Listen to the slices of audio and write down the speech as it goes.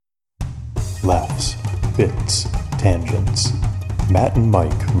laughs, bits, tangents. Matt and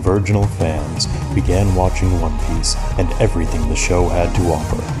Mike, virginal fans, began watching One Piece and everything the show had to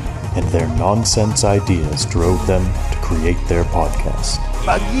offer, and their nonsense ideas drove them to create their podcast.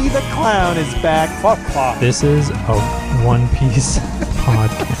 Buggy the Clown is back. This is a One Piece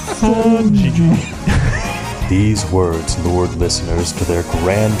podcast. These words lured listeners to their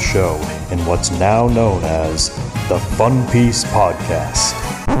grand show in what's now known as the Fun Piece Podcast.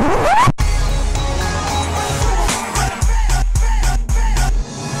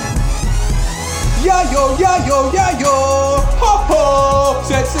 Yayo, yayo, yayo, ho ho,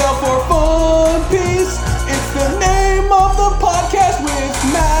 set sail for Fun Piece. It's the name of the podcast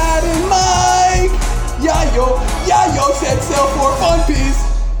with Matt and Mike. Yayo, yayo, set sail for Fun Piece.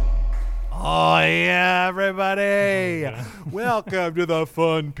 Oh yeah, everybody! Welcome to the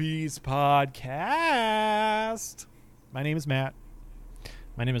Fun Piece Podcast. My name is Matt.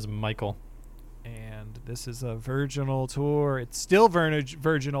 My name is Michael. And this is a virginal tour. It's still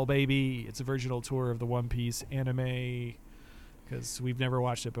virginal, baby. It's a virginal tour of the One Piece anime because we've never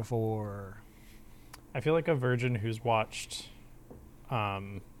watched it before. I feel like a virgin who's watched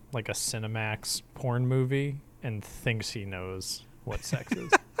like a Cinemax porn movie and thinks he knows what sex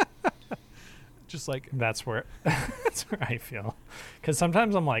is. Just like that's where I feel. Because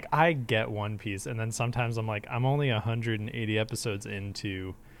sometimes I'm like, I get One Piece, and then sometimes I'm like, I'm only 180 episodes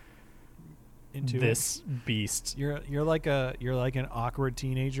into this beast. You're like an awkward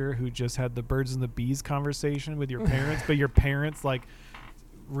teenager who just had the birds and the bees conversation with your parents, but your parents like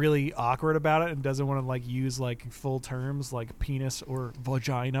really awkward about it and doesn't want to like use like full terms like penis or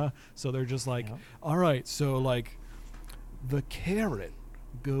vagina, so they're just like, all right, so like the carrot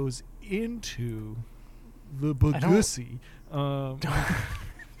goes into the bagusi.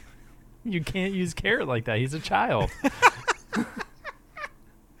 You can't use carrot like that. He's a child.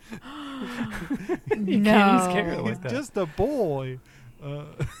 You can't use carrot like that. He's just a boy.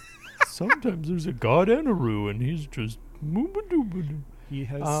 Sometimes there's a god Anaru and he's just he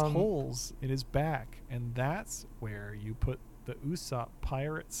has holes in his back, and that's where you put the Usopp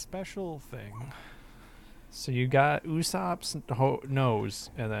pirate special thing. So you got Usopp's nose,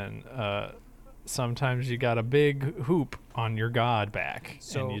 and then sometimes you got a big hoop on your god back,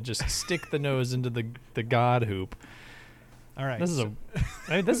 and you just stick the nose into the god hoop. All right.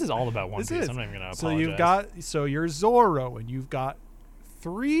 This is all about One Piece. I'm not even gonna apologize. So you're Zoro, and you've got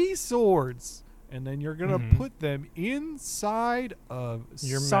 3 swords, and then you're gonna put them inside of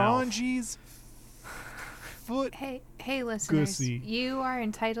your Sanji's foot. Hey, listeners! Goosey. You are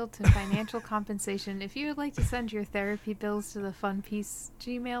entitled to financial compensation. If you would like to send your therapy bills to the Fun Piece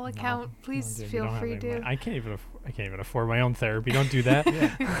Gmail account, please feel free to. I can't even afford my own therapy. Don't do that.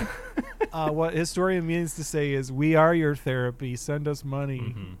 What historian means to say is, we are your therapy. Send us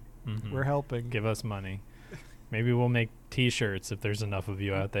money. We're helping. Give us money. Maybe we'll make T-shirts if there's enough of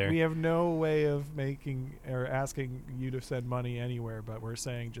you out there. We have no way of making or asking you to send money anywhere, but we're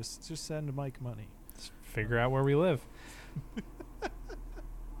saying just send Mike money. Just figure out where we live.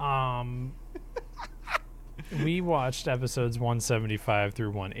 We watched episodes 175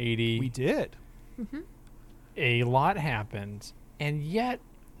 through 180. We did. A lot happened, and yet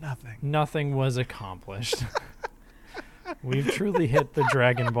nothing was accomplished. We've truly hit the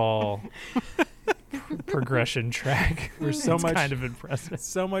Dragon Ball progression track. We're so much kind of impressive.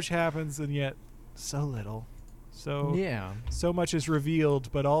 So much happens, and yet so little. So yeah, so much is revealed,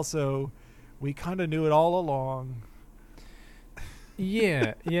 but also we kind of knew it all along.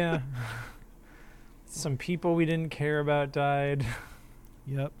 Yeah. Some people we didn't care about died.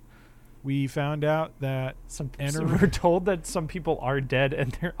 Yep. We found out that we're told that some people are dead,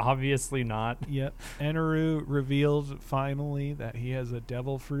 and they're obviously not. Yep. Anaru revealed finally that he has a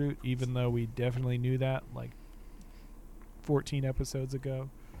devil fruit, even though we definitely knew that like 14 episodes ago.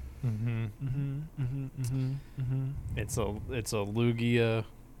 It's a Lugia.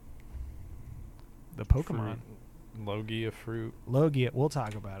 The Pokemon. Logia fruit. Logia. We'll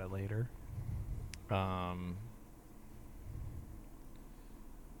talk about it later.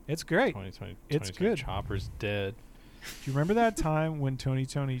 It's great. 2020, it's good. Chopper's dead. Do you remember that time when Tony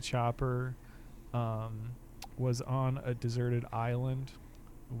Chopper was on a deserted island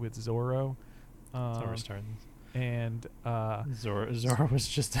with Zoro? So we're starting this. And Zoro was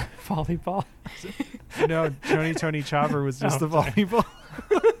just a volleyball. No, Tony Chopper was just a volleyball.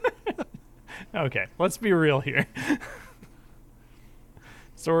 Okay, let's be real here.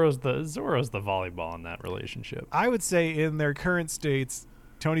 Zoro's the volleyball in that relationship. I would say in their current states,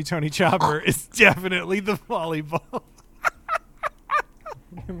 Tony Chopper is definitely the volleyball.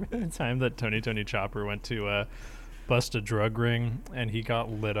 Remember the time that Tony Chopper went to bust a drug ring, and he got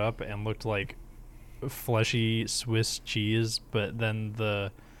lit up and looked like fleshy Swiss cheese. But then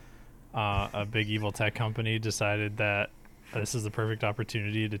a big evil tech company decided that this is the perfect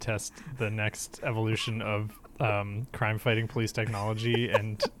opportunity to test the next evolution of crime fighting police technology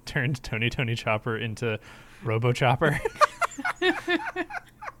and turned Tony Chopper into Robo Chopper.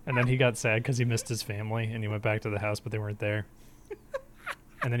 And then he got sad because he missed his family and he went back to the house, but they weren't there.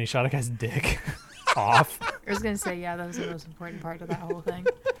 And then he shot a guy's dick off. I was going to say, yeah, that was the most important part of that whole thing.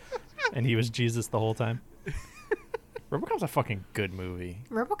 And he was Jesus the whole time. RoboCop's a fucking good movie.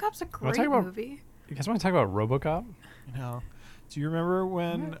 RoboCop's a great movie. You guys want to talk about RoboCop? No. Do you remember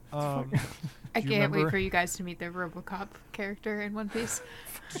when... I can't wait for you guys to meet the RoboCop character in One Piece.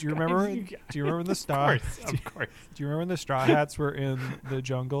 Do you remember? Do you remember the straw? Of course. Do you remember when the Straw Hats were in the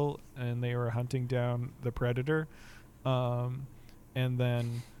jungle and they were hunting down the Predator? And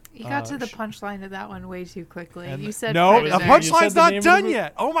then you got to the punchline of that one way too quickly. You said no. Predator. The punchline's not done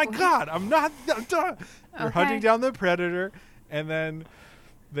yet. Oh my God! I'm done. They're Okay. hunting down the Predator, and then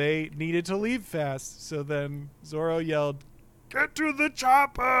they needed to leave fast. So then Zoro yelled, "Get to the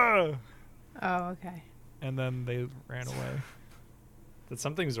chopper!" Oh, okay. And then they ran away. That's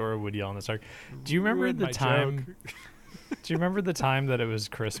something Zoro would yell in this arc. Do you remember Ruined the my time? joke. Do you remember the time that it was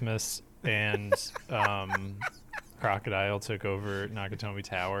Christmas and Crocodile took over Nakatomi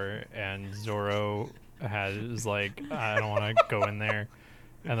Tower and Zoro was like, I don't want to go in there.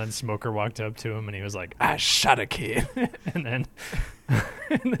 And then Smoker walked up to him and he was like, I shot a kid. and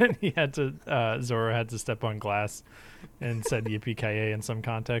then he had to, Zoro had to step on glass and said yippee-ki-yay in some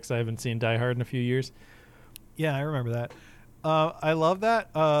context. I haven't seen Die Hard in a few years. Yeah, I remember that. I love that.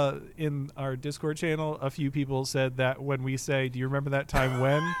 In our Discord channel, a few people said that when we say, do you remember that time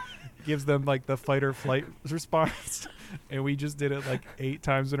when? Gives them like the fight or flight response. And we just did it like 8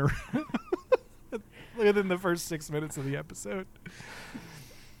 times in a row within the first 6 minutes of the episode.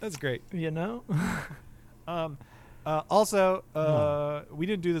 That's great. You know? Also, we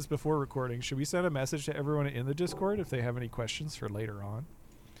didn't do this before recording. Should we send a message to everyone in the Discord if they have any questions for later on?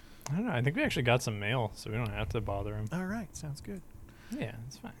 I don't know. I think we actually got some mail, so we don't have to bother him. All right. Sounds good. Yeah,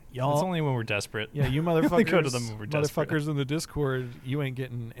 it's fine. Y'all, it's only when we're desperate. Yeah, you motherfuckers. Go to them when we're desperate. Motherfuckers in the Discord, you ain't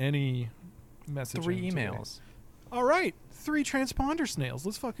getting any messaging. 3 emails. Today. All right. 3 transponder snails.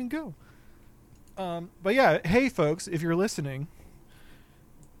 Let's fucking go. But yeah, hey, folks, if you're listening,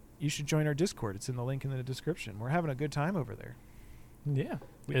 you should join our Discord. It's in the link in the description. We're having a good time over there. Yeah.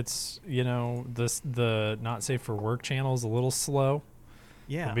 It's, the not safe for work channel is a little slow.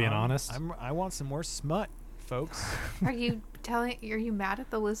 Yeah. Being honest. I want some more smut, folks. Are you mad at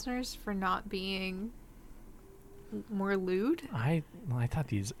the listeners for not being more lewd? I thought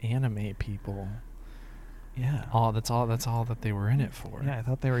these anime people. Yeah. That's all that they were in it for. Yeah, I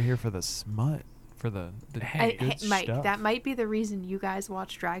thought they were here for the smut, for the Hey, Mike, stuff. that might be the reason you guys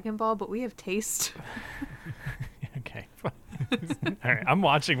watch Dragon Ball, but we have taste. Okay. All right, I'm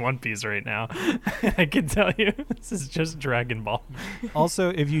watching One Piece right now. I can tell you, this is just Dragon Ball. Also,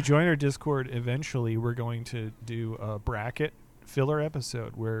 if you join our Discord, eventually we're going to do a bracket filler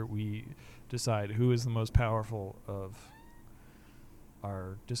episode where we decide who is the most powerful of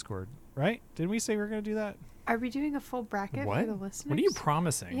our Discord. Right? Didn't we say we were going to do that? Are we doing a full bracket What? for the listeners? What are you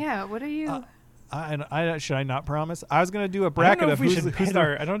promising? Yeah, what are you... Should I not promise? I was going to do a bracket of who's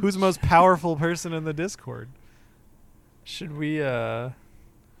the most powerful person in the Discord. Should we?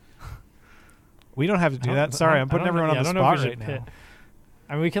 We don't have to do that. Sorry, I'm putting everyone on the spot right now.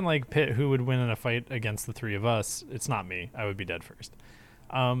 I mean, we can pit who would win in a fight against the 3 of us. It's not me. I would be dead first.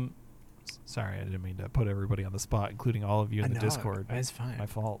 Sorry, I didn't mean to put everybody on the spot, including all of you in the Discord. It's fine. My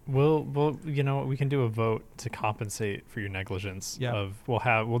fault. We'll you know what, we can do a vote to compensate for your negligence. Yeah.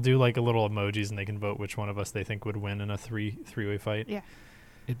 We'll do like a little emojis and they can vote which one of us they think would win in a three-way fight. Yeah.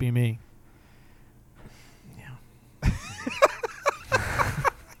 It'd be me. Yeah.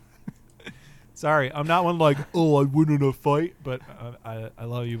 Sorry, I'm not one like, oh, I win in a fight, but I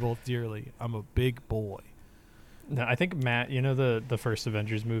love you both dearly. I'm a big boy. No, I think Matt, the first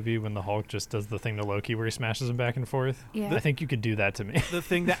Avengers movie when the Hulk just does the thing to Loki where he smashes him back and forth? Yeah. I think you could do that to me. The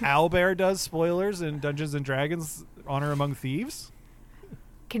thing that Owlbear does, spoilers, in Dungeons & Dragons Honor Among Thieves?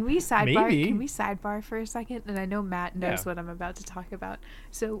 Can we sidebar? Maybe. Can we sidebar for a second? And I know Matt knows what I'm about to talk about.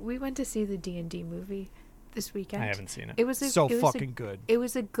 So we went to see the D&D movie this weekend. I haven't seen it. It was good. It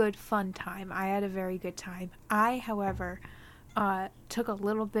was a good, fun time. I had a very good time. I, however, took a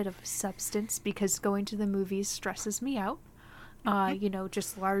little bit of substance because going to the movies stresses me out.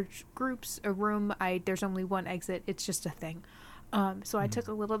 Just large groups, a room. There's only one exit. It's just a thing. So I took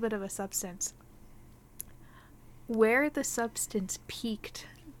a little bit of a substance. Where the substance peaked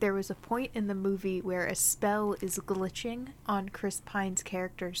there was a point in the movie where a spell is glitching on Chris Pine's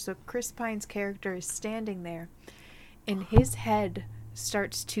character. So Chris Pine's character is standing there, and his head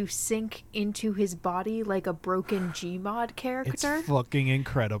starts to sink into his body like a broken Gmod character. It's fucking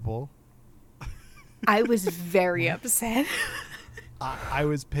incredible. I was very upset. I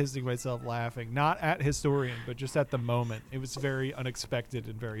was pissing myself laughing, not at Historian, but just at the moment. It was very unexpected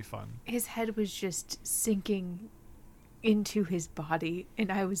and very fun. His head was just sinking into his body,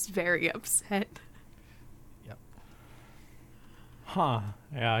 and I was very upset. Yep. Huh.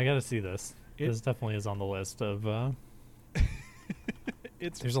 Yeah, I gotta see this. This definitely is on the list of...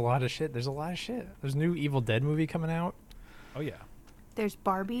 There's a lot of shit. There's a new Evil Dead movie coming out. Oh, yeah. There's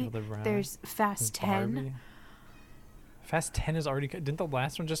Barbie. There's Fast 10. Barbie. Fast 10 is already... Didn't the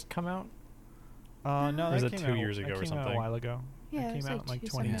last one just come out? No, or was that it came 2 out, years ago or came out something? a while ago. Yeah, it it was came out in like like 2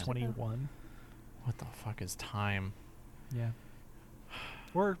 summers 2021. What the fuck is time? Yeah.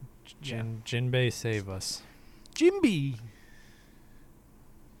 Or Jinbei, save us. Jimby.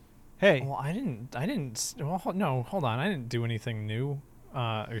 Hey. Well, I didn't. Well, no, hold on. I didn't do anything new.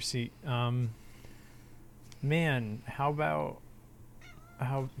 Or see. Man, how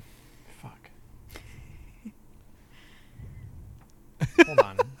fuck. Hold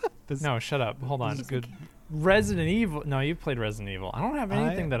on. No, shut up. Hold on. This is good. Resident Evil. No, you played Resident Evil. I don't have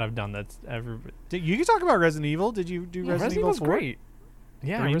anything that I've done that's ever. You can talk about Resident Evil. Did you do Resident Evil 4? Great.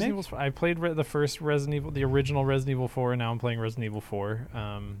 Yeah, The Resident remake? Evil 4. I played the first Resident Evil, the original Resident Evil 4, and now I'm playing Resident Evil 4.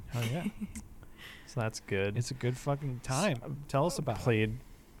 Oh yeah. So that's good. It's a good fucking time. Tell us about it. Played.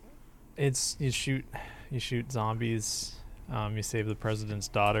 It's you shoot zombies. You save the president's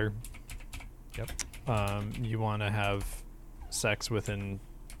daughter. Yep. You want to have sex with an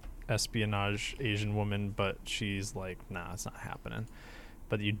espionage Asian woman, but she's like, nah, it's not happening.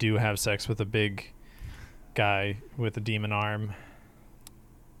 But you do have sex with a big guy with a demon arm.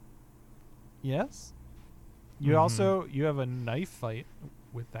 Yes. You also you have a knife fight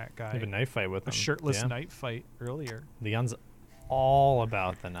with that guy. You have a knife fight with him. A shirtless yeah. knife fight earlier. Leon's all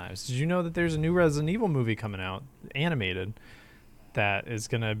about the knives. Did you know that there's a new Resident Evil movie coming out, animated, that is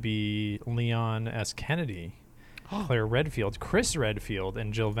going to be Leon S. Kennedy, Claire Redfield, Chris Redfield,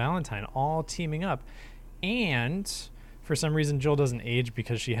 and Jill Valentine all teaming up. And for some reason, Jill doesn't age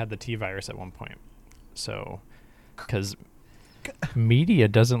because she had the T-virus at one point. So, because media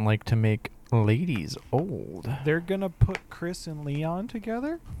doesn't like to make ladies old. They're going to put Chris and Leon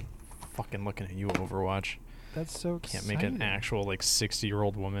together? Fucking looking at you, Overwatch. That's so Can't exciting. make an actual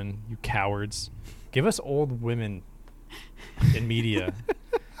 60-year-old woman, you cowards. Give us old women in media.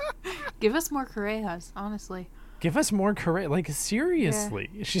 Give us more Correas, honestly. Give us more courage. Seriously.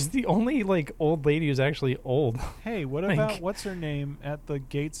 Yeah. She's the only old lady who's actually old. Hey, what about what's her name at the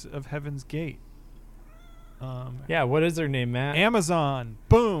gates of Heaven's Gate? Yeah, what is her name, Matt? Amazon.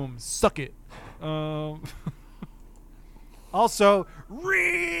 Boom. Suck it. Also,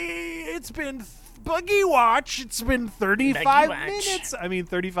 it's been Buggy Watch. It's been 35 minutes.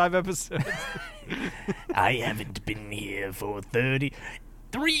 35 episodes. I haven't been here for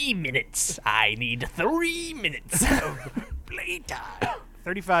 33 minutes. I need 3 minutes of playtime.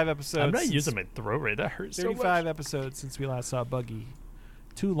 35 episodes. I'm not using my throat right. That hurts so much. 35 episodes since we last saw Buggy.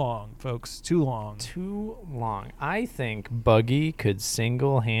 Too long, folks. Too long. Too long. I think Buggy could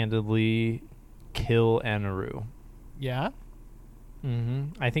single-handedly kill Enaru. Yeah?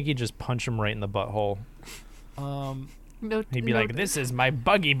 Mm-hmm. I think he'd just punch him right in the butthole. He'd be like, "This is my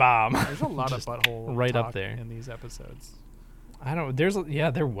Buggy bomb." There's a lot of butthole right talk up there in these episodes. I don't. There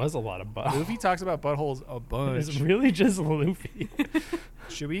was a lot of butthole. Luffy talks about buttholes a bunch. It's really just Luffy.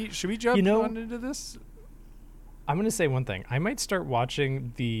 Should we jump on into this? I'm gonna say one thing. I might start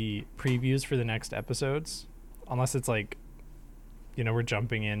watching the previews for the next episodes, unless it's we're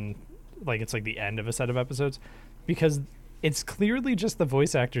jumping in, it's the end of a set of episodes, because it's clearly just the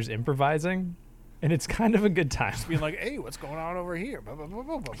voice actors improvising, and it's kind of a good time. Just being like, hey, what's going on over here? Blah, blah, blah,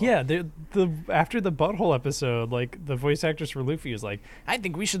 blah, blah. Yeah, after the butthole episode, the voice actress for Luffy was like, I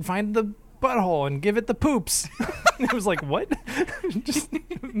think we should find the butthole and give it the poops. It was like, what? Just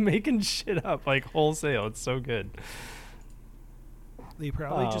making shit up wholesale. It's so good. They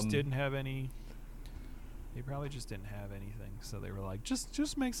probably just didn't have any. They probably just didn't have anything, so they were like,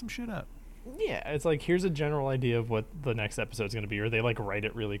 just make some shit up. Yeah, it's here's a general idea of what the next episode's going to be, or they write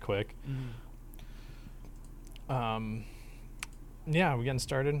it really quick. Mm-hmm. Yeah, we getting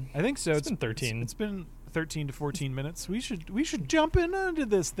started? I think so. It's been 13. It's been 13 to 14 minutes. We should jump into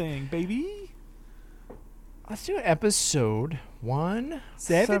this thing, baby. Let's do episode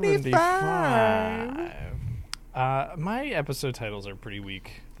 175. My episode titles are pretty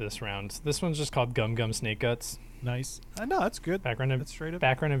weak this round. This one's just called Gum Gum Snake Guts. Nice. No, that's good. That's straight up.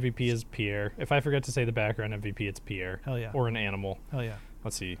 Background MVP is Pierre. If I forget to say the background MVP, it's Pierre. Hell yeah. Or an animal. Hell yeah.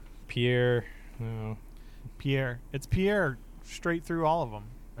 Let's see. Pierre. No. Pierre. It's Pierre straight through all of them.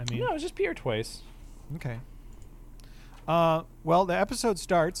 I mean, No, it's just Pierre twice. okay. Well, the episode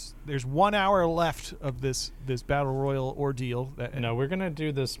starts. There's 1 hour left of this battle royal ordeal. No, we're gonna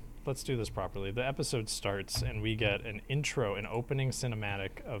do this. Let's do this properly. The episode starts, and we get an intro, an opening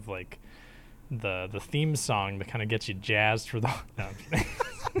cinematic of like the theme song that kind of gets you jazzed for the. No, I'm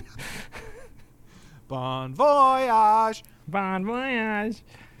kidding. Bon voyage. Bon voyage.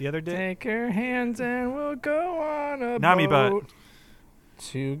 The other day, Take her hands and we'll go on a Nami boat butt.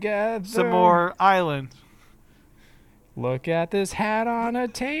 together. Some more island. Look at this hat on a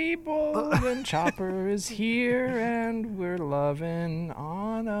table, and Chopper is here, and we're loving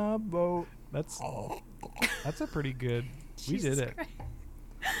on a boat. That's a pretty good. We did it.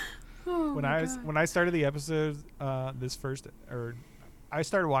 Oh When I started the episode, I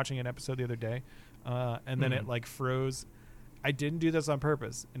started watching an episode the other day, and then it like froze. I didn't do this on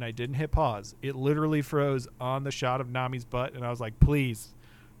purpose, and I didn't hit pause. It literally froze on the shot of Nami's butt, and I was like, please,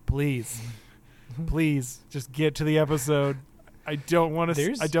 just get to the episode. I don't want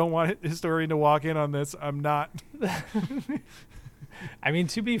historian to walk in on this. I'm not. I mean,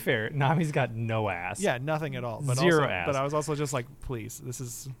 to be fair, Nami's got no ass. Yeah, nothing at all. But Zero also, ass. But I was also just like, please, this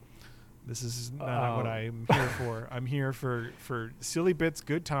is not what I'm here for. I'm here for silly bits,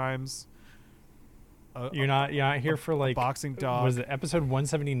 good times. You're not here for like boxing dog. Was it episode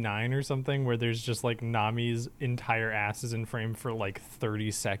 179 or something where there's just like Nami's entire ass is in frame for like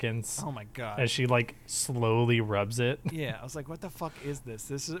 30 seconds Oh my god. as she like slowly rubs it? Yeah, I was like, what the fuck is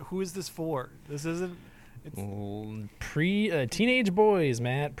this? Who is this for? This isn't. It's Teenage boys,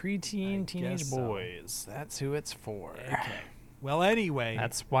 Matt. Preteen I teenage guess so. boys. That's who it's for. okay. Well, anyway.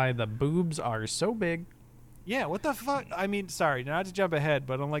 That's why the boobs are so big. Yeah, what the fuck? I mean, sorry, not to jump ahead,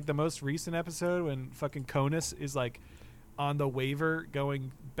 but on like the most recent episode when fucking Conus is like on the waiver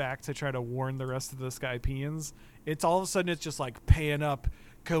going back to try to warn the rest of the Skypeans, it's all of a sudden it's just like paying up.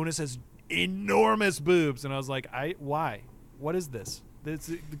 Conus has enormous boobs, and I was like, why? What is this? It's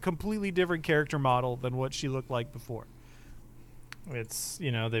a completely different character model than what she looked like before. It's,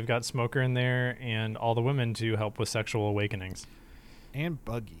 they've got Smoker in there and all the women to help with sexual awakenings. And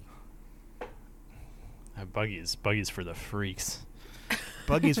Buggy. Buggy's for the freaks.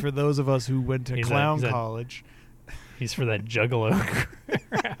 Buggy's for those of us who went to clown college. He's for that juggalo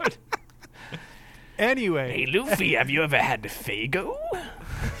crowd. Anyway. Hey, Luffy, have you ever had Fago?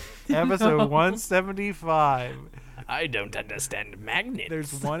 Episode 175. I don't understand magnets.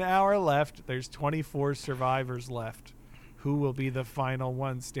 There's 1 hour left. There's 24 survivors left. Who will be the final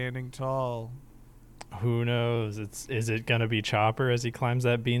one standing tall? Who knows? Is it gonna be Chopper as he climbs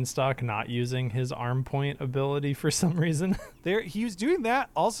that beanstalk, not using his arm point ability for some reason? He was doing that.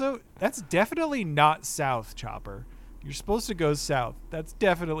 Also, that's definitely not south, Chopper. You're supposed to go south. That's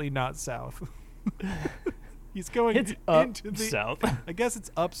definitely not south. He's going It's up into the south. I guess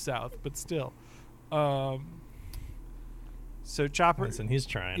it's up south, but still. So Chopper. Listen, he's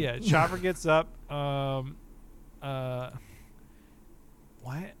trying. Yeah, Chopper gets up.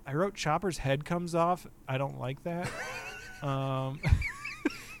 Why? I wrote Chopper's head comes off. I don't like that.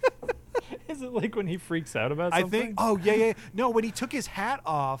 Is it like when he freaks out about I something? think. Oh yeah. No, when he took his hat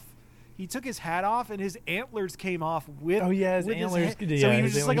off, and his antlers came off with. Oh yeah, his with antlers. head. So he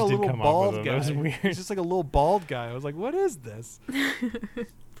was just like a little bald guy. That was weird. He's just like a little bald guy. I was like, what is this?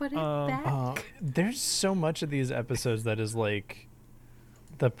 Put it back. There's so much of these episodes that is like,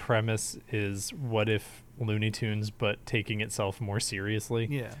 the premise is what if Looney Tunes, but taking itself more seriously.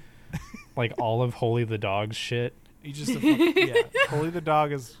 Yeah. Like all of Holy the Dog's shit. He just Holy the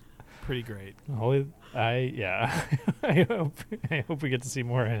Dog is pretty great. I hope we get to see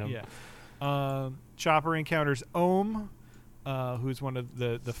more of him. Yeah. Chopper encounters Ohm, who's one of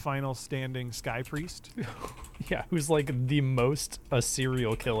the final standing Sky Priest. Yeah, who's like the most a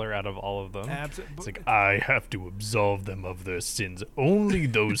serial killer out of all of them. It's like, I have to absolve them of their sins. Only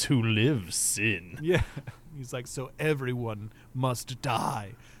those who live sin. Yeah. He's like, so everyone must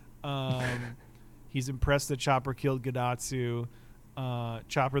die. He's impressed that Chopper killed Gadatsu.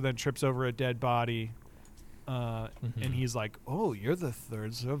 Chopper then trips over a dead body. And he's like, oh, you're the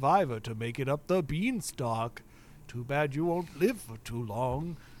third survivor to make it up the beanstalk. Too bad you won't live for too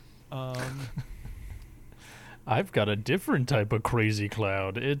long. I've got a different type of crazy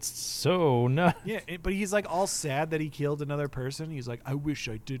cloud. It's so nuts. Yeah, but he's like all sad that he killed another person. He's like, I wish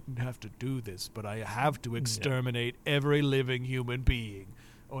I didn't have to do this, but I have to exterminate every living human being.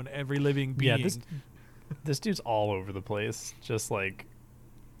 Or every living being. Yeah, This dude's all over the place, just like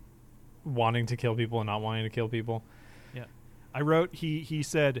wanting to kill people and not wanting to kill people. Yeah. I wrote, he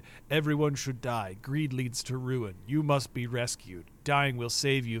said, everyone should die. Greed leads to ruin. You must be rescued. Dying will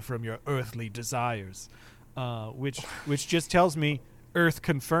save you from your earthly desires. Which just tells me, Earth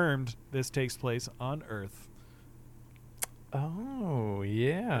confirmed, this takes place on Earth. Oh,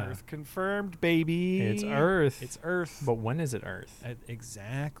 yeah. Earth confirmed, baby. It's Earth. It's Earth. But when is it Earth?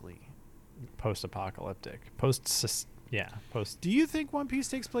 Exactly. Post-apocalyptic. Yeah. Post. Do you think One Piece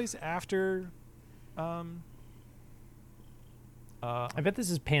takes place after... I bet this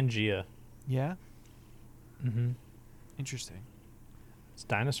is Pangea. Yeah? Mm-hmm. Interesting. It's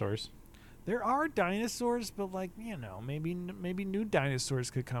dinosaurs. There are dinosaurs, but like, you know, maybe new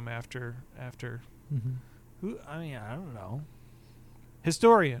dinosaurs could come after. Mm-hmm. Who? I mean, I don't know.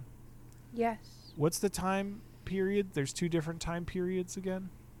 Historian. Yes. What's the time period? There's 2 different time periods again.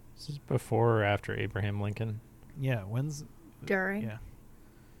 This is before or after Abraham Lincoln? Yeah. When's During? Yeah.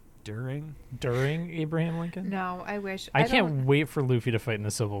 During Abraham Lincoln? No, I wish. I can't wait for Luffy to fight in the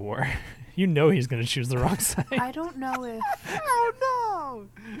Civil War. You know he's going to choose the wrong side. I don't know if. Oh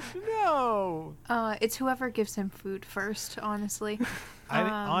no! It's whoever gives him food first. Honestly.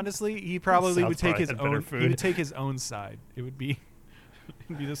 Honestly, he probably would South take probably his had better own. He food. would take his own side. It would be.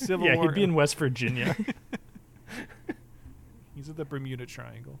 It'd be the Civil Yeah, War. he'd be in West Virginia. He's at the Bermuda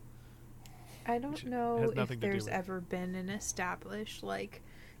Triangle. I don't know has if nothing to do there's with- ever been an established, like,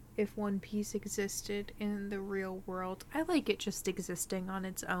 if One Piece existed in the real world. I like it just existing on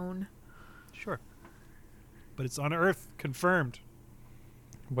its own. Sure. But it's on Earth, confirmed.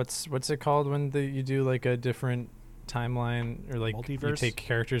 What's it called when you do like a different timeline or like you Multiverse? take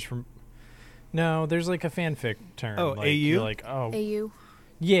characters from? No, there's like a fanfic term. Oh, like, AU? You're like, oh, AU.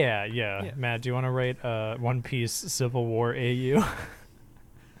 yeah. Matt, do you want to write One Piece Civil War AU?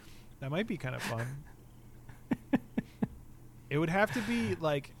 That might be kind of fun. It would have to be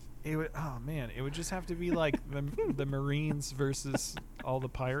like it would. Oh man, it would just have to be like the Marines versus all the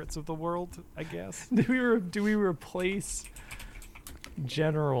pirates of the world. I guess. Do we replace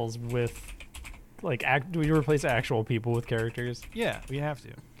generals with like do we replace actual people with characters? Yeah, we have to.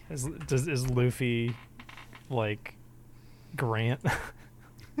 Is Luffy like Grant?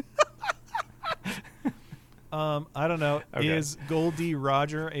 I don't know. Okay. Is Goldie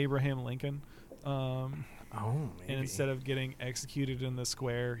Roger Abraham Lincoln? Oh, maybe. And instead of getting executed in the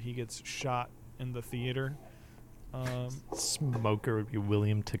square, he gets shot in the theater. Smoker would be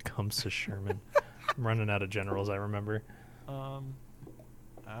William Tecumseh Sherman. I'm running out of generals, I remember. I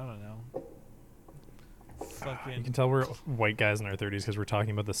don't know. Fucking. You can tell we're white guys in our 30s because we're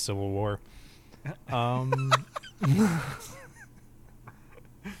talking about the Civil War.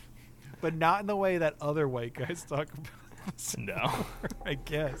 But not in the way that other white guys talk about. No. I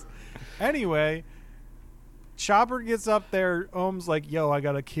guess. Anyway, Chopper gets up there. Ohm's like, "Yo, I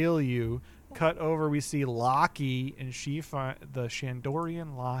gotta kill you." Cut over, we see Loki, and she the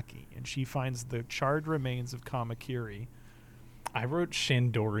Shandorian Loki, and she finds the charred remains of Kamakiri. I wrote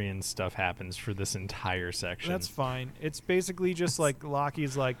Shandorian stuff happens for this entire section. That's fine. It's basically just like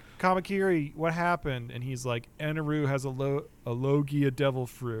Loki's like, "Kamakiri, what happened?" And he's like, "Eneru has a Logia devil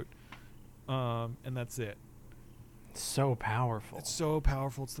fruit," and that's it. So powerful. It's so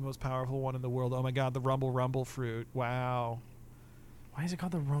powerful. It's the most powerful one in the world. Oh my god, the Rumble fruit. Wow. Why is it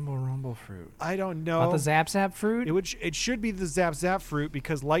called the Rumble fruit? I don't know. Not the Zap fruit? It should be the Zap fruit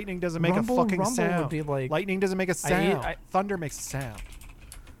because lightning doesn't make Rumble a fucking sound. would be like, lightning doesn't make a sound. Thunder makes a sound.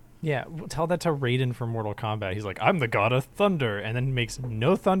 Yeah, tell that to Raiden from Mortal Kombat. He's like, I'm the god of thunder, and then makes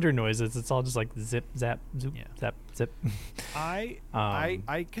no thunder noises. It's all just like zip, zap, zoop, zap, zip. I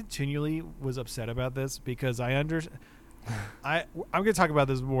continually was upset about this because I'm gonna talk about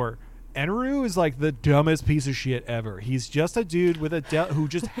this more. Eneru is like the dumbest piece of shit ever. He's just a dude with who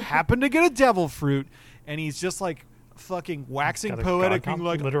just happened to get a devil fruit, and he's just like fucking waxing poetic, being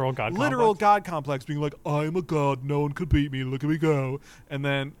like literal god complex, being like, I'm a god, no one could beat me, look at me go. And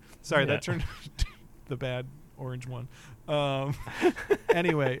then, sorry, that turned the bad orange one.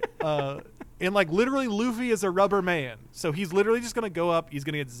 Anyway, and like literally Luffy is a rubber man, so he's literally just gonna go up, he's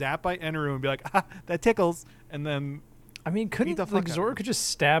gonna get zapped by Eneru and be like, that tickles, and then. I mean, couldn't the like fuck out Zoro of could just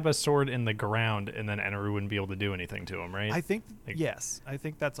stab a sword in the ground and then Eneru wouldn't be able to do anything to him, right? I think Like- yes, I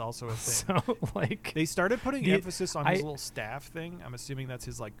think that's also a thing. So like They started putting The- emphasis on his I- little staff thing. I'm assuming that's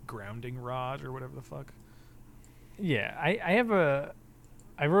his like grounding rod or whatever the fuck. Yeah,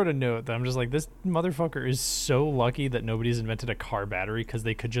 I wrote a note that I'm just like, this motherfucker is so lucky that nobody's invented a car battery because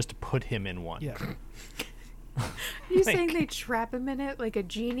they could just put him in one. Yeah. You saying they trap him in it like a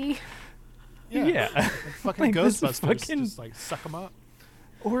genie? Yeah. Like fucking Like, this is Ghostbusters, fucking- just like suck him up.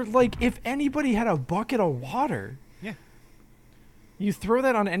 Or like if anybody had a bucket of water. Yeah. You throw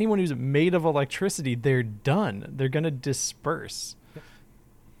that on anyone who's made of electricity, they're done. They're going to disperse. Yep.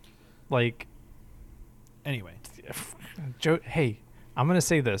 Like, Anyway. hey, I'm going to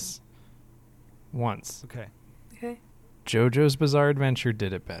say this once. Okay. Okay. JoJo's Bizarre Adventure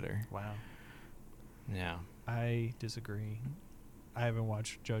did it better. Wow. Yeah. I disagree. I haven't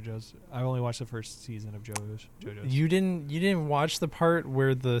watched JoJo's. I only watched the first season of JoJo's. You didn't watch the part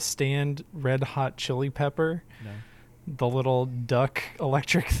where the stand Red Hot Chili Pepper, No. the little duck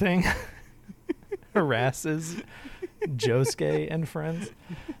electric thing, harasses Josuke and friends.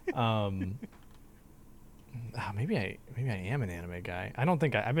 Maybe I am an anime guy. I don't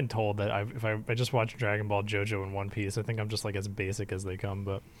think I've been told that if I just watch Dragon Ball, JoJo, and One Piece, I think I'm just like as basic as they come.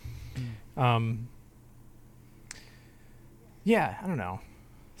 But yeah, I don't know.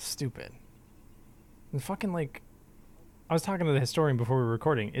 Stupid. And fucking like, I was talking to the historian before we were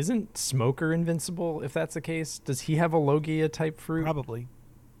recording. Isn't Smoker invincible if that's the case? Does he have a Logia type fruit? Probably.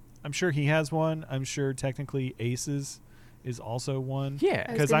 I'm sure he has one. I'm sure technically Aces is also one. Yeah,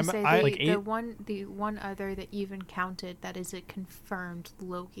 I was because gonna say like the one other that you've encountered that is a confirmed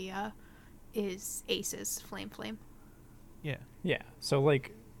Logia is Ace's Flame. Yeah. Yeah. So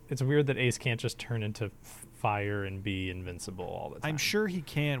like, it's weird that Ace can't just turn into fire and be invincible all the time. I'm sure he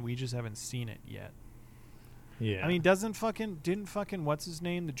can. We just haven't seen it yet. Yeah. I mean, didn't fucking what's his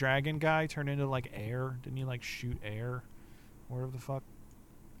name, the dragon guy, turn into like air? Didn't he like shoot air? Whatever the fuck.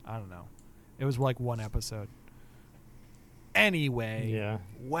 I don't know. It was like one episode. Anyway. Yeah.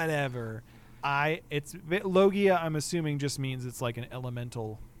 Whatever. Logia, I'm assuming, just means it's like an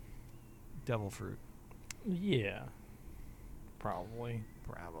elemental devil fruit. Yeah. Probably.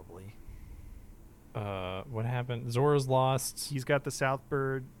 What happened? Zora's lost. He's got the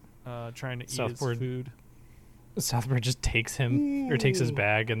Southbird trying to eat his food. Southbird just takes him or takes his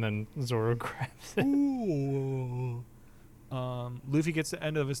bag, and then Zoro grabs it. Luffy gets the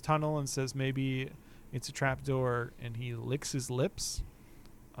end of his tunnel and says maybe it's a trapdoor, and he licks his lips,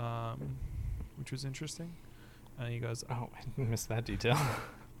 which was interesting. And he goes, "Oh, I missed that detail."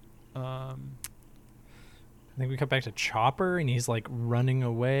 I think we cut back to Chopper, and he's like running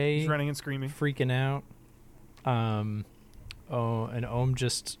away. He's running and screaming, freaking out. And Ohm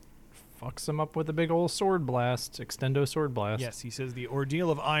just fucks him up with a big old sword blast, extendo sword blast. Yes, he says the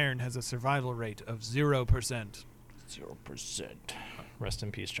ordeal of iron has a survival rate of 0%. 0%. Rest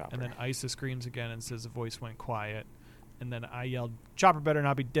in peace, Chopper. And then Isa screams again and says the voice went quiet. And then I yelled, "Chopper better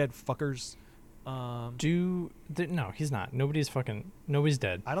not be dead, fuckers." No, he's not. Nobody's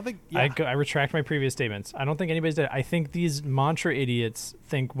dead. I don't think. Yeah. I retract my previous statements. I don't think anybody's dead. I think these mantra idiots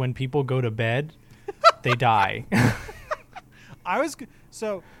think when people go to bed, they die.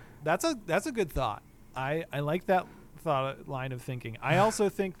 So that's a good thought. I like that line of thinking. I also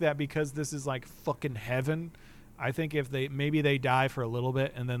think that because this is like fucking heaven, I think if they die for a little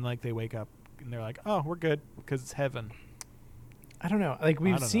bit and then like they wake up and they're like, oh, we're good because it's heaven. I don't know. Like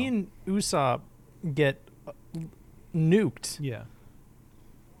we've seen Usopp get nuked. Yeah.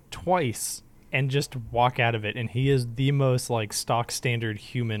 Twice and just walk out of it, and he is the most like stock standard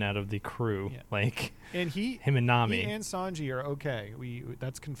human out of the crew. Yeah. Like, and him and Nami and Sanji are okay.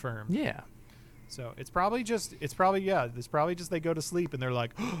 That's confirmed. Yeah. So it's probably just they go to sleep and they're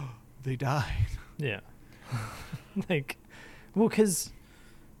like, oh, they died. Yeah. Like, well, because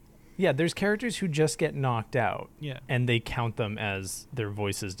there's characters who just get knocked out. Yeah. And they count them as their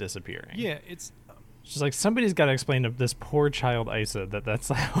voices disappearing. Yeah, it's just like somebody's got to explain to this poor child Isa that's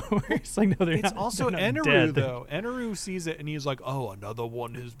how it works. Like, no, it's also Eneru though. Eneru sees it and he's like, "Oh, another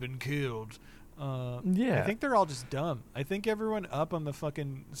one has been killed." I think they're all just dumb. I think everyone up on the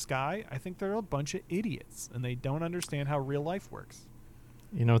fucking sky, I think they're a bunch of idiots and they don't understand how real life works.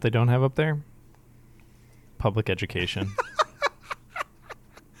 You know what they don't have up there? Public education.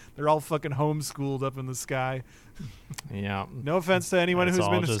 They're all fucking homeschooled up in the sky. Yeah. No offense to anyone who's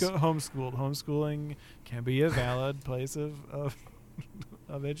been homeschooled. Homeschooling can be a valid place of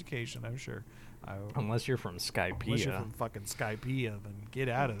education, I'm sure. Unless you're from Skypiea. Unless you're from fucking Skypiea, then get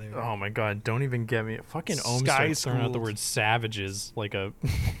out of there. Oh my god, don't even get me. Fucking Ohm starts throwing out the word savages like a...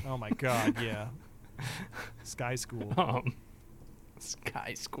 Oh my god, yeah. Sky School.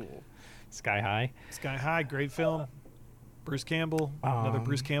 Sky School. Sky High. Sky High, great film. Bruce Campbell, another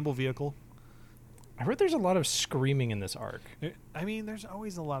Bruce Campbell vehicle. I heard there's a lot of screaming in this arc. I mean, there's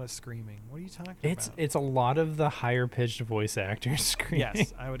always a lot of screaming. What are you talking about? It's a lot of the higher pitched voice actors screaming.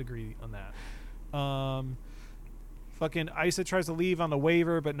 Yes, I would agree on that. Fucking Isa tries to leave on the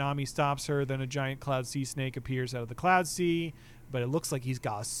waiver, but Nami stops her. Then a giant cloud sea snake appears out of the cloud sea, but it looks like he's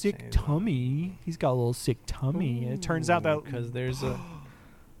got a sick tummy. He's got a little sick tummy. And it turns out that because there's a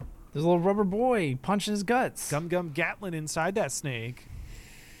There's a little rubber boy punching his guts. Gum Gum Gatlin inside that snake.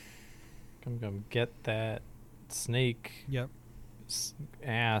 Come get that snake Yep.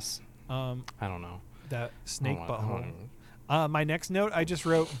 ass. I don't know. That snake I butthole. don't My next note, I just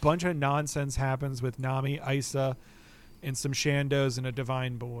wrote, bunch of nonsense happens with Nami, Isa, and some Shandos and a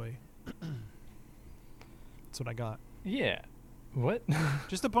divine boy. That's what I got. Yeah. What?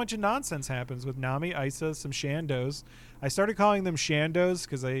 Just a bunch of nonsense happens with Nami, Isa, some Shandos. I started calling them Shandos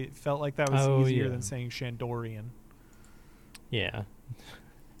because I felt like that was easier than saying Shandorian. Yeah.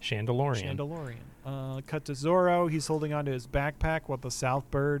 Chandalorian. Cut to Zoro. He's holding onto his backpack while the South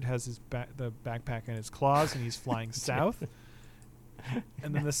Bird has the backpack in his claws and he's flying south.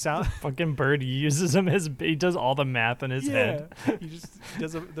 And then the South fucking bird uses him as he does all the math in his head. He just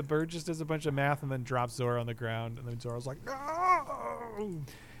does the bird just does a bunch of math and then drops Zoro on the ground and then Zoro's like, no.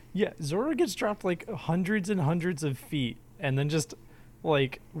 Yeah, Zoro gets dropped like hundreds and hundreds of feet, and then just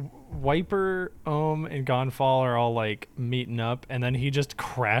like Wiper, and Gonfall are all like meeting up, and then he just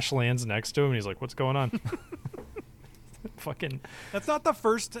crash lands next to him, and he's like, "What's going on?" Fucking. That's not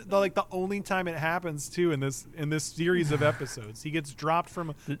the only time it happens too in this series of episodes. He gets dropped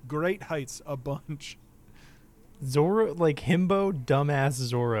from great heights a bunch. Zoro, like himbo dumbass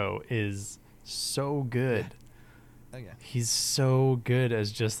Zoro, is so good. Okay. He's so good as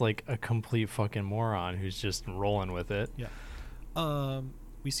just like a complete fucking moron who's just rolling with it. Yeah.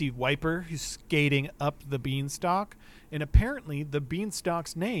 We see Wiper who's skating up the beanstalk, and apparently the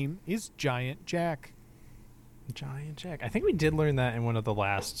beanstalk's name is Giant Jack. Giant Jack. I think we did learn that in one of the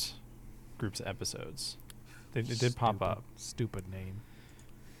last group's episodes. It did pop up. Stupid name.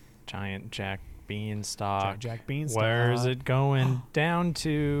 Giant Jack Beanstalk. Giant Jack Beanstalk. Where is it going down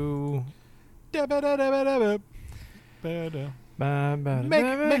to? Making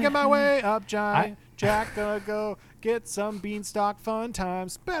my way up, Giant Jack. Gonna go get some beanstalk fun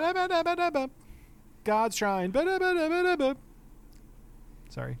times. God's shrine.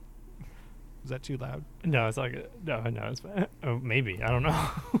 Sorry. Is that too loud? No, it's like no, it's fine. Oh, maybe, I don't know.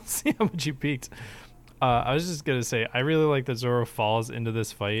 See how much you peaked. I was just gonna say I really like that Zoro falls into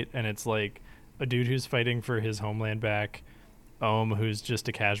this fight, and it's like a dude who's fighting for his homeland back, who's just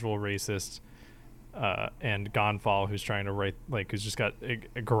a casual racist, and Gonfall who's trying to who's just got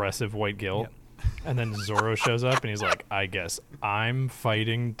aggressive white guilt. Yep. And then Zoro shows up and he's like, I guess I'm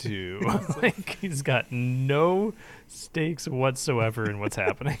fighting too. Like he's got no stakes whatsoever in what's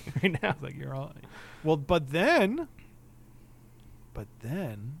happening right now. Like you're all well, but then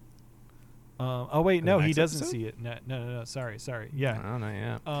oh wait, no, he doesn't see it. No, sorry. Yeah. Oh, not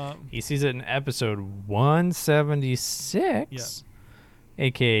yet. He sees it in episode 176. Yeah.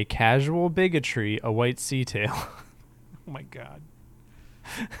 AKA casual bigotry, a white sea tail. Oh my god.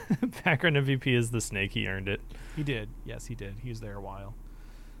 Background MVP is the snake. He earned it. He did. Yes, he did. He was there a while.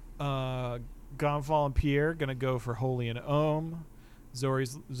 Gonfall and Pierre gonna go for Holy and Ohm.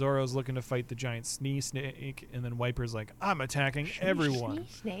 Zoro's looking to fight the giant snake, and then Wiper's like, I'm attacking everyone.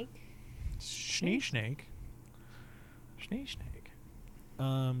 Snake.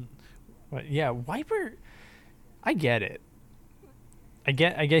 But yeah, Wiper, I get it. I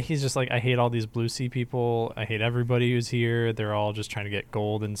get he's just like, I hate all these Blue Sea people. I hate everybody who's here. They're all just trying to get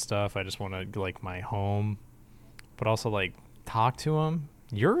gold and stuff. I just want to like my home. But also like talk to him.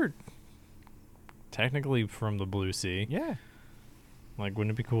 You're technically from the Blue Sea. Yeah. Like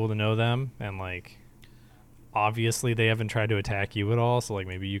wouldn't it be cool to know them? And like obviously they haven't tried to attack you at all, so like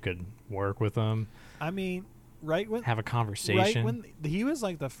maybe you could work with them. I mean, have a conversation. Right when he was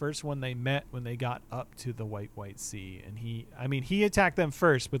like the first one they met when they got up to the White Sea, and he attacked them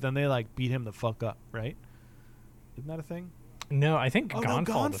first, but then they like beat him the fuck up, right? Isn't that a thing? No, I think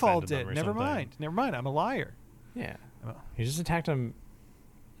Gonfall did. Never mind. I'm a liar. Yeah, he just attacked him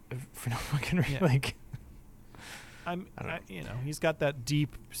for no fucking reason. Like, he's got that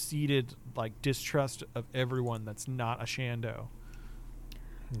deep-seated like distrust of everyone that's not a Shando.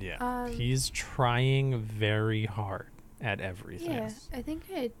 Yeah, he's trying very hard at everything. Yeah, I think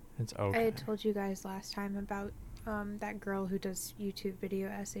it's okay. I had told you guys last time about that girl who does YouTube video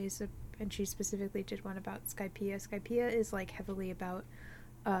essays, and she specifically did one about Skypiea. Skypiea is like heavily about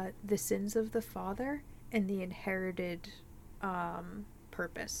the sins of the father and the inherited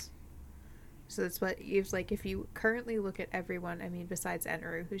purpose. So that's what it's like. If you currently look at everyone, I mean, besides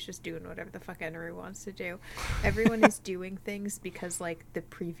Eneru, who's just doing whatever the fuck Eneru wants to do, everyone is doing things because like the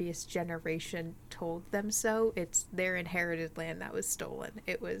previous generation told them so. It's their inherited land that was stolen.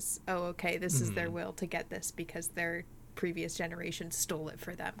 It was, this is their will to get this because their previous generation stole it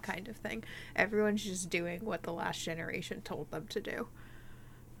for them, kind of thing. Everyone's just doing what the last generation told them to do.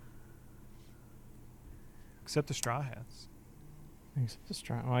 Except the Straw Hats.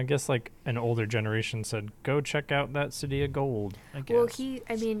 Well, I guess like an older generation said, go check out that city of gold. I guess. Well,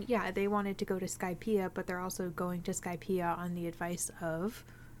 they wanted to go to Skypiea, but they're also going to Skypiea on the advice of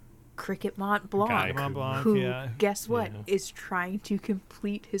Cricket Mont Blanc, Mont Blanc, who, yeah. guess what, Yeah. is trying to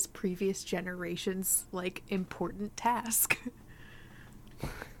complete his previous generation's, like, important task.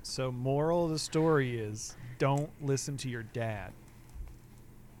 So moral of the story is don't listen to your dad.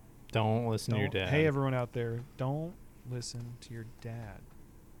 Don't listen to your dad. Hey, everyone out there, don't listen to your dad.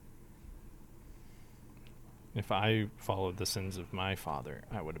 If I followed the sins of my father,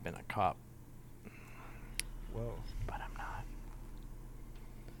 I would have been a cop. Whoa. But I'm not.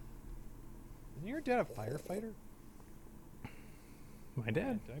 Isn't your dad a firefighter? My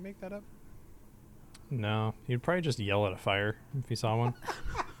dad? Did I make that up? No. He'd probably just yell at a fire if he saw one.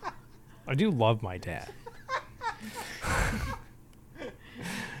 I do love my dad.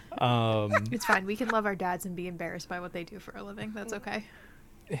 It's fine. We can love our dads and be embarrassed by what they do for a living. That's okay.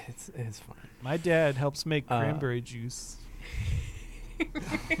 It's fine. My dad helps make cranberry juice.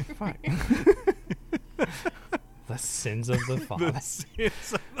 Fine. The sins of the father. The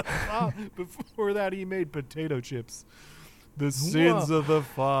sins of the father. Before that, he made potato chips. The sins of the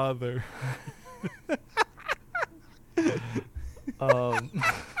father.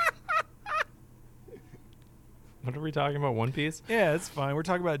 What are we talking about? One Piece? Yeah, it's fine. We're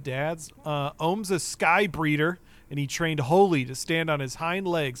talking about dads. Ohm's a sky breeder, and he trained Holy to stand on his hind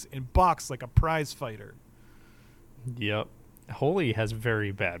legs and box like a prize fighter. Yep. Holy has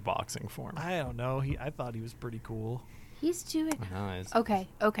very bad boxing form. I don't know. I thought he was pretty cool. He's doing... Nice. Okay,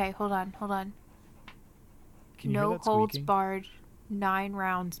 hold on. Can you hear No that holds squeaking? barred, 9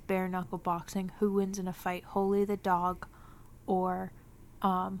 rounds, bare knuckle boxing. Who wins in a fight? Holy the dog, or,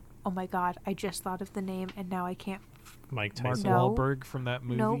 oh my God, I just thought of the name and now I can't. Mike Mark Tyson. No. Wahlberg from that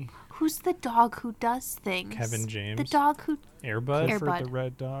movie. No, who's the dog who does things? Kevin James. The dog who... Airbud. Air- For Airbud. the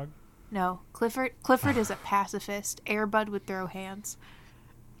red dog. No, Clifford is a pacifist. Airbud would throw hands.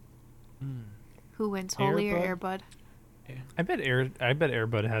 Who wins, Holy or Airbud? Airbud? I bet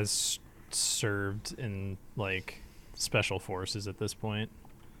Airbud has served in like special forces at this point.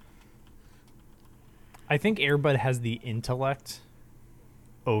 I think Airbud has the intellect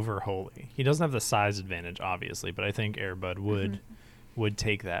over Holy. He doesn't have the size advantage, obviously, but I think Airbud would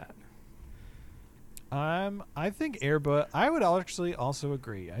take that. I think Airbud. I would actually also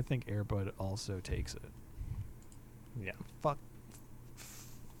agree. I think Airbud also takes it. Yeah.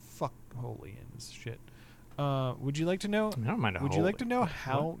 Fuck Holy and this shit. Would you like to know? I don't mind a Would you like Holy. to know What?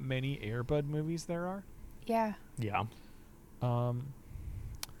 how many Airbud movies there are? Yeah. Yeah. Um.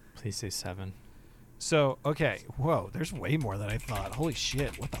 Please say 7. So okay. Whoa. There's way more than I thought. Holy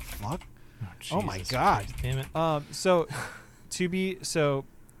shit. What the fuck? Oh my Jesus God. Christ, damn it. So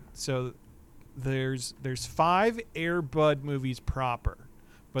there's 5 Airbud movies proper,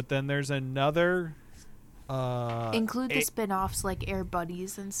 but then there's another. Include the spin-offs like Air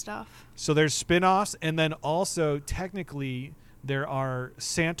Buddies and stuff. So there's spin-offs, and then also technically there are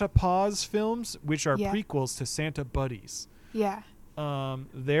Santa Paws films, which are Yeah. prequels to Santa Buddies. Yeah.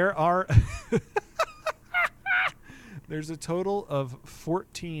 There are there's a total of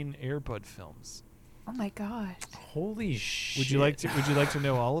 14 Airbud films. Oh my God. Holy shit. Would you like to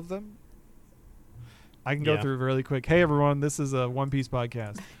know all of them? I can go Yeah. through really quick. Hey everyone, this is a One Piece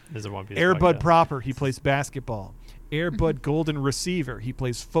podcast. There's a One Piece Airbud podcast. proper, he plays basketball. Airbud golden receiver, he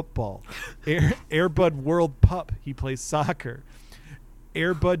plays football. Airbud world pup, he plays soccer.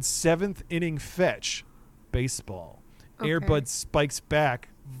 Airbud 7th inning fetch, baseball. Okay. Airbud spikes back,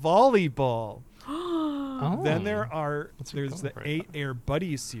 volleyball. Oh. Then there's going the for 8 Air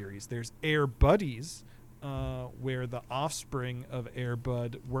Buddies series. There's Air Buddies, where the offspring of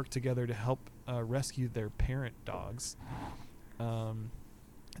Airbud work together to help rescue their parent dogs.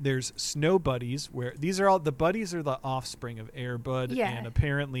 There's Snow Buddies, where these are all the buddies are the offspring of Airbud Yeah. and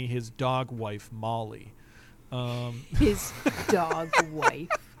apparently his dog wife Molly. His dog wife.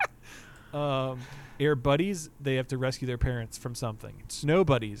 Air Buddies, they have to rescue their parents from something. Snow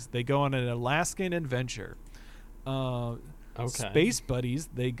Buddies, they go on an Alaskan adventure. Space Buddies,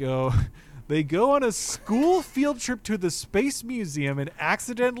 they go on a school field trip to the Space Museum and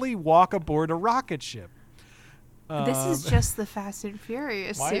accidentally walk aboard a rocket ship. This is just the Fast and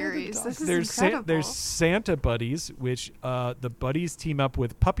Furious Why are the series. dogs- This is There's incredible. there's Santa Buddies, which the buddies team up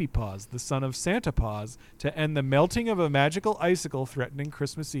with Puppy Paws, the son of Santa Paws, to end the melting of a magical icicle threatening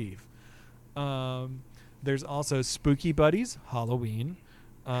Christmas Eve. There's also Spooky Buddies, Halloween.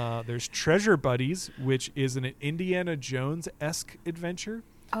 There's Treasure Buddies, which is an Indiana Jones-esque adventure.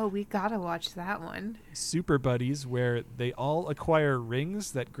 Oh, we gotta watch that one. Super Buddies, where they all acquire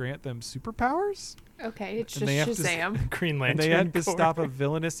rings that grant them superpowers. Okay, it's And they have just to Shazam. Green Lantern. And they had to Corps. stop a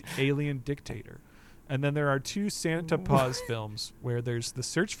villainous alien dictator. And then there are 2 Santa Paws films where there's The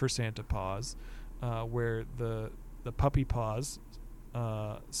Search for Santa Paws, where the puppy Paws,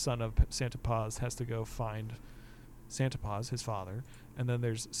 son of Santa Paws, has to go find Santa Paws, his father. And then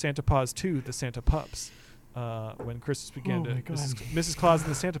there's Santa Paws 2, The Santa Pups, when Christmas began Oh my God. Mrs. Claus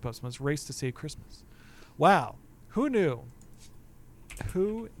and the Santa Pups must race to save Christmas. Wow. Who knew?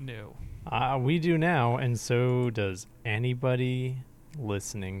 Who knew? We do now, and so does anybody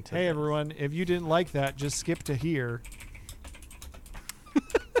listening to Hey, this. everyone. If you didn't like that, just skip to here.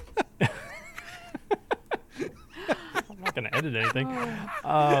 I'm not going to edit anything.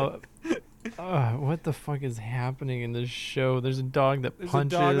 What the fuck is happening in this show? There's a dog that There's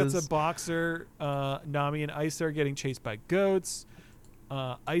punches. a dog that's a boxer. Nami and Isa are getting chased by goats.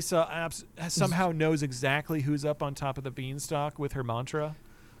 Isa somehow knows exactly who's up on top of the beanstalk with her mantra.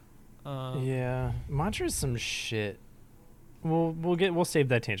 Yeah, Mantra's some shit. We'll save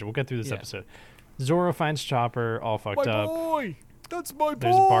that tangent. We'll get through this Yeah. episode. Zoro finds Chopper all fucked My up. boy! That's my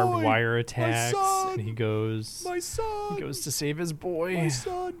There's boy! barbed wire attacks, son! and he goes. My son! He goes to save his boy. My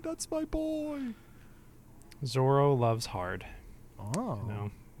son! That's my boy! Zoro loves hard. Oh. You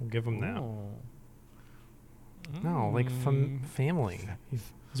know, we'll give him that. Oh. No, like family.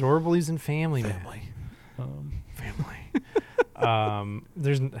 Zoro believes in family, man. Family.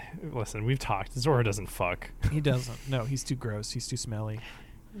 Listen, we've talked. Zoro doesn't fuck. He doesn't. No, he's too gross. He's too smelly.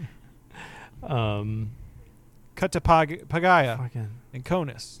 Cut to Pagaya Fucking. and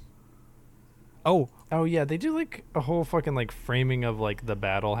Conus. Oh, Oh yeah, they do like a whole fucking like framing of like the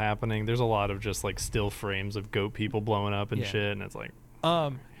battle happening. There's a lot of just like still frames of goat people blowing up and Yeah. shit, and it's like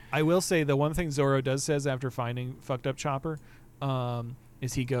I will say the one thing Zoro does says after finding fucked up Chopper,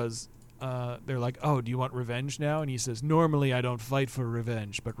 is he goes, they're like, "Oh, do you want revenge now?" And he says, "Normally I don't fight for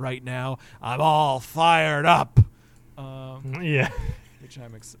revenge, but right now I'm all fired up," yeah. which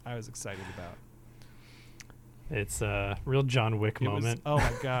I was excited about. It's a real John Wick It was- moment. oh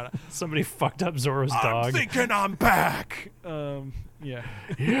my god! Somebody fucked up Zoro's dog. I'm thinking I'm back. Yeah.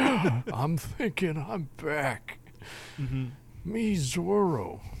 Yeah, I'm thinking I'm back. Mm-hmm. Me,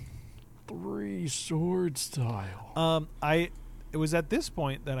 Zoro. 3 sword style. It was at this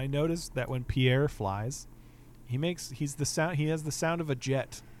point that I noticed that when Pierre flies, he has the sound of a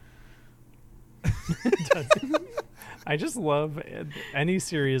jet. I just love any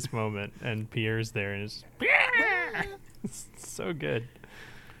serious moment, and Pierre's there, and it's so good.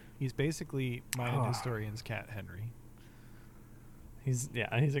 He's basically Mayan historian's cat Henry. He's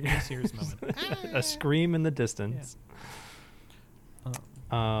a Serious moment. a scream in the distance.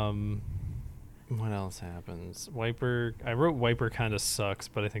 What else happens? Wiper. I wrote Wiper kind of sucks,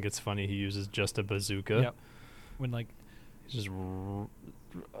 but I think it's funny he uses just a bazooka. Yep. When like He just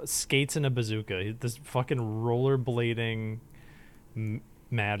skates in a bazooka. This fucking rollerblading madman.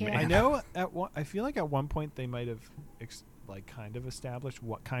 Yeah. I know I feel like at one point they might have kind of established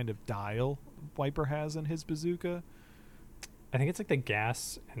what kind of dial Wiper has in his bazooka. I think it's like the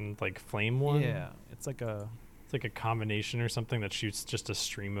gas and like flame one. Yeah, it's like a combination or something that shoots just a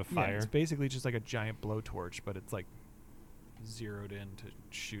stream of yeah, fire. it's basically just like a giant blowtorch, but it's like zeroed in to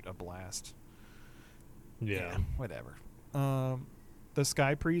shoot a blast. Yeah. Whatever. The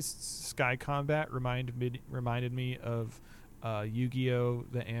Sky Priest's Sky Combat reminded me of Yu-Gi-Oh!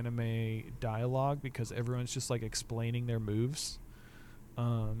 The anime dialogue, because everyone's just like explaining their moves.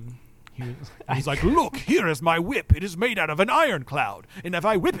 He's like, "Look, here is my whip. It is made out of an iron cloud, and if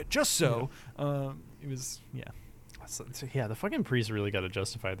I whip it just so," it was So, yeah, the fucking priests really got to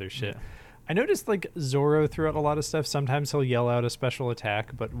justify their shit. Yeah. I noticed like Zoro throughout a lot of stuff. Sometimes he'll yell out a special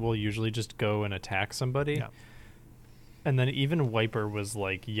attack, but will usually just go and attack somebody. Yeah. And then even Wiper was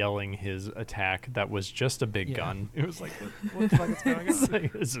like yelling his attack that was just a big gun. It was like, what the fuck is going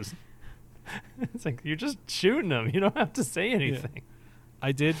It's on? like, it's like you're just shooting them. You don't have to say anything.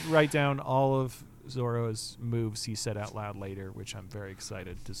 I did write down all of Zoro's moves he said out loud later, which I'm very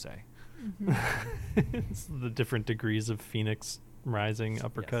excited to say. It's the different degrees of Phoenix rising,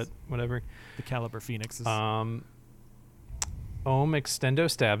 uppercut, Yes. whatever. The Caliber Phoenixes. Ohm extendo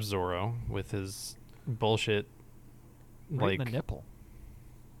stabs Zoro with his bullshit, right like in the nipple.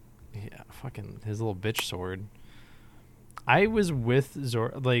 yeah, fucking his little bitch sword. I was with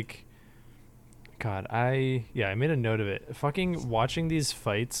Zoro, like, God, I made a note of it. Fucking watching these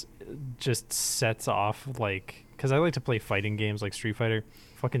fights just sets off, like, because I like to play fighting games like Street Fighter.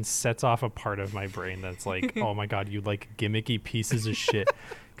 Fucking sets off a part of my brain that's like, oh my God, you like gimmicky pieces of shit.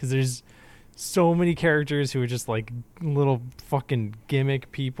 Because so many characters who are just like little fucking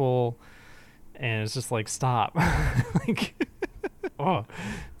gimmick people, and it's just like, stop. Like, oh,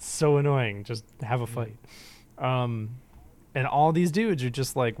 it's so annoying. Just have a fight. And all these dudes are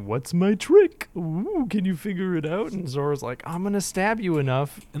just like, what's my trick? Ooh, can you figure it out? And Zoro's like, I'm gonna stab you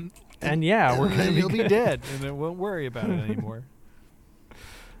enough, and yeah, we're gonna you'll be good. dead, and then won't worry about it anymore.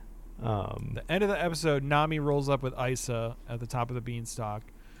 The end of the episode, Nami rolls up with Isa at the top of the beanstalk,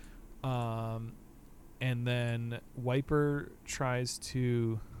 and then Wiper tries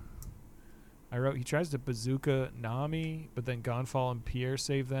to. He tries to bazooka Nami, but then Gonfall and Pierre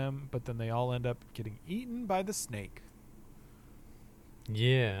save them, but then they all end up getting eaten by the snake.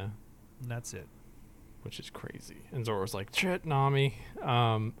 Yeah, And that's it. which is crazy. And Zoro's like, shit, Nami.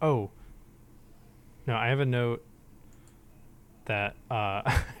 Oh, no, I have a note that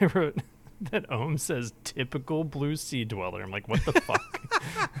I wrote that Ohm says typical blue sea dweller. I'm like, what the fuck?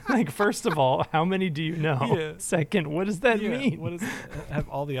 Like, first of all, how many do you know? Yeah. Second, what does that mean? What is? Have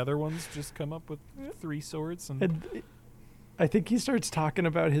all the other ones just come up with 3 swords? And I think he starts talking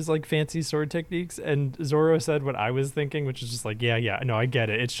about his like fancy sword techniques, and Zoro said what I was thinking, which is just like, yeah, no, I get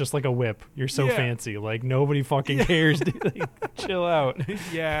it. It's just like a whip. You're so Yeah. fancy. Like, nobody fucking cares. Dude. Like, chill out.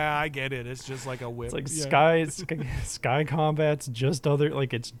 Yeah, I get it. It's just like a whip. It's like sky combat's just other,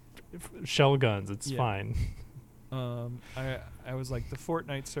 like, it's shell guns. It's Yeah. fine. I was like, the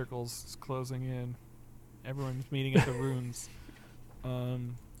Fortnite circle's closing in. Everyone's meeting at the runes.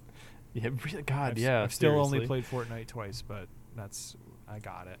 Yeah, really, God, yeah. I've still only seriously. played Fortnite twice, but I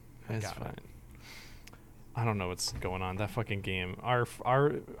got it. It's got fine. it. I don't know what's going on. That fucking game. Our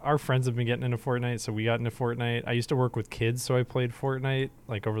friends have been getting into Fortnite, so we got into Fortnite. I used to work with kids, so I played Fortnite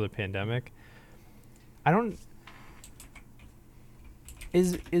like over the pandemic. I don't.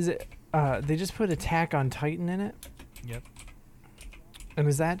 Is it? They just put Attack on Titan in it, Yep. and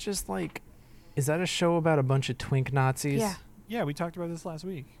is that just like? Is that a show about a bunch of twink Nazis? Yeah. Yeah, we talked about this last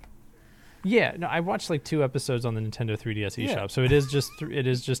week. Yeah, no, I watched like 2 episodes on the Nintendo 3DS Yeah. eShop, so it is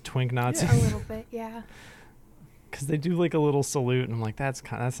just twink Nazis. A little bit, yeah. Because they do like a little salute, and I'm like, that's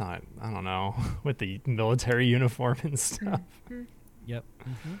not, I don't know, with the military uniform and stuff. Yep.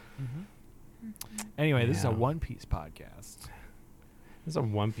 Anyway, this is a Yeah. One Piece podcast. It's a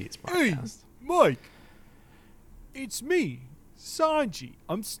One Piece Hey, podcast. Mike, it's me, Sanji.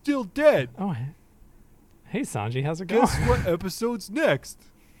 I'm still dead. Oh, hey Sanji, how's it going? Guess what episode's next?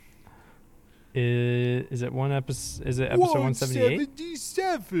 Is it one episode? Is it episode 178?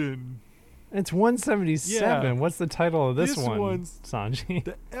 177. It's 177. Yeah. What's the title of this This one, one's- Sanji?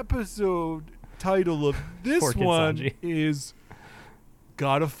 The episode title of this Poor kid one Sanji. is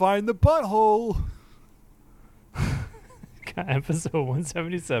Gotta Find the Butthole. Episode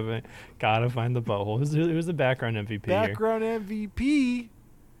 177. Gotta find the butthole. Who's the background MVP here? Background MVP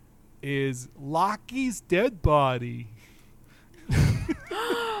is Loki's dead body.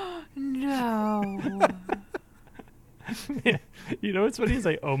 No. Yeah. You know what's funny is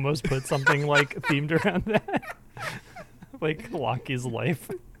I almost put something like themed around that, like Loki's life.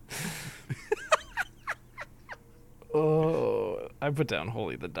 Oh, I put down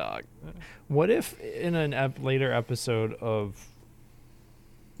Holy the dog. What if in an later episode of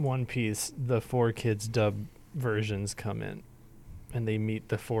One Piece, the 4Kids dub versions come in, and they meet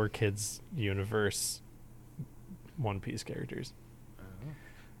the 4Kids universe One Piece characters?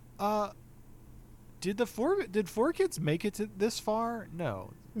 Did 4Kids make it to this far?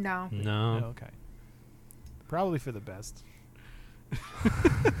 No. No. No. No, okay. Probably for the best.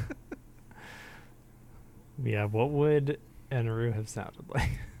 Yeah, what would Eneru have sounded like?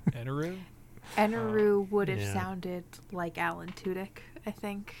 Eneru? Eneru would have Yeah. sounded like Alan Tudyk, I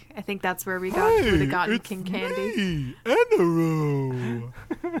think. I think that's where we would have gotten King Candy. Me, Eneru.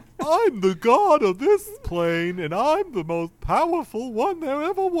 I'm the god of this plane, and I'm the most powerful one there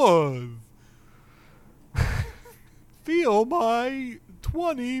ever was. Feel my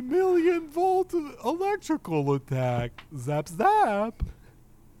 20 million volt electrical attack. Zap zap.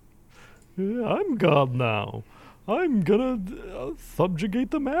 I'm God now. I'm gonna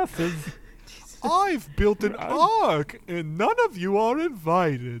subjugate the masses. I've built an ark, and none of you are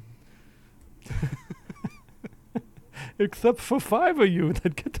invited. Except for 5 of you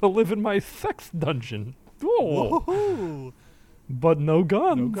that get to live in my sex dungeon. Oh, Whoa. but no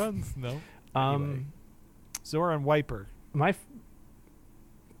guns. No guns, no. Anyway. Zora and Wiper.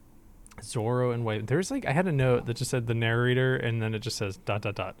 Zoro and White. There's like, I had a note that just said the narrator, and then it just says ...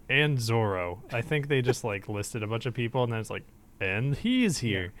 and Zoro. I think they just like listed a bunch of people, and then it's like, and he's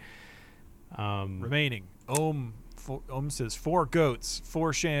here. Remaining. Ohm says 4 goats,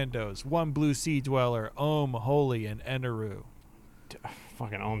 4 shandos, 1 blue sea dweller, Ohm, Holy, and Eneru.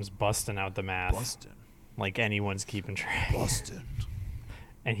 fucking Ohm's busting out the math. Bustin'. Like anyone's keeping track. Bustin'.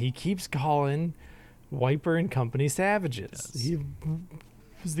 And he keeps calling Wiper and Company savages. Yes. He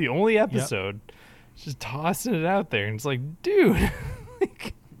was the only episode just tossing it out there. And it's like, dude,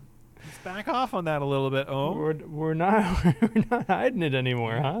 like, Let's back off on that a little bit, Ohm. we're not we're not hiding it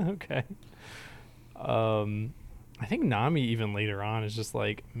anymore, huh? Okay. I think Nami even later on is just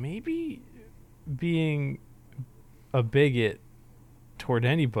like, maybe being a bigot toward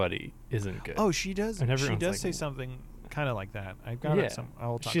anybody isn't good. Oh, she does. And She everyone's does like, say something kind of like that. I've got it.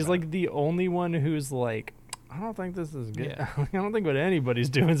 I'll talk she's about like it. the only one who's like, I don't think this is good. Yeah. I don't think what anybody's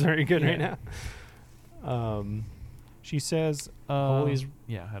doing is very good right now. She says, Holy's.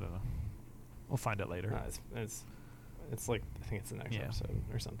 yeah, I don't know. We'll find out later. It's like, I think it's the next Yeah. episode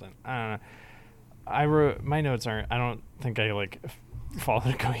or something. I don't know. I wrote, my notes aren't, I don't think I like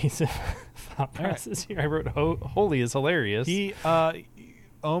followed a cohesive thought process here. I wrote Holy is hilarious. He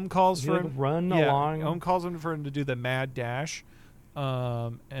Ohm calls Does he, for like, him run yeah, along? Ohm calls for him to do the mad dash,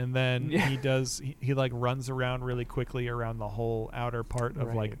 and then Yeah. he does. He like runs around really quickly around the whole outer part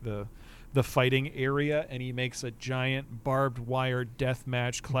of like Right. the fighting area, and he makes a giant barbed wire death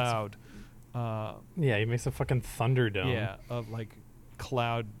match cloud. Yeah, he makes a fucking Thunderdome. Yeah, of like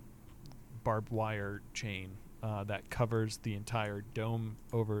cloud barbed wire chain that covers the entire dome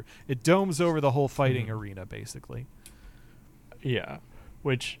over. It domes over the whole fighting Mhm. arena, basically. Yeah,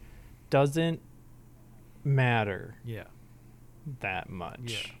 which doesn't matter Yeah. that much.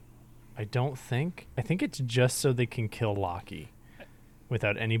 Yeah. I don't think. I think it's just so they can kill Loki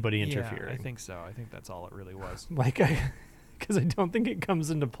without anybody interfering. Yeah, I think so. I think that's all it really was. Like, because I don't think it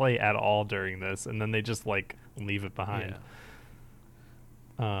comes into play at all during this, and then they just like leave it behind.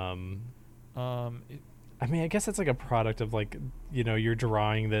 Yeah. I mean, I guess it's like a product of like, you know, you're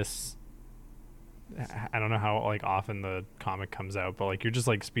drawing this. I don't know how like often the comic comes out, but like you're just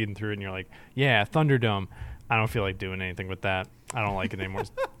like speeding through it, and you're like, yeah, Thunderdome. I don't feel like doing anything with that. I don't like it anymore.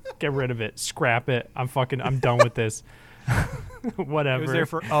 Get rid of it. Scrap it. I'm done with this. Whatever. It was there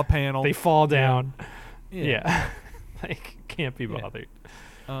for a panel. They fall down. Yeah. Yeah. Like, can't be Yeah. bothered.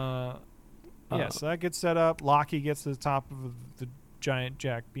 Yeah, so that gets set up. Loki gets to the top of the giant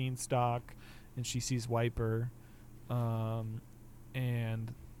Jack Beanstalk, and she sees Wiper. But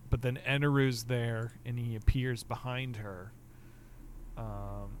then Eneru's there, and he appears behind her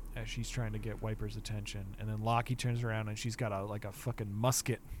as she's trying to get Wiper's attention. And then Loki turns around, and she's got a fucking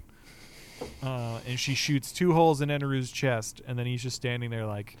musket. And she shoots 2 holes in Eneru's chest, and then he's just standing there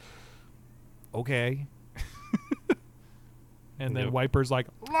like, okay. And then Yep. Wiper's like,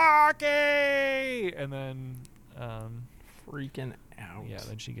 Loki! And then, Freaking out. yeah,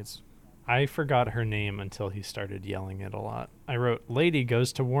 then she gets... I forgot her name until he started yelling it a lot. I wrote, Lady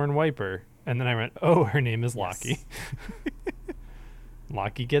goes to warn Wiper. And then I went, oh, her name is Loki.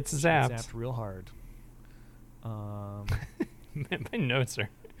 Loki gets zapped. real hard. My notes are...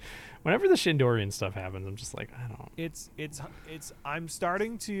 Whenever the Shindorian stuff happens, I'm just like, I don't... I'm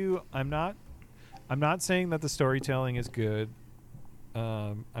starting to... I'm not saying that the storytelling is good.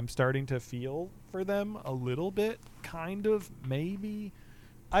 I'm starting to feel for them a little bit, kind of, maybe.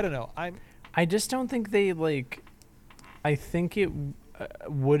 I don't know. I just don't think they, like... I think it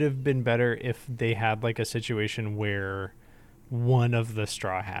would have been better if they had, like, a situation where one of the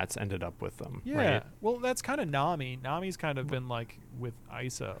Straw Hats ended up with them. Yeah. Right? Well, that's kind of Nami. Nami's kind of been, like, with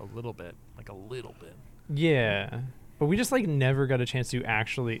Isa a little bit. Like, a little bit. Yeah. But we just, like, never got a chance to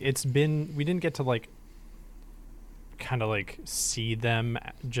actually... We didn't get to, like, kind of, like, see them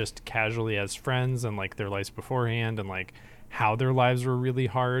just casually as friends and, like, their lives beforehand and, like, how their lives were really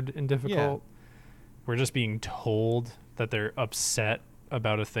hard and difficult. We're just being told that they're upset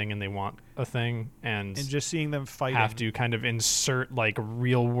about a thing and they want a thing, and just seeing them fighting. have to kind of insert, like,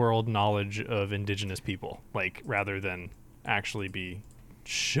 real world knowledge of indigenous people, like, rather than actually be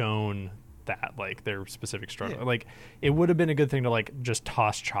shown that, like, their specific struggle. Yeah. Like, it would have been a good thing to, like, just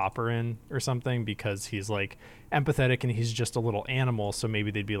toss Chopper in or something, because he's, like, empathetic and he's just a little animal, so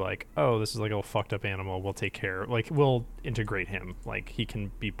maybe they'd be like, oh, this is like a little fucked up animal, we'll take care, like, we'll integrate him, like, he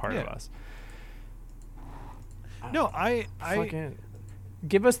can be part of us. No, I Fucking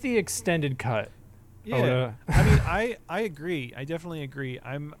give us the extended cut. yeah. Oda. I mean, I agree. I definitely agree.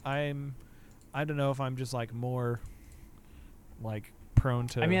 I don't know if I'm just like more like prone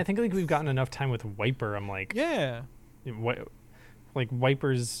to. I mean, I think, like, we've gotten enough time with Wiper. I'm like, yeah, like,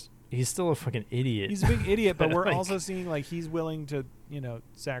 Wiper's, he's still a fucking idiot. he's a big idiot, but we're Like- also seeing like he's willing to,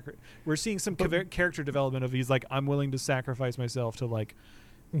 we're seeing some character development of he's like, I'm willing to sacrifice myself to like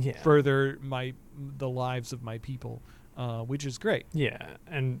yeah. further the lives of my people, which is great. Yeah,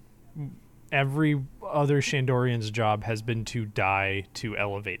 and every other Shandorian's job has been to die to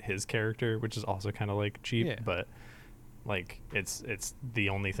elevate his character, which is also kind of like cheap, but like it's the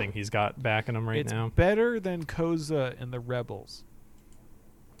only thing he's got backing him right now. It's better than Koza and the Rebels.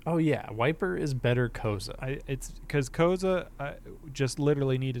 Oh yeah, Wiper is better Koza. It's because Koza just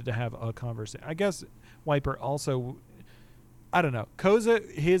literally needed to have a conversation. I guess Wiper also, I don't know.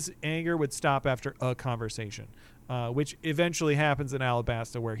 Koza, his anger would stop after a conversation, which eventually happens in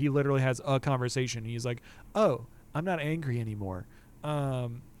Alabasta, where he literally has a conversation. He's like, "Oh, I'm not angry anymore." I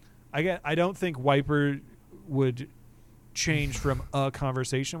don't think Wiper would change from a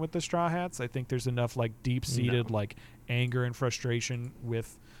conversation with the Straw Hats. I think there's enough like deep-seated like anger and frustration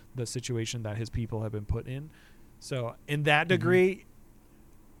with the situation that his people have been put in. So in that degree,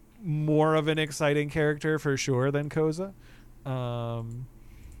 more of an exciting character for sure than Koza. But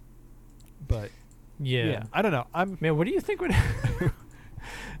yeah, I don't know. Man, what do you think would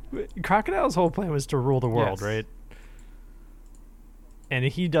Crocodile's whole plan was to rule the world, right? And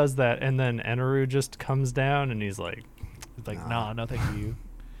he does that, and then Eneru just comes down and he's like, nah, no thank you.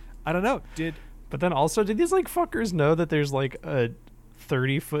 I don't know. But then also, did these like fuckers know that there's like a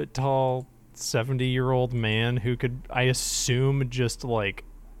 30-foot tall 70-year-old man who could, I assume, just like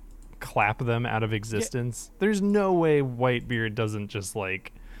clap them out of existence? There's no way Whitebeard doesn't just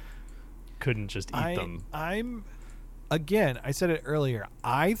like couldn't just eat them. I said it earlier,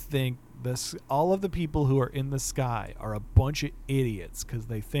 I think all of the people who are in the sky are a bunch of idiots because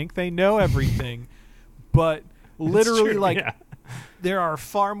they think they know everything, but literally there are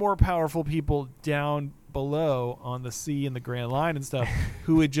far more powerful people down below on the sea and the Grand Line and stuff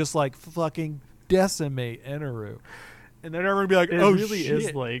who would just like fucking decimate Eneru, and then everyone would be like, "Oh, really shit."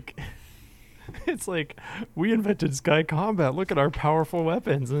 Is like, it's like, we invented sky combat. Look at our powerful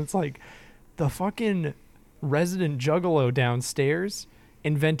weapons, and it's like the fucking resident juggalo downstairs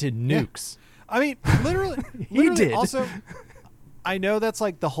invented nukes. I mean, literally, he did. Also, I know that's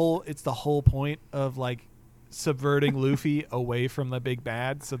like the whole point of like subverting Luffy away from the big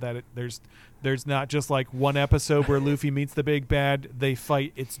bad, so that there's not just like one episode where Luffy meets the big bad, they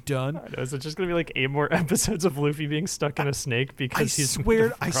fight, it's done. I know, is it just gonna be like 8 more episodes of Luffy being stuck in a snake because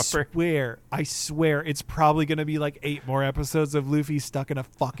I swear it's probably gonna be like 8 more episodes of Luffy stuck in a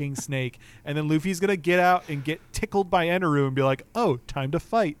fucking snake, and then Luffy's gonna get out and get tickled by Eneru and be like, "Oh, time to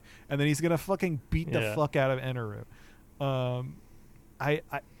fight," and then he's gonna fucking beat the fuck out of Eneru.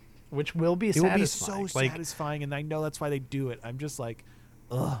 Which will be satisfying. It will be so satisfying, and I know that's why they do it. I'm just like,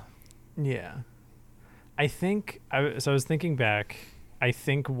 ugh. Yeah. I think, I was thinking back, I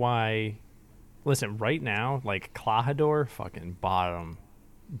think why, listen, right now, like, Klahadore, fucking bottom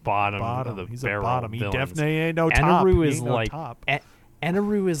of the He's barrel. A bottom. Villains. He definitely ain't no top. Eneru is no like, top.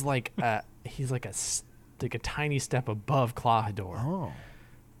 Eneru is like, he's like a tiny step above Klahadore. Oh.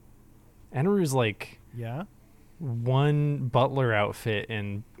 Eneru's like, yeah, one butler outfit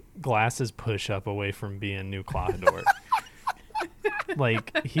and glasses push up away from being new Klahadore.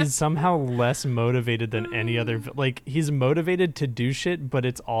 Like, he's somehow less motivated than any other. Like, he's motivated to do shit, but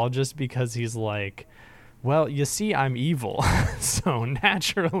it's all just because he's like, well, you see, I'm evil, so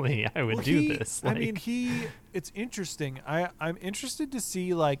naturally I would do this. Like, I mean, it's interesting. I'm interested to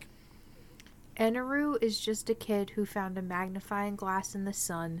see, like, Eneru is just a kid who found a magnifying glass in the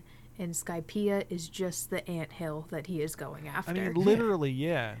sun, and Skypiea is just the anthill that he is going after. I mean, literally,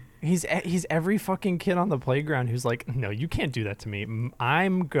 yeah. He's every fucking kid on the playground who's like, no, you can't do that to me.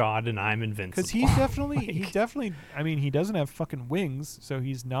 I'm God and I'm invincible. Because he definitely. I mean, he doesn't have fucking wings, so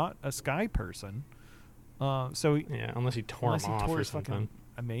he's not a sky person. Unless he tore him off or something.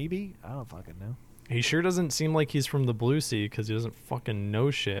 Maybe, I don't fucking know. He sure doesn't seem like he's from the Blue Sea because he doesn't fucking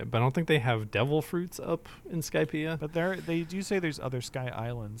know shit. But I don't think they have devil fruits up in Skypiea. But they do say there's other sky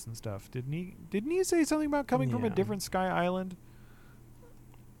islands and stuff. Didn't he say something about coming from a different sky island?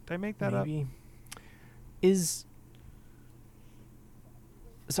 Did I make that up?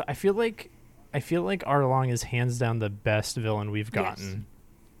 So I feel like Arlong is hands down the best villain we've gotten. Yes.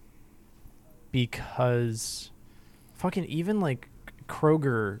 Because fucking even like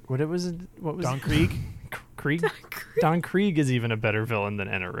Kroger, what was Don Krieg? Krieg? Don Krieg is even a better villain than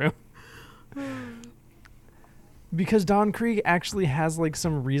Eneru. Because Don Krieg actually has like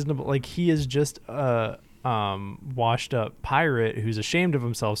some reasonable, like, he is just a washed up pirate who's ashamed of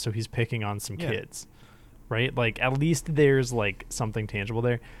himself, so he's picking on some kids. Right? Like, at least there's like something tangible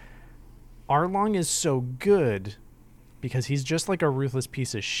there. Arlong is so good because he's just like a ruthless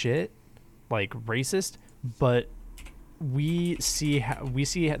piece of shit, like racist, but we see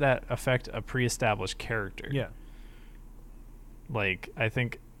that affect a pre-established character. Yeah. Like, I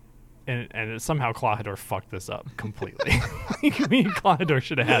think, and somehow Klahadore fucked this up completely. Klahadore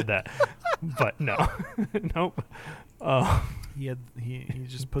should have had that. But no, nope. He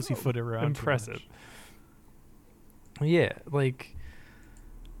just pussyfooted around. Impressive. Yeah, like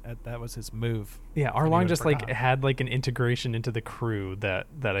that was his move. Yeah, Anyone Arlong just forgot. like had like an integration into the crew that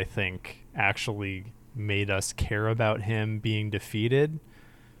I think actually made us care about him being defeated.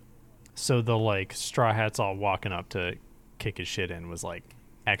 So the like Straw Hats all walking up to kick his shit in was like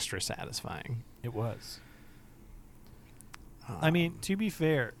extra satisfying. It was. I mean, to be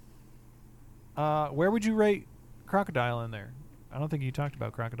fair, where would you rate Crocodile in there? I don't think you talked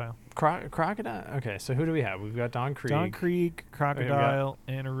about Crocodile. Crocodile. Okay, so who do we have? We've got Don Krieg. Don Krieg, Crocodile,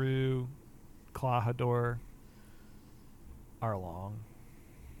 Anaru, Clawhador, Arlong.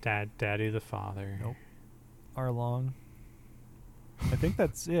 Daddy the father. Nope. Arlong. I think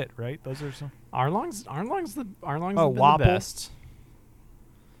that's it, right? Those are some. Arlong's Wapple. the best.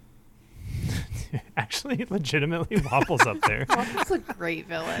 Actually, legitimately, Wapple's up there. Wapple's a great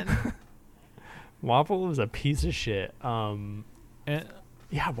villain. Wapple was a piece of shit. And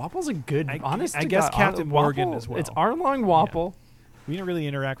Yeah, Wapple's a good. I guess Captain Morgan as well. It's Arlong Wapple. we didn't really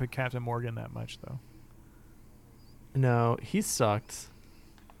interact with Captain Morgan that much, though. No, he sucked.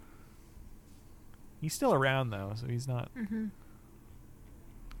 He's still around though, so he's not. Mm-hmm.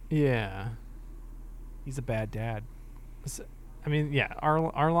 Yeah. He's a bad dad. I mean, yeah,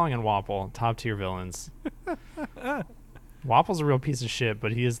 Arlong and Wapple, top tier villains. Wapple's a real piece of shit,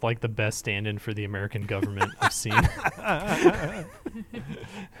 but he is like the best stand-in for the American government I've seen.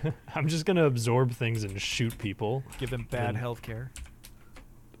 I'm just gonna absorb things and shoot people. Give them bad And- health care.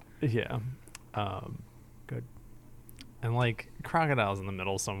 Yeah. Good. And like Crocodile's in the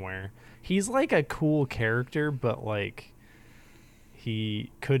middle somewhere. He's like a cool character, but like he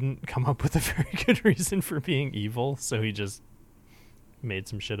couldn't come up with a very good reason for being evil, so he just made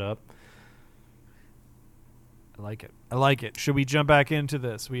some shit up. I like it. Should we jump back into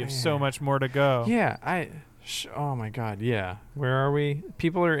this? We have so Yeah. much more to go. Yeah, oh my god, yeah. Where are we?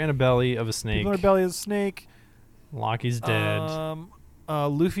 People are in a belly of a snake. People in the belly of the snake. Lockie's dead.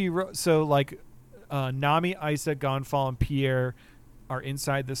 Luffy. So like, Nami, Isa, Gonfal, and Pierre are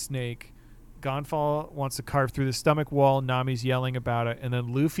inside the snake. Gonfal wants to carve through the stomach wall. Nami's yelling about it, and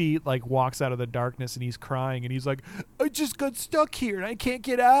then Luffy like walks out of the darkness and he's crying and he's like, "I just got stuck here and I can't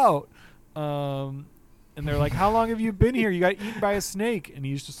get out." And they're like, "How long have you been here? You got eaten by a snake." And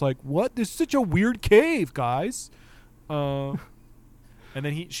he's just like, "What? This is such a weird cave, guys." And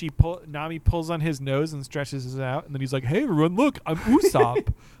then Nami pulls on his nose and stretches it out, and then he's like, "Hey everyone, look, I'm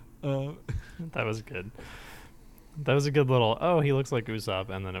Usopp." That was good. That was a good little, oh, he looks like Usopp,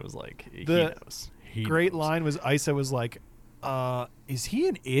 and then it was like, he knows. He Great knows. line was Isa was like, "Is he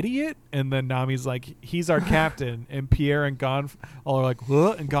an idiot?" And then Nami's like, "He's our captain." And Pierre and Gonfal are like,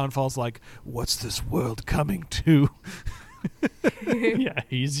 "What?" And Gonfal's like, "What's this world coming to?" Yeah,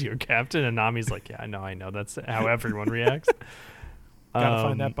 he's your captain, and Nami's like, yeah, I know. That's how everyone reacts. Gotta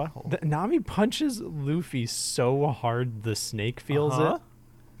find that butthole. Nami punches Luffy so hard the snake feels Uh-huh. it.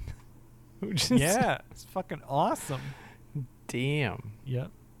 Which is Yeah, it's fucking awesome. damn. Yeah,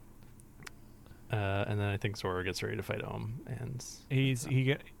 And then I think Zoro gets ready to fight Ohm, and I I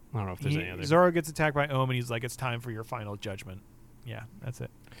don't know if there's any other. Zoro gets attacked by Ohm, and he's like, "It's time for your final judgment." Yeah, that's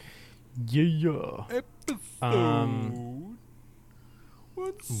it. Yeah. Episode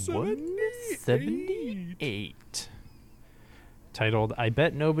 178. Titled, I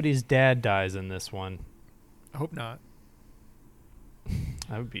bet nobody's dad dies in this one. I hope not.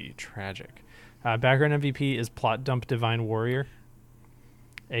 That would be tragic. Background MVP is Plot Dump Divine Warrior,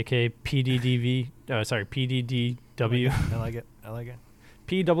 aka PDDV. PDDW. I like it.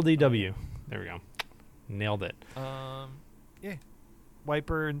 PDDW. There we go. Nailed it. Yeah.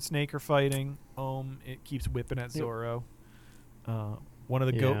 Wiper and Snake are fighting. It keeps whipping at Yep. Zoro. One of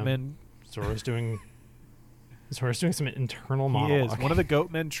the Yeah. goatmen. Zoro's doing some internal He monologue. is. One of the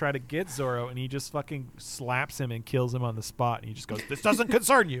goatmen try to get Zoro, and he just fucking slaps him and kills him on the spot. And he just goes, "This doesn't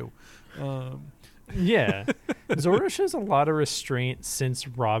concern you." Yeah. Zoro shows a lot of restraint since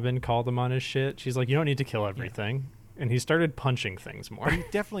Robin called him on his shit. She's like, you don't need to kill everything. And he started punching things more. But he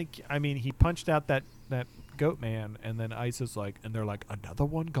definitely. I mean, he punched out that goatman, and then Isa's like, and they're like, "Another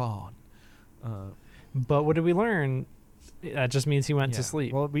one gone." But what did we learn? That just means he went to Yeah.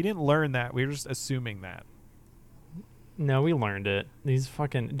 sleep. Well, we didn't learn that. We were just assuming that. No, we learned it. These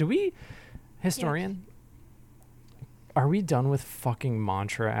fucking... Do we... Historian? Are we done with fucking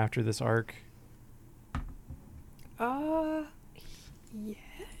Mantra after this arc? Yeah.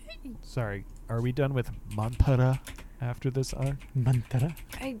 Sorry, are we done with Mantra after this arc? Mantra?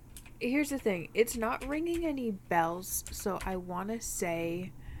 Here's the thing. It's not ringing any bells, so I want to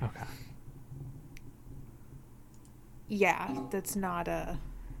say, Okay. yeah, that's not a...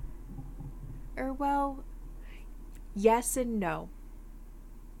 Or, well, yes and no.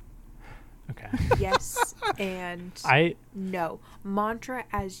 Okay. Yes and I no. Mantra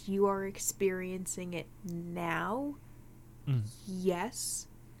as you are experiencing it now, yes.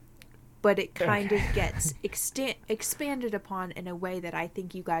 But it kind of gets expanded upon in a way that I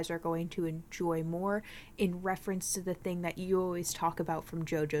think you guys are going to enjoy more, in reference to the thing that you always talk about from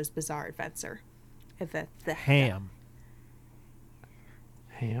JoJo's Bizarre Adventure. The Ham.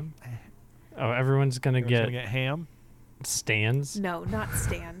 Ham? Oh, everyone's gonna get ham? stands? No, not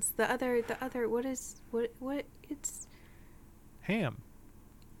stands. The other what it's Ham.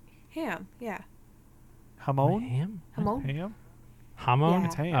 ham, yeah. Hamon? Ham? Hamon? Ham? Hamon? Yeah.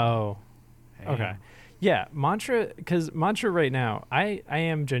 It's ham. Oh. Ham. Okay. Yeah, Mantra, because Mantra right now, I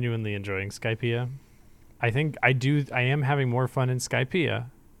am genuinely enjoying Skypiea. I am having more fun in Skypiea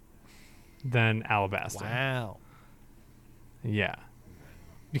than Alabasta. Wow. Yeah.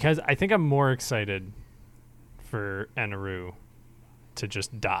 Because I think I'm more excited for Enaru to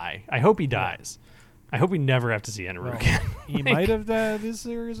just die. I hope he dies. I hope we never have to see Enaru again. He might have this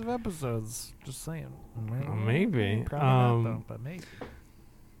series of episodes. Just saying. Maybe. Probably not, though, but maybe.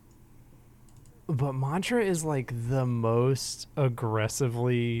 But Mantra is like the most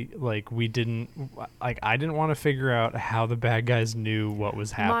aggressively I didn't want to figure out how the bad guys knew what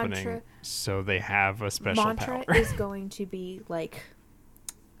was happening, so they have a special Mantra power. is going to be like,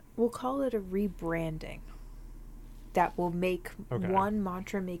 we'll call it a rebranding that will make one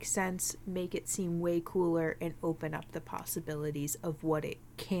Mantra make sense, make it seem way cooler, and open up the possibilities of what it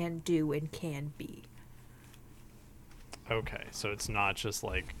can do and can be. Okay, so it's not just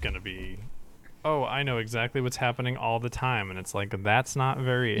like gonna be, oh, I know exactly what's happening all the time, and it's like, that's not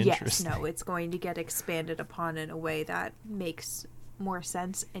very interesting. Yes, no, it's going to get expanded upon in a way that makes more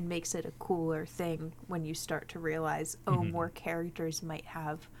sense and makes it a cooler thing when you start to realize, more characters might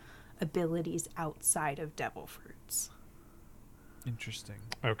have abilities outside of devil fruits. Interesting.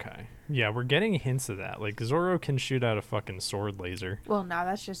 Okay. Yeah, we're getting hints of that. Like, Zoro can shoot out a fucking sword laser. Well, no,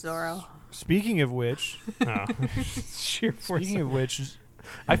 that's just Zoro. Speaking of which, Oh. Sheer force. speaking of which,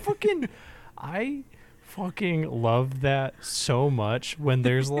 I fucking love that so much when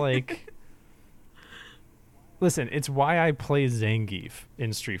there's like, listen, it's why I play Zangief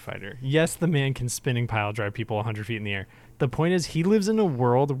in Street Fighter. Yes, the man can spinning pile drive people 100 feet in the air. The point is, he lives in a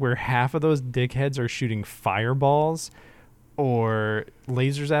world where half of those dickheads are shooting fireballs or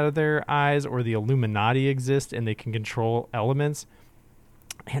lasers out of their eyes, or the Illuminati exist and they can control elements.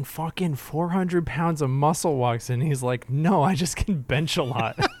 And fucking 400 pounds of muscle walks in. He's like, no, I just can bench a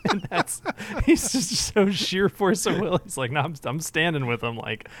lot. And he's just so sheer force of will. He's like, no, I'm standing with him.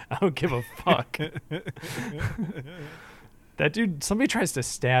 Like, I don't give a fuck. That dude, somebody tries to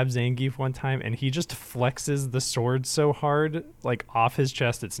stab Zangief one time and he just flexes the sword so hard, like off his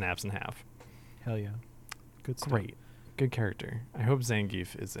chest, it snaps in half. hell yeah, good stuff. Great. Good character. I hope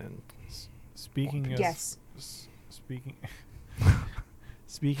Zangief is in. Speaking of Yes.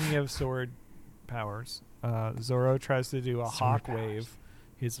 Speaking of sword powers, Zoro tries to do a hawk wave,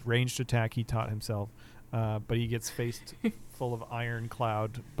 his ranged attack he taught himself, but he gets faced full of iron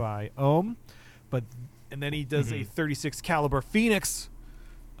cloud by Ohm, and then he does a 36 caliber Phoenix,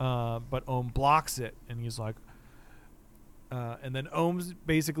 but Ohm blocks it, and he's like, and then Ohm's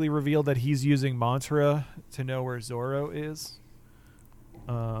basically revealed that he's using Mantra to know where Zoro is.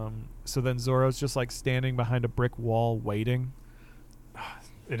 So then Zoro's just like standing behind a brick wall waiting.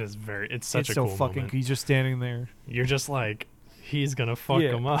 It's such a so cool fucking moment. he's just standing there. You're just like, he's gonna fuck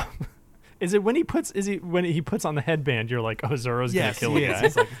him up. Is it when he puts on the headband, you're like, oh, Zoro's gonna kill a guy?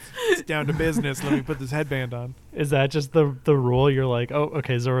 It's like, it's down to business. Let me put this headband on. Is that just the rule? You're like, oh,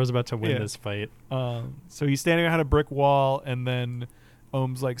 okay, Zoro's about to win this fight. So he's standing behind a brick wall, and then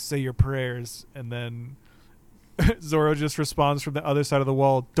Ohm's like, say your prayers, and then Zoro just responds from the other side of the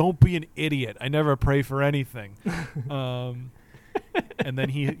wall, don't be an idiot. I never pray for anything. And then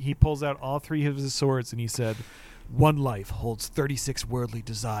he pulls out all three of his swords, and he said, one life holds 36 worldly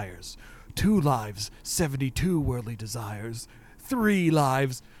desires. 2 lives, 72 worldly desires. 3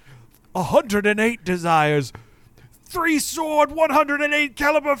 lives, 108 desires. 3 sword, 108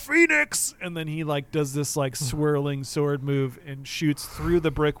 caliber Phoenix. And then he like does this like swirling sword move and shoots through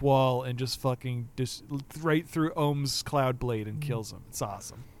the brick wall and just fucking right through Ohm's cloud blade and kills him. It's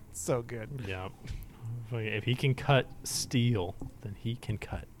awesome. It's so good. Yeah. If he can cut steel, then he can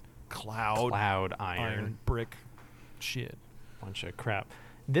cut Cloud iron. brick shit. Bunch of crap.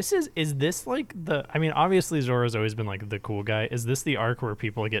 Is this like the? I mean, obviously Zoro's always been like the cool guy. Is this the arc where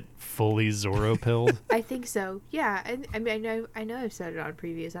people get fully Zoro pilled? I think so. Yeah, and I mean, I know I've said it on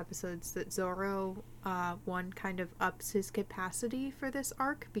previous episodes that Zoro, one kind of ups his capacity for this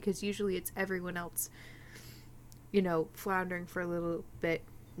arc because usually it's everyone else, floundering for a little bit.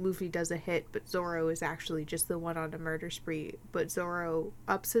 Luffy does a hit, but Zoro is actually just the one on a murder spree. But Zoro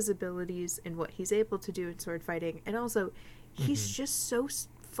ups his abilities and what he's able to do in sword fighting, and also he's just so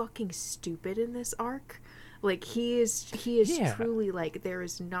fucking stupid in this arc. Like he is truly like there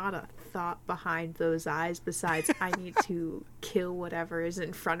is not a thought behind those eyes besides I need to kill whatever is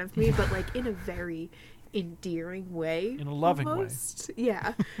in front of me, but like in a very endearing way, in a loving almost. way.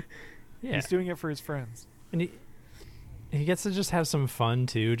 Yeah. He's doing it for his friends, and he gets to just have some fun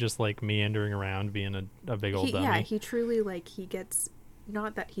too, just like meandering around being a big old dummy. Yeah, he truly like he gets.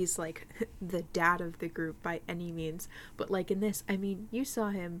 Not that he's like the dad of the group by any means, but like in this, I mean, you saw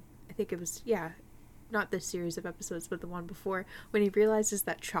him, I think it was, not this series of episodes, but the one before, when he realizes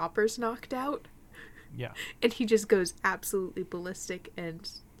that Chopper's knocked out. Yeah. And he just goes absolutely ballistic. And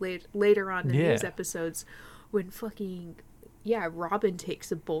later on in these episodes, when fucking, Robin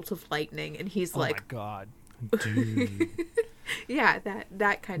takes a bolt of lightning and he's like, oh my God. Dude. yeah,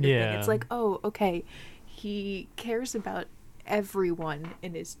 that kind of thing. It's like, oh, okay, he cares about everyone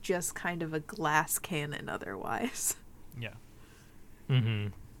and is just kind of a glass cannon otherwise. Yeah. Mm-hmm.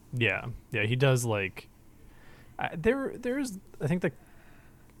 Yeah. He does like there's I think the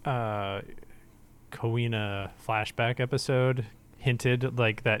Kowina flashback episode hinted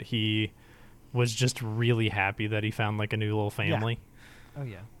like that he was just really happy that he found like a new little family. Oh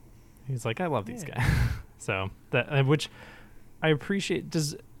yeah. He's like, I love these guys. So that which I appreciate.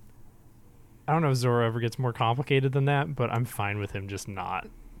 I don't know if Zoro ever gets more complicated than that, but I'm fine with him just not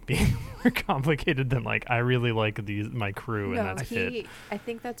being more complicated than like I really like my crew, and that's it. I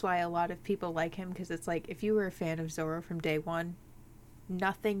think that's why a lot of people like him, because it's like if you were a fan of Zoro from day one,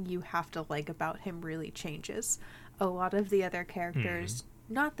 nothing you have to like about him really changes. A lot of the other characters,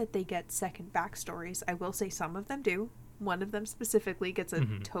 not that they get second backstories. I will say some of them do. One of them specifically gets a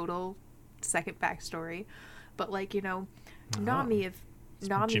total second backstory, but like Nami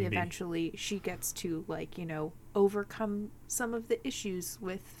eventually she gets to like overcome some of the issues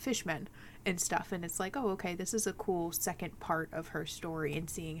with fishmen and stuff, and it's like, oh, okay, this is a cool second part of her story, and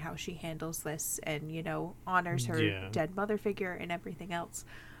seeing how she handles this and honors her dead mother figure and everything else.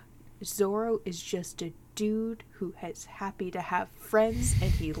 Zoro is just a dude who is happy to have friends,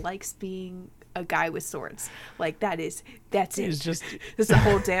 and he likes being a guy with swords. Like that's it. It's just it's the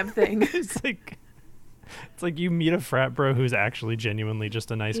whole damn thing. It's like you meet a frat bro who's actually genuinely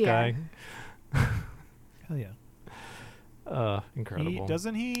just a nice guy. Hell yeah. Incredible.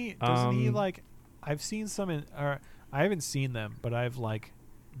 Doesn't he like, I've seen some I haven't seen them, but I've like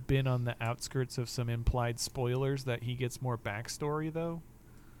been on the outskirts of some implied spoilers that he gets more backstory though.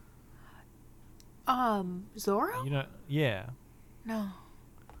 Zoro? Yeah. No.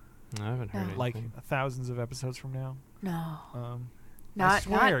 I haven't heard anything. Like thousands of episodes from now. No. I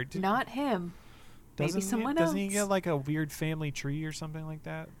swear, not him. Maybe someone else. Doesn't he get like a weird family tree or something like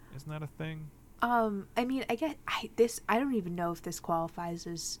that? Isn't that a thing? I mean, I don't even know if this qualifies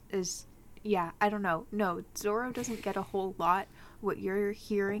as I don't know. No, Zoro doesn't get a whole lot. What you're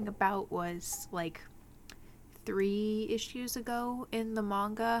hearing about was like 3 issues ago in the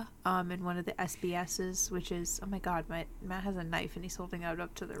manga, in one of the SBSs, which is, oh my god, Matt has a knife and he's holding it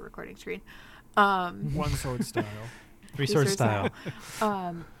up to the recording screen. One sword style. 3 sword style.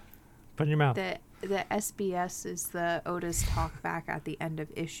 Put in your mouth. The SBS is the Oda's talk back at the end of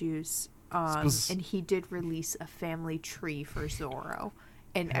issues, and he did release a family tree for Zoro,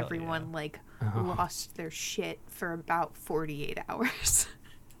 and everyone lost their shit for about 48 hours.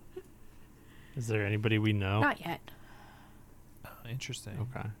 Is there anybody we know? Not yet. Interesting.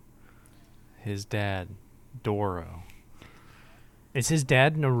 Okay. His dad, Doro. Is his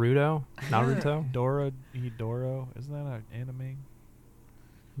dad Naruto? Doro. Isn't that an anime?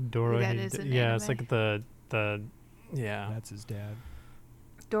 Doro. That is an yeah, anime? it's like the yeah. That's his dad.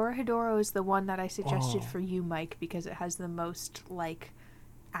 Dorohedoro is the one that I suggested for you, Mike, because it has the most like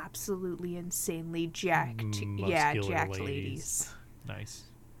absolutely insanely jacked ladies. Nice.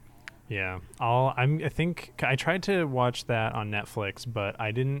 Yeah, I think I tried to watch that on Netflix, but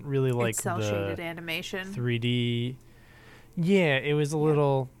I didn't really like It's cel the shaded animation. 3D. Yeah, it was a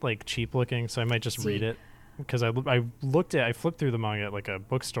little like cheap looking, so I might just read it, because I flipped through the manga at like a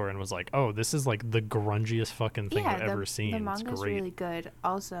bookstore and was like, oh, this is like the grungiest fucking thing I've ever seen. The manga's it's great. really good.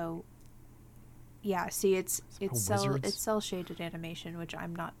 Also, it's cel shaded animation, which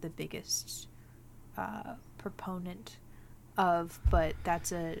I'm not the biggest proponent but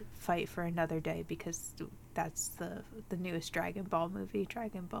that's a fight for another day because that's the newest Dragon Ball movie.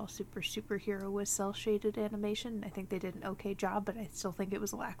 Dragon Ball Superhero was cell shaded animation. I think they did an okay job, but I still think it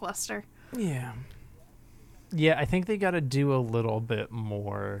was lackluster. Yeah. Yeah, I think they got to do a little bit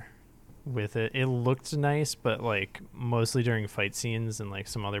more with it. It looked nice, but like mostly during fight scenes and like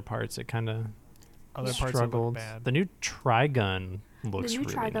some other parts, it kind of struggled. Bad. The new Trigun looks The new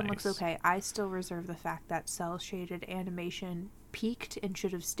really Trigun nice. looks okay. I still reserve the fact that cell shaded animation peaked and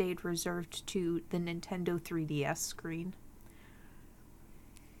should have stayed reserved to the Nintendo 3DS screen.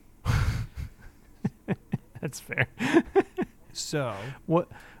 That's fair. So What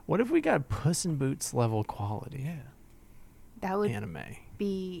if we got Puss in Boots level quality? yeah, That would Anime.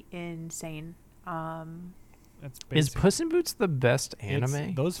 be insane. that's Is basic. Puss in Boots the best It's-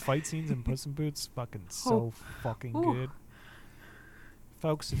 anime? those fight scenes in Puss in Boots fucking so fucking good.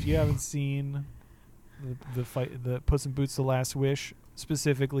 Folks, if you haven't seen the Puss in Boots: The Last Wish,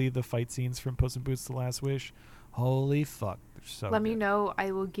 specifically the fight scenes from Puss in Boots: The Last Wish, holy fuck, they're so Let me good. know.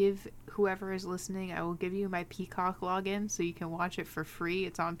 I will give whoever is listening, I will give you my Peacock login so you can watch it for free.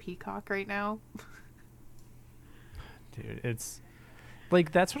 It's on Peacock right now. Dude, it's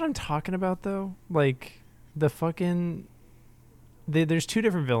like that's what I'm talking about though. Like the fucking there's two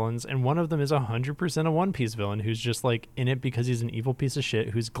different villains, and one of them is 100% a One Piece villain who's just like in it because he's an evil piece of shit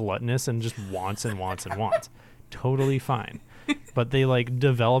who's gluttonous and just wants and wants and wants. Totally fine. But they like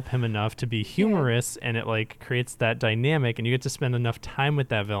develop him enough to be humorous, and it like creates that dynamic, and you get to spend enough time with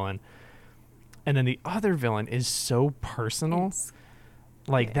that villain. And then the other villain is so personal.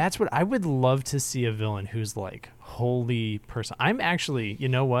 Like Yeah. that's what I would love to see, a villain who's like wholly person. I'm actually, you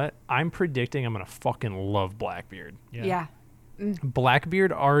know what? I'm predicting I'm gonna fucking love Blackbeard. Yeah.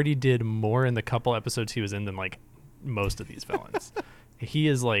 Blackbeard already did more in the couple episodes he was in than like most of these villains. He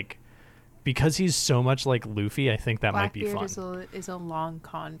is like, because he's so much like Luffy, I think that might be fun. Blackbeard is a long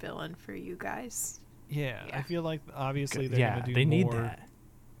con villain for you guys. Yeah, I Yeah. feel like obviously they're Yeah, gonna do they need more that.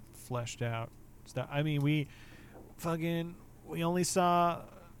 fleshed out stuff. I mean, we only saw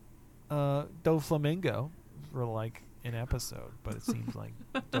Doflamingo for like an episode, but it seems like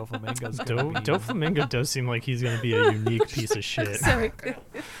Doflamingo's gonna be Doflamingo does seem like he's gonna be a unique piece of shit. Sorry.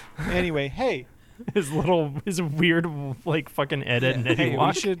 Anyway, hey, His weird like fucking edit and hey,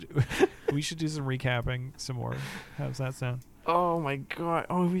 walk. we should do some recapping some more. How's that sound? Oh my god!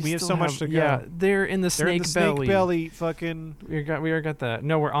 Oh, We have still so much to go. Yeah, they're in the They're in snake the belly. snake belly fucking We already got that.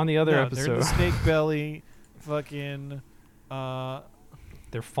 No, we're on the other no, episode. They're in the snake belly fucking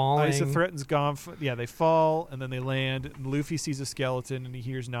They're falling. Isa threatens yeah, they fall and then they land. And Luffy sees a skeleton and he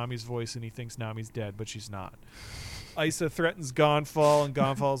hears Nami's voice and he thinks Nami's dead, but she's not. Isa threatens Gonfall and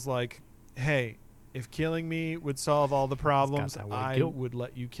Gonfall's like, "Hey, if killing me would solve all the problems, that way I guilt. would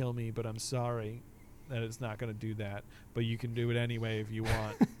let you kill me, but I'm sorry that it's not going to do that. But you can do it anyway if you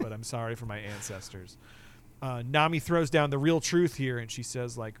want, but I'm sorry for my ancestors." Nami throws down the real truth here, and she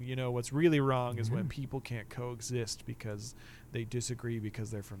says, like, you know, what's really wrong is when people can't coexist because they disagree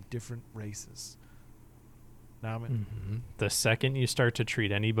because they're from different races. Nami, The second you start to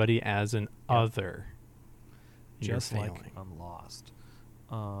treat anybody as an other, you're just like failing. on Lost.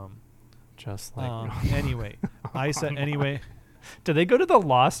 Just like Anyway, Isa. Anyway, do they go to the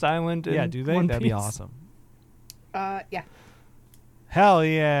Lost Island? yeah, in do they? One That'd be Piece? awesome. Yeah. Hell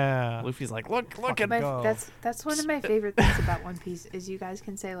yeah! Luffy's like, look Fucking at go. That's one of my favorite things about One Piece is you guys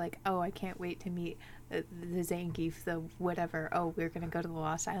can say like, oh, I can't wait to meet the Zangief, the whatever. Oh, we're gonna go to the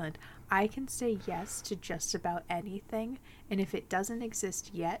Lost Island. I can say yes to just about anything, and if it doesn't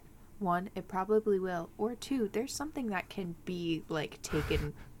exist yet, one, it probably will, or two, there's something that can be like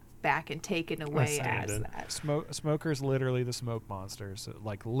taken back and taken away as Standard. that. Smoker's literally the smoke monster. So,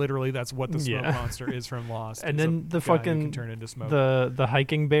 like, literally, that's what the smoke Yeah. monster is from Lost. And is a then the guy who fucking can turn into smoke. the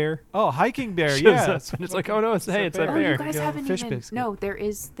hiking bear. Oh, hiking bear, shows yeah. up, and it's like, oh no, it's that Oh, bear. you guys Yo, haven't fish even. biscuit. No, there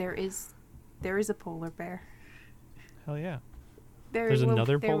is a polar bear. Hell yeah. There's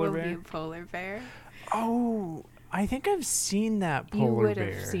another there polar will bear? Be a polar bear. Oh, I think I've seen that You polar would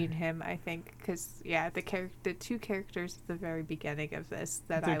bear. have seen him, I think, because the two characters at the very beginning of this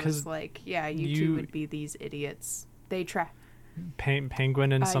that I Because was like, yeah, you you- two would be these idiots. They try.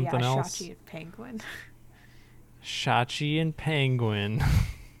 Penguin and something yeah, else. Shachi and Penguin. Shachi and Penguin.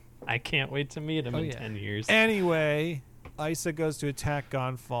 I can't wait to meet him Oh, in yeah. 10 years. Anyway, Isa goes to attack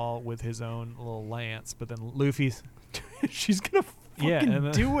Gonfall with his own little lance, but then Luffy's... She's gonna fucking and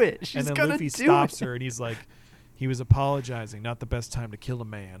then, do it. She's and then gonna Luffy do stops it. her, and he's like, he was apologizing, not the best time to kill a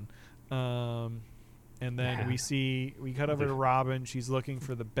man. And then Yeah. we cut over to Robin. She's looking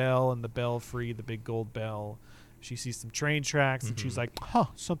for the bell and the belfry, the big gold bell. She sees some train tracks, and she's like, huh,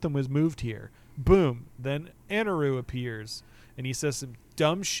 something was moved here. Boom. Then Anaru appears, and he says some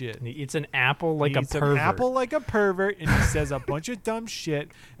dumb shit. And he eats an apple like he a eats pervert. an apple like a pervert, and he says a bunch of dumb shit,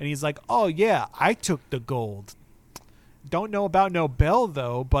 and he's like, oh, yeah, I took the gold. Don't know about no bell,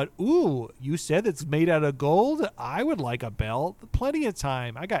 though, but, ooh, you said it's made out of gold? I would like a bell. Plenty of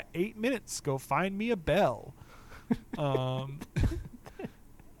time. I got 8 minutes. Go find me a bell.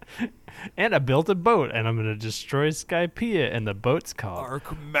 And I built a boat, and I'm going to destroy Skypiea, and the boat's called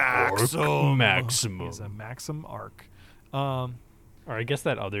Arc Maxim. Arc Maximum. It's a Maxim Arc. Or I guess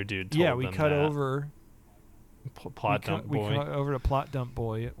that other dude told Yeah, we them cut that. over. Plot dump boy. We cut over to Plot Dump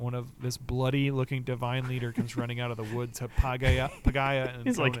Boy. One of this bloody-looking divine leader comes running out of the woods to Pagaya and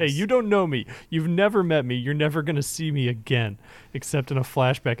He's like, hey, Conus. you don't know me. You've never met me. You're never going to see me again, except in a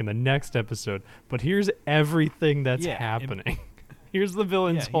flashback in the next episode. But here's everything that's happening. Here's the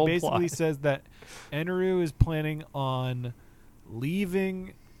villain's whole He basically plot. says that Anaru is planning on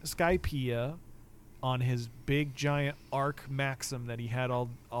leaving Skypiea on his big giant Arc Maxim that he had all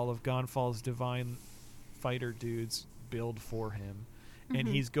of Gonfal's divine fighter dudes build for him. And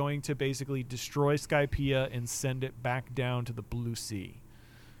he's going to basically destroy Skypiea and send it back down to the Blue Sea,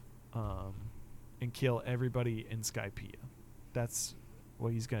 and kill everybody in Skypiea. That's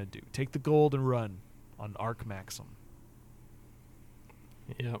what he's going to do. Take the gold and run on Arc Maxim.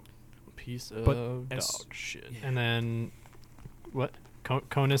 Yep. Piece of as- dog shit. And then, what?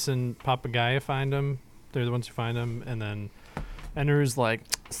 Conus and Papagaia find him. They're the ones who find him. And then Enru's like,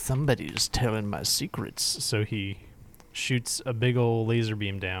 somebody's telling my secrets. So he shoots a big old laser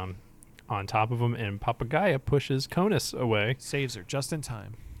beam down on top of him, and Papagaia pushes Conus away. Saves her just in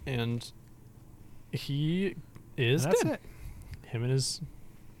time. And he is And that's dead. it. Him and his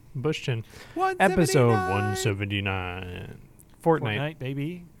bush chin. 179. Episode 179. Fortnite.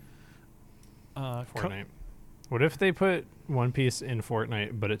 Baby. Fortnite. What if they put One Piece in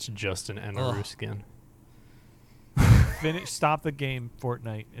Fortnite, but it's just an Enaru skin? Stop the game,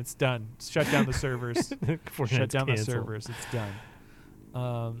 Fortnite. It's done. Shut down the servers. Fortnite's Shut down the canceled. servers. It's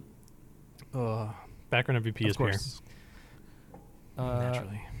done. Background MVP is Of course.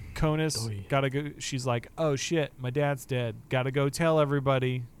 naturally. Conus Oy. gotta go. She's like, oh shit, my dad's dead. Gotta go tell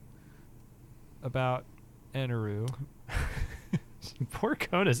everybody about Enaru. Poor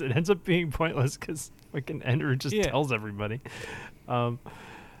Conus. It ends up being pointless because fucking Enaru just tells everybody. Yep.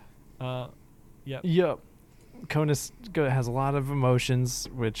 Yep. Conus has a lot of emotions,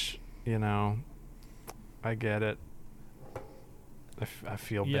 which, you know, I get it. I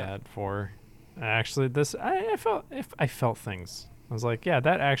feel bad for her. Actually, I felt things. I was like, yeah,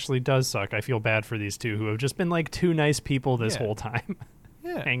 that actually does suck. I feel bad for these two who have just been like two nice people this whole time,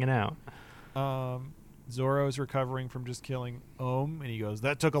 hanging out. Zoro's recovering from just killing Ohm, and he goes,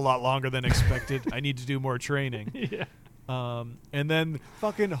 that took a lot longer than expected. I need to do more training. Yeah. And then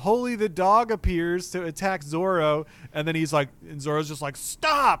fucking Holy the dog appears to attack Zoro, and then he's like, and Zoro's just like,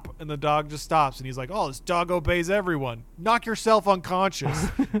 stop! And the dog just stops, and he's like, oh, this dog obeys everyone. Knock yourself unconscious.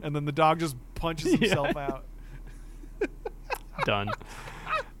 And then the dog just punches himself out. Done.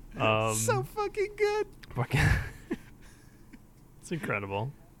 So fucking good. It's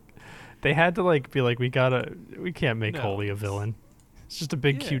incredible. They had to like be like, we can't make Holy a villain. It's just a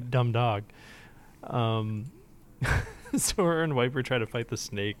big, cute, dumb dog. Zoro and Viper try to fight the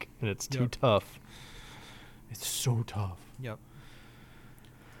snake, and it's too tough. It's so tough. Yep.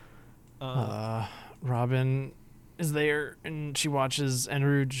 Robin is there, and she watches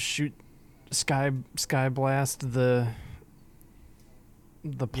Enru shoot sky blast the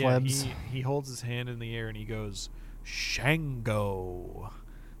plebs. He holds his hand in the air and he goes, Shango.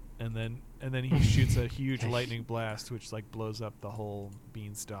 And then he shoots a huge lightning blast, which like blows up the whole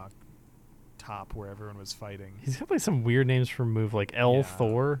beanstalk top where everyone was fighting. He's got like some weird names for a move, like L Yeah.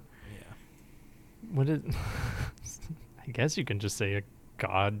 Thor. Yeah. What is? I guess you can just say a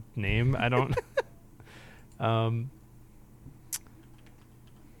god name. I don't.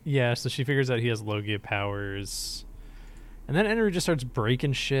 Yeah. So she figures out he has Logia powers, and then Enru just starts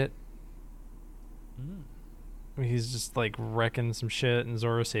breaking shit. He's just like wrecking some shit, and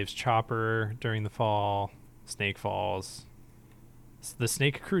Zoro saves Chopper during the fall. Snake falls. So the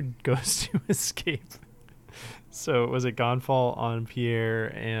Snake crew goes to escape. So was it Gonfall on Pierre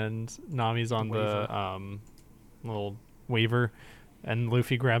and Nami's on the little waver, and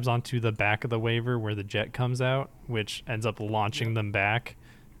Luffy grabs onto the back of the waver where the jet comes out, which ends up launching them back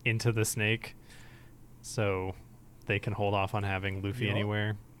into the Snake, so they can hold off on having Luffy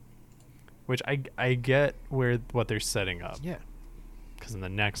anywhere. Which I get what they're setting up. Yeah. Because in the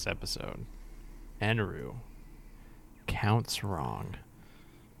next episode, Enru counts wrong.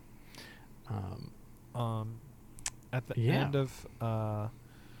 at the end of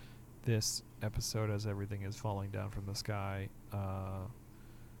this episode, as everything is falling down from the sky,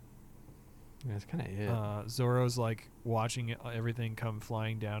 That's kind of it. Zoro's like watching everything come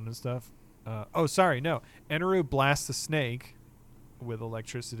flying down and stuff. Oh, sorry, no. Eneru blasts the snake with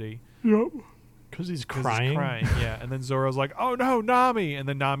electricity. Yep. Because he's crying. Yeah. And then Zoro's like, "Oh no, Nami!" And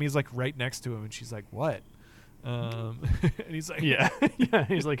then Nami's like right next to him, and she's like, "What?" And he's like, "Yeah, yeah."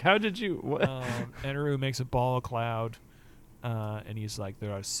 He's like, "How did you?" What? Eneru makes a ball of cloud, and he's like,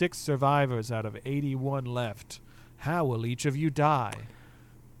 "There are 6 survivors out of 81 left. How will each of you die?"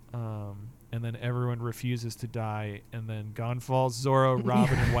 And then everyone refuses to die, and then Gonfalls, Zoro,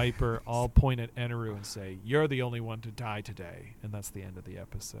 Robin, and Wiper all point at Eneru and say, "You're the only one to die today." And that's the end of the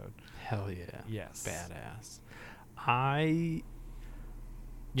episode. Hell yeah. Yes. Badass. I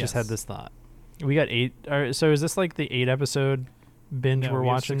just had this thought. We got 8. So is this like the 8 episode binge we're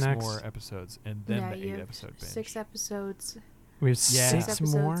watching next? Next? 6 more episodes, and then the 8 episode binge. 6 episodes. We have 6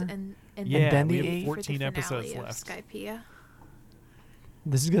 6 more? And then we the have 8 14 episodes left. Skypiea.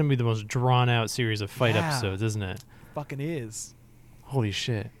 This is going to be the most drawn out series of fight episodes, isn't it? Fucking is. Holy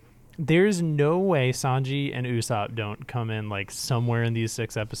shit. There's no way Sanji and Usopp don't come in like somewhere in these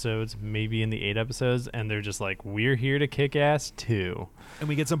 6 episodes, maybe in the 8 episodes, and they're just like, we're here to kick ass too. And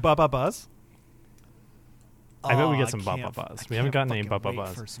we get some Bubba Buzz. I bet we get some Bubba Buzz. We haven't gotten any Bubba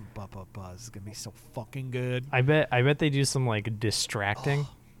Buzz. For some Bubba Buzz. It's gonna be so fucking good. I bet they do some like distracting.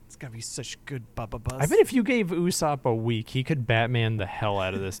 It's gonna be such good Bubba Buzz. I bet if you gave Usopp a week, he could Batman the hell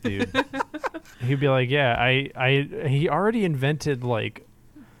out of this dude. He'd be like, "Yeah, he already invented like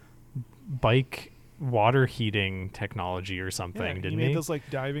bike water heating technology or something, didn't he?" He made those like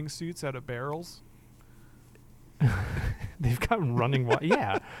diving suits out of barrels. They've got running water.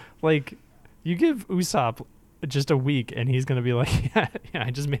 Yeah, like you give Usopp just a week, and he's gonna be like, "Yeah,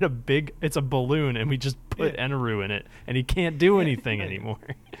 I just made it's a balloon, and we just put Eneru in it, and he can't do anything anymore."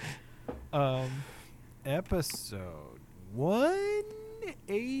 Episode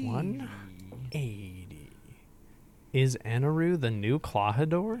 180. 180. Is Eneru the new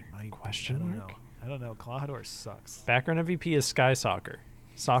Klahadore? Question mark. I don't know. Klahadore sucks. Background MVP is Sky Soccer.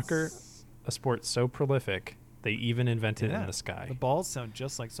 Soccer, a sport so prolific they even invented in the sky. The balls sound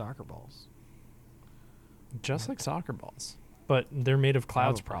just like soccer balls. Just like soccer balls, but they're made of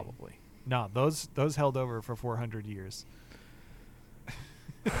clouds, probably. No, those held over for 400 years.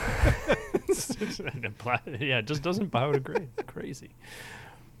 Yeah, it just doesn't biodegrade. Crazy.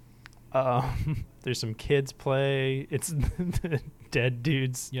 There's some kids play. It's the dead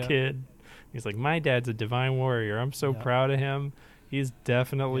dude's kid. He's like, "My dad's a divine warrior. I'm so proud of him. He's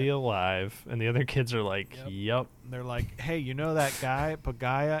definitely alive." And the other kids are like, "Yep." They're like, "Hey, you know that guy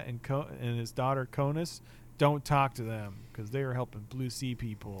Pagaya and his daughter Conus? Don't talk to them because they are helping Blue Sea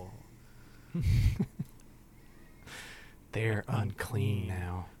people." They're unclean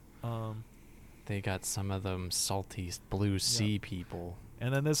now. They got some of them salty Blue Sea people.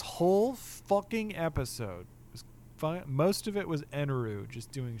 And then this whole fucking episode, most of it was Eneru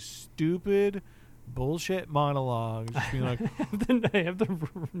just doing stupid bullshit monologues. Just being like, I have the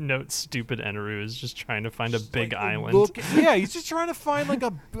note, "Stupid Eneru is just trying to find a big island." He's just trying to find like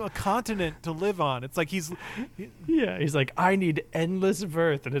a continent to live on. It's like he's like, "I need endless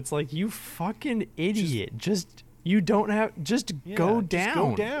Earth," and it's like, you fucking idiot. You don't have go down. Just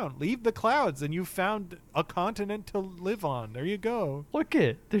go down. Leave the clouds, and you found a continent to live on. There you go. Look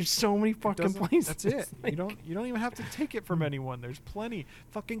there's so many fucking places. That's it. Like, you don't even have to take it from anyone. There's plenty.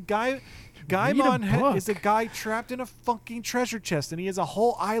 Fucking Gaimon is a guy trapped in a fucking treasure chest, and he has a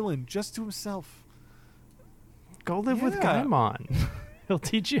whole island just to himself. Go live with Gaimon. He'll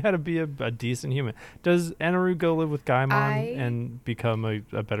teach you how to be a decent human. Does Eneru go live with Gaimon and become a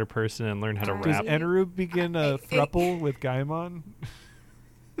better person and learn how to rap? Does Eneru begin a throuple with Gaimon?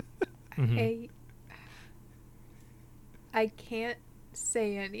 I can't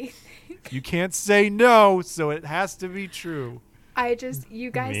say anything. You can't say no, so it has to be true.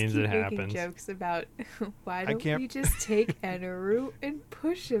 You guys keep making jokes about why don't we just take Eneru and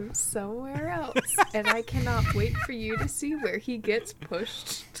push him somewhere else? And I cannot wait for you to see where he gets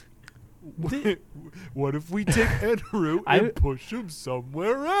pushed. What if we take Eneru and push him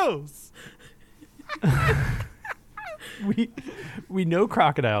somewhere else? We know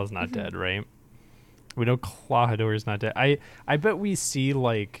Crocodile's not dead, right? We know Clawhadore's not dead. I bet we see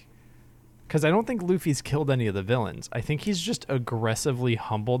like, because I don't think Luffy's killed any of the villains. I think he's just aggressively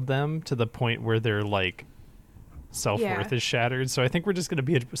humbled them to the point where they're like self-worth is shattered. So I think we're just going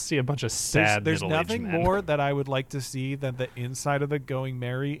to see a bunch of sad There's middle-aged nothing men. more that I would like to see than the inside of the Going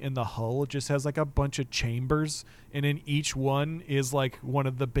Merry in the hull just has like a bunch of chambers, and in each one is like one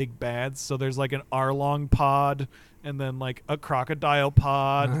of the big bads. So there's like an Arlong pod, and then like a crocodile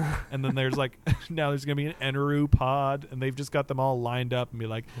pod, and then there's like now there's gonna be an Eneru pod, and they've just got them all lined up and be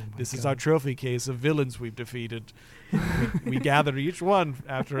like, this is our trophy case of villains we've defeated. we gather each one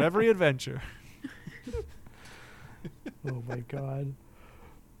after every adventure. Oh my god.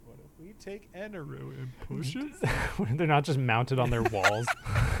 What if we take Eneru and push it? They're not just mounted on their walls.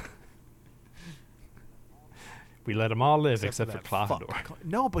 We let them all live except for that Clothendor. fuck.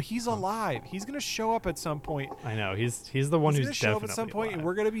 No, but he's alive. He's gonna show up at some point. I know, he's the one He's who's gonna show up definitely at some point, and alive.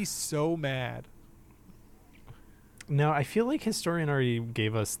 we're gonna be so mad. No, I feel like Historian already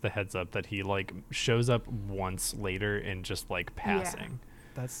gave us the heads up that he like shows up once later in just like passing.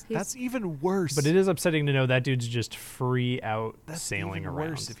 That's even worse. But it is upsetting to know that dude's just free out That's sailing even around.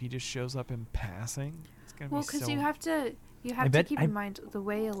 worse if he just shows up in passing. It's gonna Well, be because so. you have to keep in mind the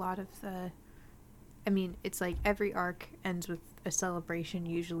way a lot of the. I mean, it's like every arc ends with a celebration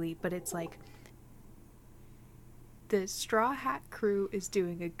usually, but it's like the Straw Hat crew is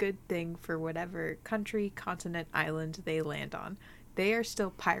doing a good thing for whatever country, continent, island they land on. They are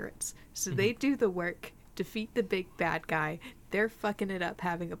still pirates, so they do the work, defeat the big bad guy. They're fucking it up,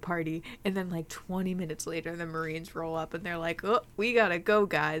 having a party, and then like 20 minutes later, the Marines roll up and they're like, "Oh, we gotta go,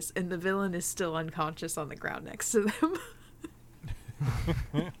 guys!" And the villain is still unconscious on the ground next to them.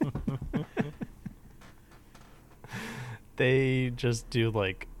 They just do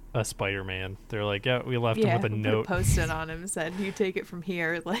like a Spider-Man. They're like, yeah, we left him with a put note. a post-it on him, said, "You take it from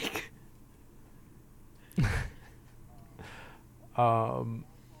here." Like, All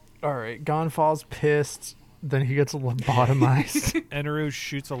right, Gonfal's pissed. Then he gets lobotomized. Eneru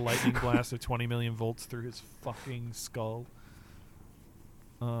shoots a lightning blast of 20 million volts through his fucking skull.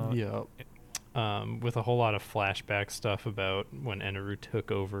 Yep. With a whole lot of flashback stuff about when Eneru took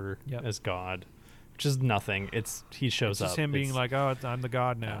over as god, which is nothing. He shows It's just up. him being like, "Oh, I'm the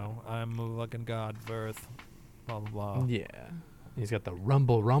god now. I'm a fucking god of Earth." Blah blah blah. yeah. He's got the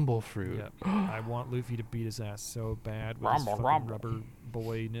rumble fruit. Yep. I want Luffy to beat his ass so bad with his fucking rubber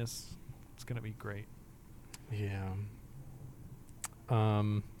boyness. It's gonna be great. Yeah.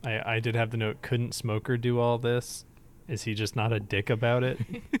 I did have the note, couldn't Smoker do all this? Is he just not a dick about it?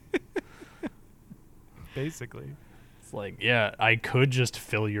 Basically. It's like, yeah, I could just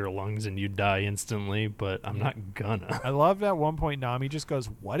fill your lungs and you die instantly, but I'm not gonna. I love at one point Nami just goes,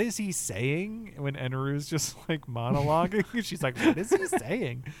 "What is he saying?" when Eneru's just like monologuing. She's like, "What is he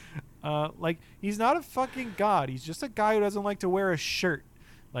saying?" Like, he's not a fucking god. He's just a guy who doesn't like to wear a shirt.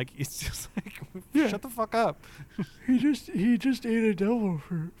 Like, it's just like, shut the fuck up. He just ate a devil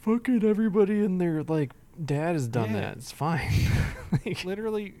for fucking everybody in there. Like, dad has done Yeah. that. It's fine. Like,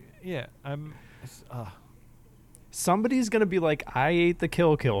 Literally, yeah. somebody's gonna be like, I ate the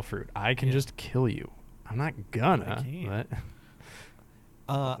kill fruit. I can just kill you. I'm not gonna. I can't.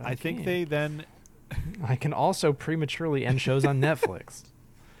 But I think can. they then. I can also prematurely end shows on Netflix.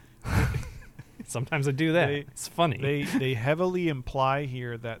 Sometimes I do that. It's funny. They heavily imply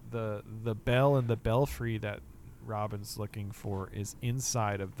here that the bell and the belfry that Robin's looking for is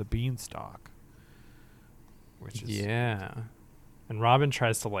inside of the beanstalk. Which is yeah. And Robin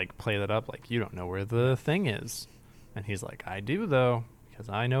tries to like play that up like, you don't know where the thing is. And he's like, I do though, because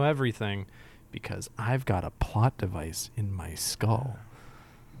I know everything, because I've got a plot device in my skull.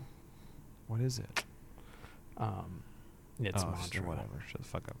 What is it? It's Oh, mantra. sure, whatever. Shut the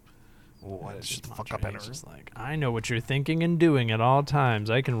fuck up. What is Shut the his fuck mantra? up, He's Henry. just like, I know what you're thinking and doing at all times.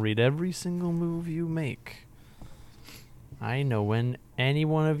 I can read every single move you make. I know when any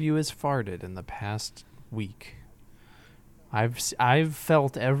one of you has farted in the past week. I've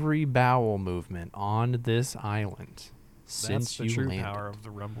felt every bowel movement on this island since That's the you true landed. power of the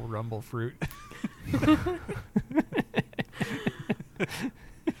rumble fruit.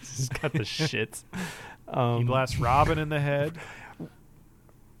 He's got the shits. He blasts Robin in the head.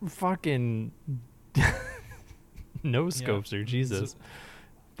 Fucking no scopes her, Jesus.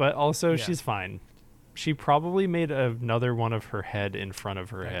 But also, she's fine. She probably made another one of her head in front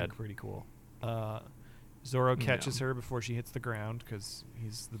of her head. Pretty cool. Zoro catches her before she hits the ground because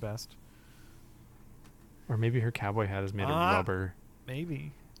he's the best. Or maybe her cowboy hat is made of rubber.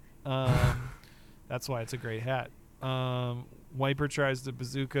 Maybe. That's why it's a great hat. Wiper tries to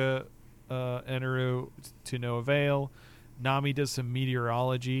bazooka Eneru to no avail. Nami does some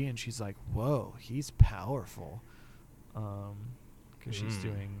meteorology, and she's like, whoa, he's powerful. Because she's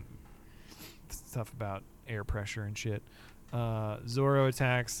doing stuff about air pressure and shit. Zoro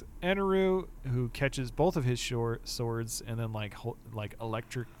attacks Eneru, who catches both of his swords and then like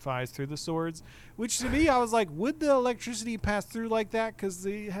electrifies through the swords. Which to me, I was like, would the electricity pass through like that? Because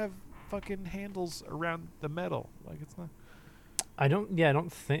they have fucking handles around the metal. Like it's not. I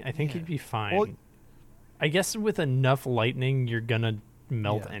think he'd be fine. Well, I guess with enough lightning, you're gonna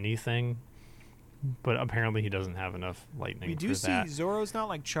melt anything. But apparently he doesn't have enough lightning we for do that. see Zoro's not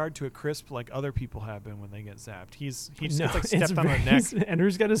like charred to a crisp like other people have been when they get zapped. He just No, gets like stepped on the neck.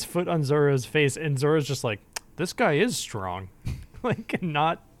 Enru's got his foot on Zoro's face, and Zoro's just like, this guy is strong. Like,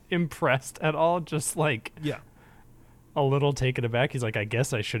 not impressed at all, just like a little taken aback. He's like, I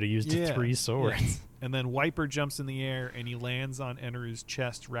guess I should have used 3 swords. Yeah. And then Wiper jumps in the air and he lands on Eneru's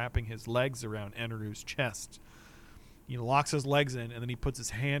chest, wrapping his legs around Eneru's chest. He locks his legs in, and then he puts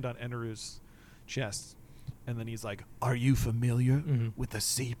his hand on Eneru's chest, and then he's like, "Are you familiar with the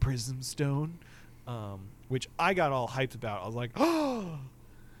Sea Prism Stone?" Which I got all hyped about. I was like, "Oh,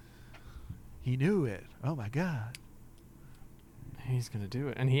 he knew it! Oh my god, he's gonna do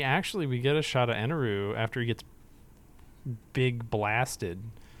it!" And we get a shot of Eneru after he gets big blasted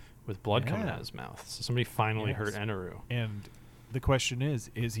with blood coming out of his mouth. So somebody finally hurt Eneru. And the question is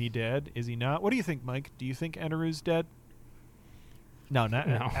he dead? Is he not? What do you think, Mike? Do you think Eneru's dead? No.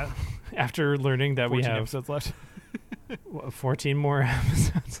 After learning that we have episodes left. 14 more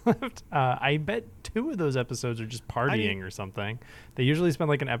episodes left. I bet 2 of those episodes are just partying or something. They usually spend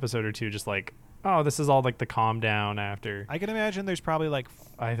like an episode or 2 just like, oh, this is all like the calm down after. I can imagine there's probably like...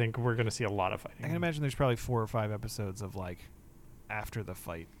 I think we're going to see a lot of fighting. I can imagine there's probably 4 or 5 episodes of like after the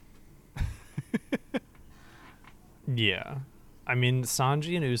fight. Yeah. I mean,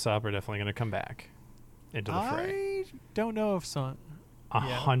 Sanji and Usopp are definitely going to come back into the fray. I don't know if 100%.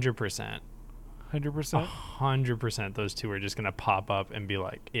 100%? 100% those 2 are just going to pop up and be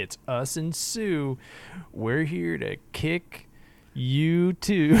like, it's us and Sue. We're here to kick you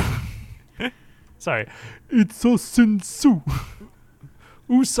too. Sorry. It's us and Sue.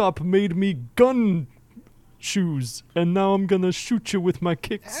 Usopp made me gun shoes, and now I'm going to shoot you with my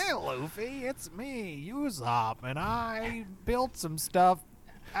kicks. Hey, Luffy, it's me, Usopp, and I built some stuff.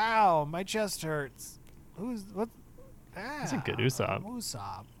 Ow, my chest hurts. What? That's a good Usopp.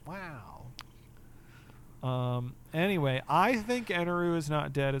 Usopp. Wow. Anyway, I think Eneru is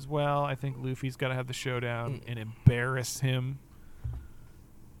not dead as well. I think Luffy's got to have the showdown and embarrass him.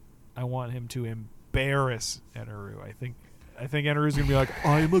 I want him to embarrass Eneru. I think Eneru's going to be like,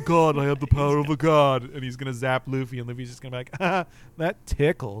 I am a god. I have the power of a god. And he's going to zap Luffy, and Luffy's just going to be like, that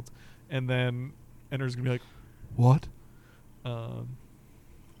tickled. And then Eneru's going to be like, what?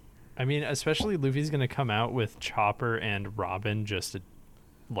 I mean, especially Luffy's going to come out with Chopper and Robin just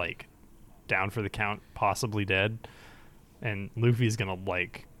like down for the count, possibly dead. And Luffy's going to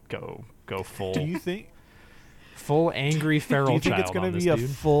like go full. Do you think? Full angry feral child. Do you think it's going to be a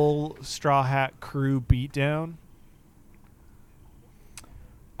full Straw Hat crew beatdown?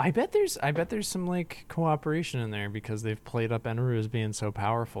 I bet there's some like cooperation in there because they've played up Eneru as being so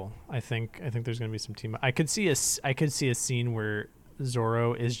powerful. I think there's going to be some team. I could see a scene where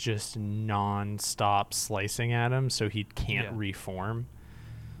Zoro is just non-stop slicing at him so he can't reform.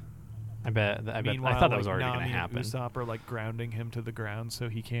 I thought that was already going to happen. And Usopp are like grounding him to the ground so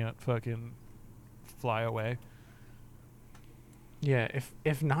he can't fucking fly away. Yeah,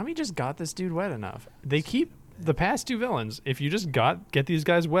 if Nami just got this dude wet enough. They keep the past 2 villains. If you just get these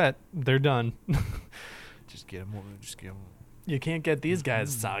guys wet, they're done. Just get them. You can't get these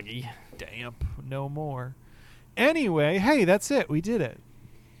guys soggy. Damp. No more. Anyway, hey, that's it. We did it.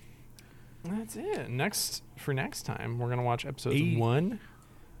 That's it. Next time, we're gonna watch episodes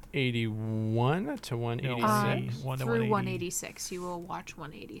 181 to 186. Through 186, you will watch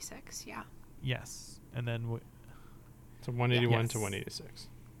 186. Yeah. Yes, and then so 181 to 186.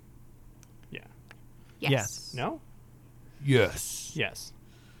 Yeah. Yes. No. Yes. Yes.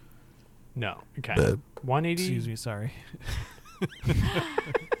 No. Okay. 180. Excuse me. Sorry.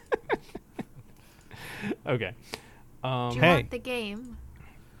 Okay. Do you want the game?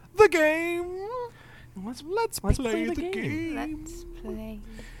 The game. Let's play the game. Let's play.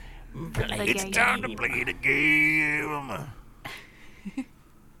 It's time to play the game.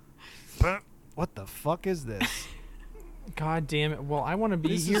 What the fuck is this? God damn it! Well, I want to be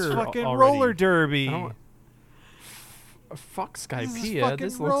this here. This is fucking already. roller derby. Fuck Skypiea.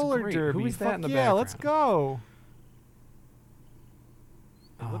 This is fucking roller derby. Who is that in the yeah, background? Let's go.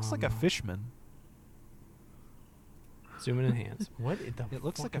 It looks like a fishman. Zoom in enhance. What the it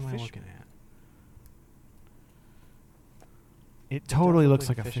looks fuck like a am I fish. looking at? It totally looks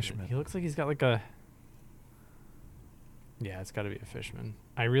like a fishman. He looks like he's got like a. Yeah, it's got to be a Fishman.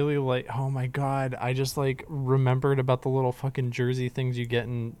 I really like. Oh my god! I just like remembered about the little fucking jersey things you get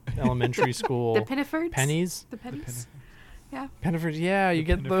in elementary school. The Pinnifords? Pennies. The pennies? Yeah. Pinnifords. Yeah, you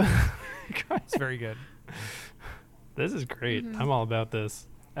get the. It's very good. This is great. I'm all about this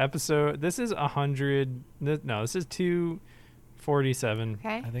episode. This is 100. No, this is 247.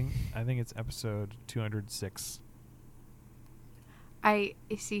 Okay. I think it's episode 206. I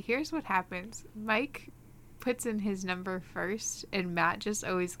see. Here's what happens. Mike puts in his number first, and Matt just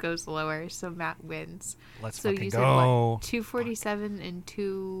always goes lower, so Matt wins. Let's so fucking you go. said what? 247 and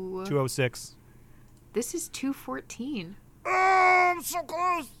 206. This is 214. Oh, I'm so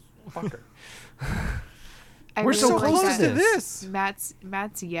close. Fucker. We're so like close that to this. Matt's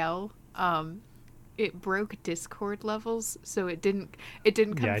yell. It broke Discord levels, so it didn't come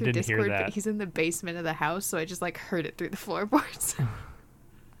Yeah, I through didn't hear Discord, that. but he's in the basement of the house, so I just like heard it through the floorboards.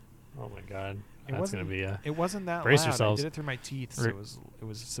 Oh my god. It That's wasn't- gonna be a. It wasn't that Brace loud. yourselves. I did it through my teeth, so it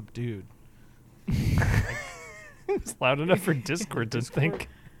was subdued. It's loud enough for Discord to think that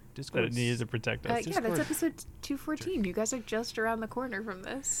Discord it needs to protect us. Yeah, that's episode 214. You guys are just around the corner from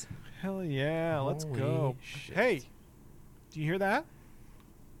this. Hell yeah, let's Holy go. shit. Hey, do you hear that?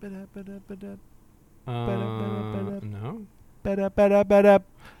 No.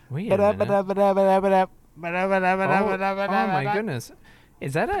 Wait a minute. Oh my goodness.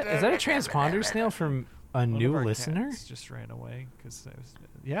 Is that a transponder snail from a One new of our listener? cats just ran away because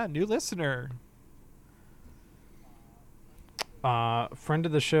new listener. Friend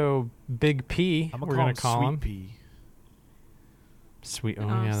of the show, Big P. I'm We're gonna call Sweet him Pea. Sweet. Oh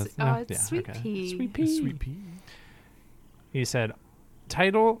Oh, yeah, s- that's oh, no, it's yeah, Sweet okay. Pea. Sweet Pea. Sweet Pea. He said,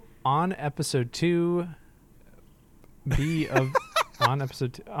 title on episode 2 B of on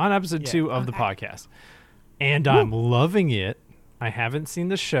episode 2 of the Okay. podcast. And I'm loving it. I haven't seen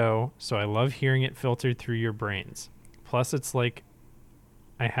the show, so I love hearing it filtered through your brains. Plus it's like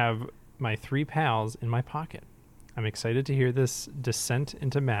I have my 3 pals in my pocket. I'm excited to hear this descent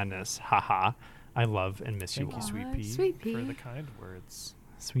into madness. Haha. I love and miss Thank you you, all. Sweet Aw, Pea, Sweet for Pea. the kind words.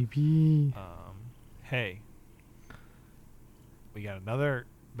 Sweet Pea. Hey, we got another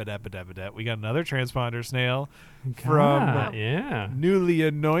we got another transponder snail from God, yeah. newly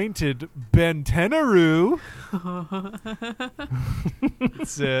anointed Ben Tenaru.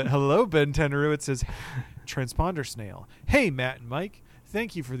 It's, hello, Ben Tenaru. It says, transponder snail. Hey, Matt and Mike.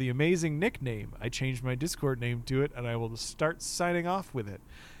 Thank you for the amazing nickname. I changed my Discord name to it, and I will start signing off with it.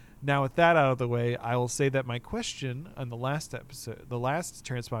 Now, with that out of the way, I will say that my question on the last episode, the last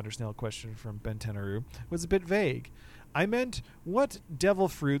transponder snail question from Ben Tenaru, was a bit vague. I meant what devil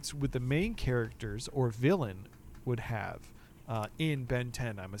fruits would the main characters or villain would have in Ben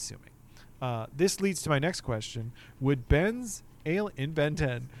 10, I'm assuming. This leads to my next question. Would Ben's in Ben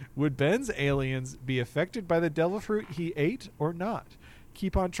 10, would Ben's aliens be affected by the devil fruit he ate or not?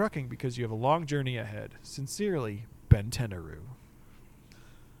 Keep on trucking because you have a long journey ahead. Sincerely, Ben Tenaru.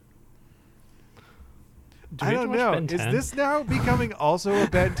 Do we I have to don't watch know. Ben Is 10? this now becoming also a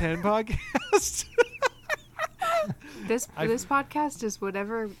Ben 10 podcast? This podcast is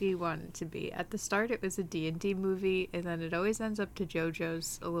whatever we want it to be. At the start, it was a D&D movie, and then it always ends up to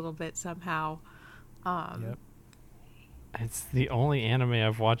JoJo's a little bit somehow. Yep. It's the only anime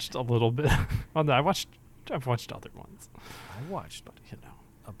I've watched a little bit. Well, no, I've watched other ones. I watched You know.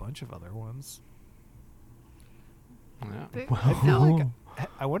 a bunch of other ones. Yeah. But- I feel like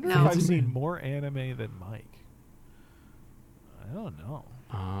I wonder No. if I've seen more anime than Mike. I don't know.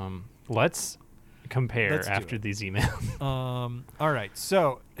 Let's compare Let's do after it. these emails. All right.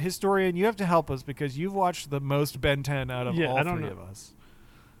 So, historian, you have to help us because you've watched the most Ben 10 out of Yeah, all I don't three know. of us.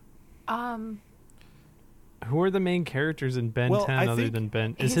 Who are the main characters in Ben Well, 10 I other think than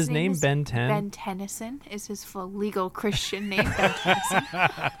Ben? Is his name Ben 10? Ben Tennyson is his full legal Christian name. Ben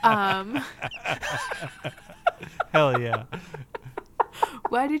Tennyson. Hell yeah.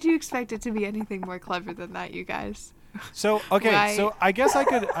 Why did you expect it to be anything more clever than that, you guys? So, okay, Why- so I guess I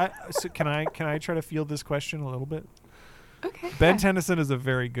could so can I try to field this question a little bit? Okay. Ben yeah. Tennyson is a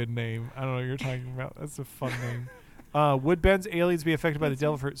very good name. I don't know what you're talking about. That's a fun name. Would Ben's aliens be affected by the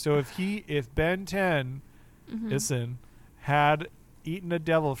devil fruit? So if Ben 10 listen, had eaten a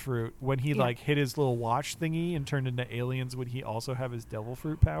devil fruit when he Yeah. like hit his little watch thingy and turned into aliens, would he also have his devil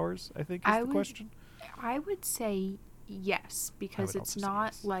fruit powers? I think is the question. I would say yes, because would it's also say not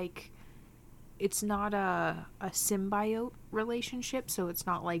yes. like it's not a symbiote relationship, so it's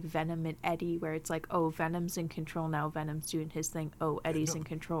not like Venom and Eddie where it's like, oh, Venom's in control now, Venom's doing his thing, oh, Eddie's in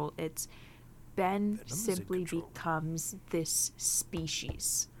control. It's Ben Venom's in simply control. becomes this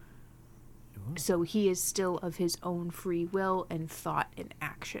species. So he is still of his own free will and thought and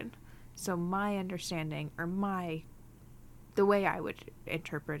action. So my understanding or my the way I would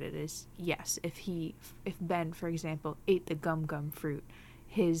interpret it is, yes, if Ben, for example, ate the gum fruit,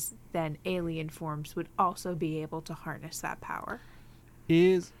 his then alien forms would also be able to harness that power.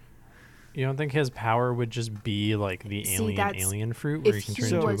 You don't think his power would just be like the alien fruit, where he can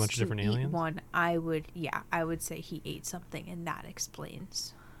turn into a bunch of different aliens? One, I would say he ate something, and that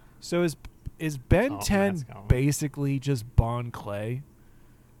explains. So is Ben 10 basically just Bon Clay?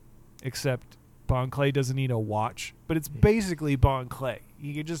 Except Bon Clay doesn't need a watch, but it's basically Bon Clay.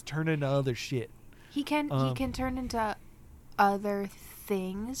 He can just turn into other shit. He can turn into other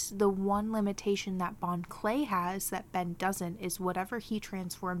things. The one limitation that Bon Clay has that Ben doesn't is whatever he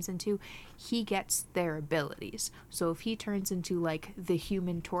transforms into, he gets their abilities. So if he turns into like the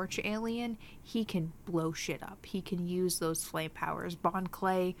Human Torch alien, he can blow shit up. He can use those flame powers. Bon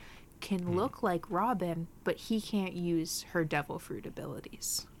Clay can look like Robin, but he can't use her devil fruit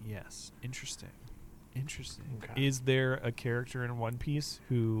abilities. Yes. Interesting. Okay. Is there a character in One Piece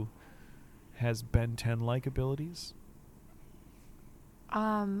who has Ben 10-like abilities?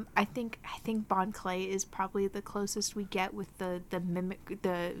 I think Bon Clay is probably the closest we get with the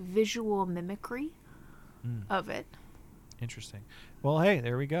visual mimicry of it. Interesting. Well, hey,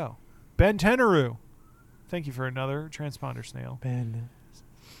 there we go. Ben Tenaru. Thank you for another transponder snail. Ben.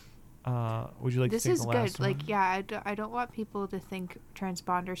 Would you like this to take is the last good. one? Like, yeah, I don't want people to think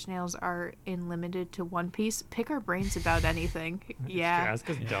transponder snails are limited to One Piece. Pick our brains about anything. Yeah. Ask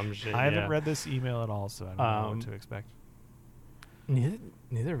us dumb shit. I haven't read this email at all, so I don't know what to expect.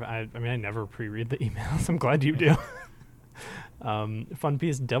 Neither. I mean, I never pre-read the emails. I'm glad you do. Fun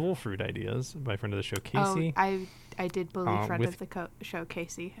Piece Devil Fruit Ideas by friend of the show, Casey. Oh, I did believe friend of the show,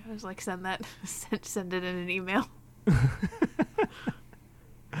 Casey. I was like, send it in an email.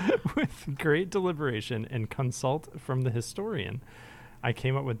 With great deliberation and consult from the historian, I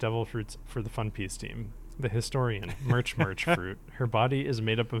came up with devil fruits for the Fun Piece team. The historian, merch fruit. Her body is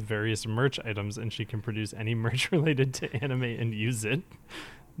made up of various merch items, and she can produce any merch related to anime and use it.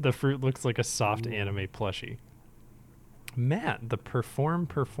 The fruit looks like a soft anime plushie. Matt, the perform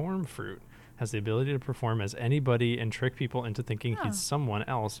fruit, has the ability to perform as anybody and trick people into thinking he's someone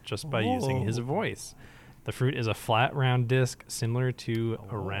else just by using his voice. The fruit is a flat, round disc similar to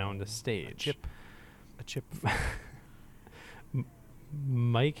a round stage. A chip.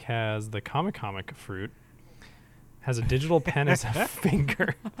 Mike has the comic fruit, has a digital pen as a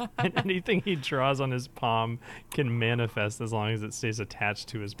finger, and anything he draws on his palm can manifest as long as it stays attached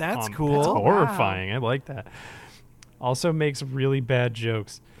to his palm. That's cool. That's horrifying. Wow. I like that. Also makes really bad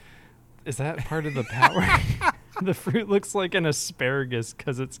jokes. Is that part of the power? The fruit looks like an asparagus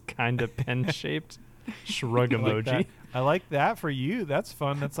because it's kind of pen-shaped. Shrug emoji. I like that for you. That's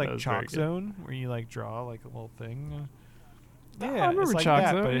fun. That's like That Chalk Zone, where you like draw like a little thing. I Yeah, remember it's like Chalk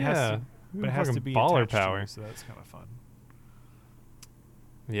that, Zone, but it yeah. has to be baller attached to power. you, so that's kind of fun.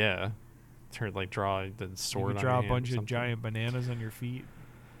 Yeah. Turn like draw the sword. You could on draw your a hand bunch or of something. giant bananas on your feet.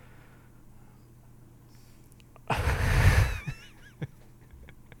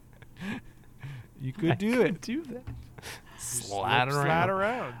 You could do it. Do that. Just Slide around. Slide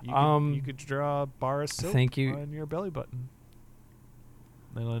around. You could draw a bar of soap Thank you. on your belly button.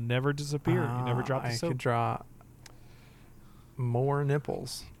 Then it'll never disappear. You never drop the I soap. could draw more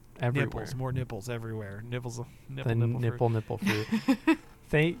nipples everywhere. Nipples, more nipples everywhere. Nipple fruit.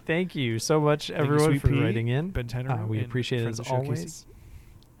 Thank you so much, everyone, for writing in. Ben Tenor, we appreciate it as always.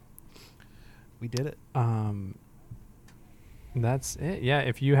 We did it. That's it. Yeah,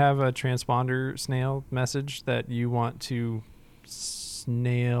 if you have a transponder snail message that you want to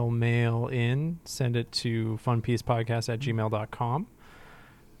snail mail in, send it to funpiecepodcast@gmail.com.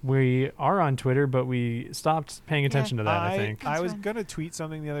 We are on Twitter, but we stopped paying attention to that, I think. I was going to tweet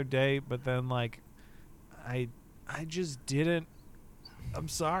something the other day, but then like I just didn't. I'm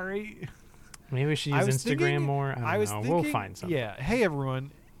sorry. Maybe we should use Instagram more. I don't know. We'll find something. Yeah. Hey,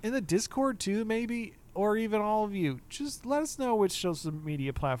 everyone. In the Discord, too, maybe, or even all of you, just let us know which social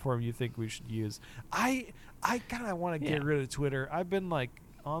media platform you think we should use. I kind of want to get rid of Twitter. I've been, like,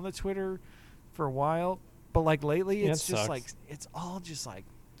 on the Twitter for a while, but, like, lately it's just, like, it's all just, like,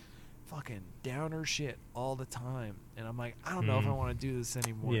 fucking downer shit all the time. And I'm like, I don't know if I want to do this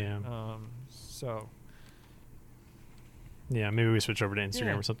anymore. Yeah. So... Yeah, maybe we switch over to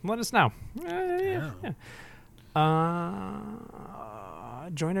Instagram or something. Let us know.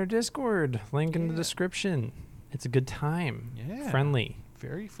 Join our Discord. Link in the description. It's a good time. Yeah. Friendly.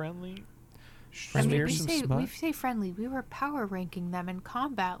 Very friendly. I mean, we say friendly. We were power ranking them in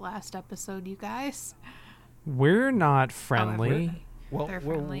combat last episode, you guys. We're not friendly. They're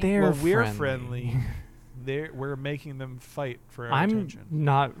friendly. We're friendly. We're making them fight for our attention. I'm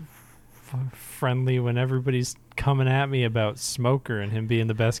not friendly when everybody's coming at me about Smoker and him being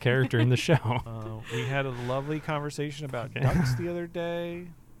the best character in the show. We had a lovely conversation about ducks the other day.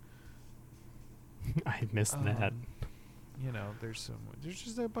 I missed that. You know, there's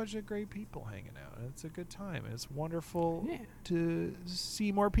just a bunch of great people hanging out. It's a good time. It's wonderful to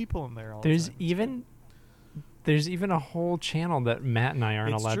see more people in there all the time. There's even a whole channel that Matt and I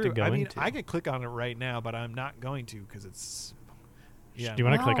aren't allowed to go into. I could click on it right now, but I'm not going to because it's. Yeah. Do you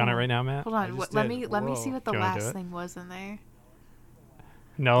want to click on it right now, Matt? Hold on. Let me see what the last thing was in there.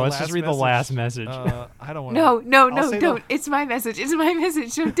 No, let's just read the last message. I don't want to. No, don't. It's my message. It's my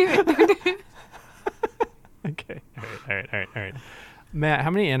message. Don't do it. Don't do it. Okay. All right. Matt, how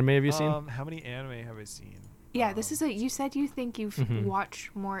many anime have you seen? How many anime have I seen? Yeah, this is you said you think you've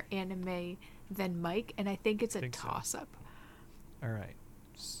watched more anime than Mike, and I think it's a toss-up. All right.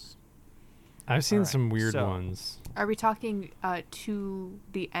 I've seen some weird ones. Are we talking to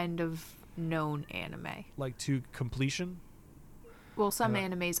the end of known anime? Like to completion? Well, some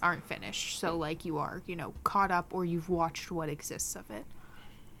animes aren't finished, so like you are, caught up or you've watched what exists of it.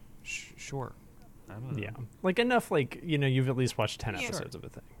 Sure. I don't know. Yeah. Like enough, you've at least watched 10 episodes of a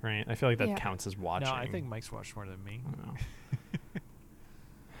thing, right? I feel like that counts as watching. No, I think Mike's watched more than me. I don't know.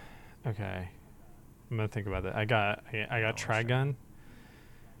 Okay. I'm going to think about that. I got Trigun.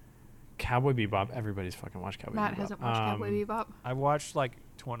 Cowboy Bebop. Everybody's fucking watched Cowboy Bebop. Matt hasn't watched Cowboy Bebop. I watched like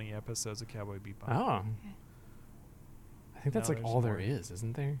 20 episodes of Cowboy Bebop. Oh. Okay. I think that's like all there is,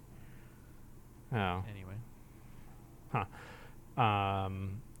 isn't there? Oh. Anyway. Huh.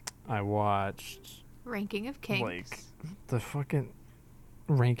 I watched Ranking of Kings. Like the fucking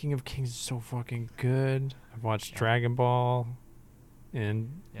Ranking of Kings is so fucking good. I've watched Dragon Ball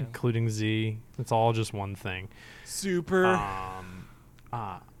including Z. It's all just one thing. Super.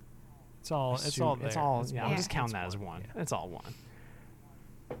 It's all there. I'm just counting that as one. Yeah. It's all one.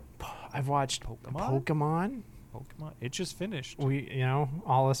 I've watched Pokemon. It just finished.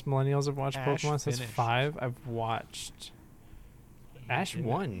 All us millennials have watched Ash Pokemon since finished. 5. I've watched Ash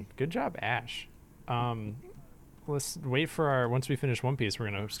 1. Good job, Ash. Let's wait for once we finish One Piece, we're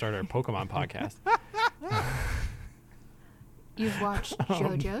going to start our Pokemon podcast. You've watched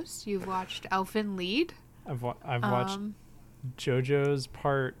JoJo's. You've watched Elfen Lied. I've watched JoJo's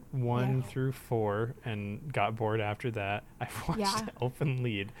part 1 through 4 and got bored after that. I've watched Elfen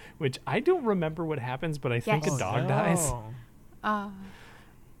Lied, which I don't remember what happens, but I think a dog dies.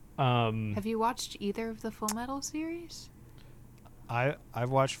 Have you watched either of the Full Metal series? I've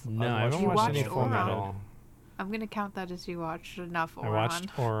watched. No, I haven't watched any Full Metal. I'm going to count that as you watched enough Oran. I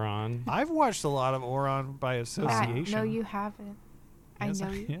watched Oran. I've watched a lot of Oran by association. No, you haven't. Yes, I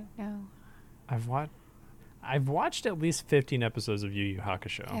know you. No. I've watched at least 15 episodes of Yu Yu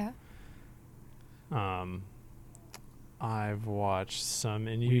Hakusho. Yeah. I've watched some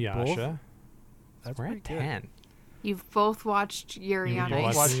Inuyasha. We're at 10. You've both watched Yuri on Ice.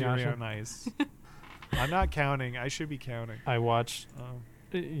 Both watched Yuri on Ice. I'm not counting. I should be counting. I watched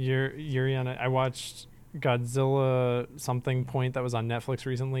Yuri on Ice. I watched Godzilla something point that was on Netflix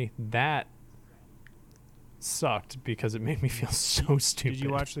recently. That sucked because it made me feel so stupid. Did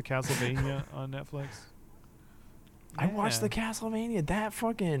you watch the Castlevania on Netflix? I watched the Castlevania. That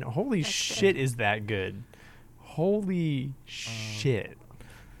fucking holy shit is that good. Holy shit.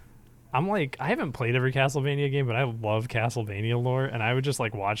 I'm like, I haven't played every Castlevania game, but I love Castlevania lore, and I would just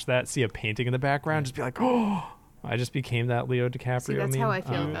like watch that, see a painting in the background, just be like, oh, I just became that Leo DiCaprio. See, that's how I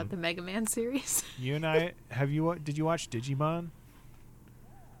feel about the Mega Man series. You and I, did you watch Digimon?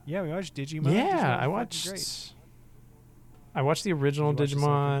 Yeah, we watched Digimon. Yeah, I watched the original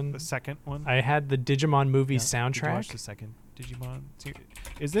Digimon. The second one. I had the Digimon movie soundtrack. Did you watch the second Digimon?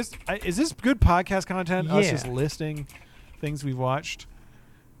 Is this good podcast content? Yeah. Us just listing things we've watched.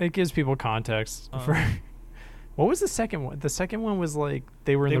 It gives people context for. What was the second one? The second one was like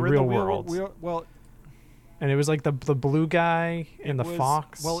they were in the real world. Well, and it was like the blue guy and the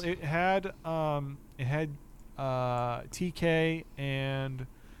fox. Well, it had TK and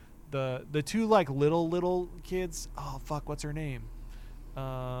the two like little kids. Oh fuck, what's her name?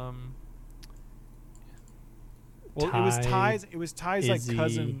 Well, it was Ty's like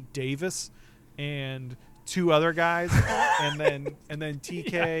cousin Davis and two other guys, and then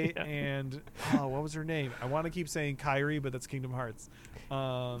TK and what was her name? I want to keep saying Kyrie, but that's Kingdom Hearts.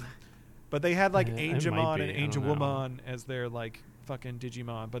 But they had like Angemon and Angelwoman as their like fucking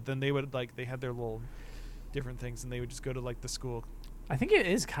Digimon. But then they would like they had their little different things, and they would just go to like the school. I think it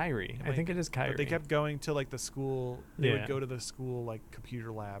is Kyrie. I think it is Kyrie. But they kept going to like the school. They would go to the school like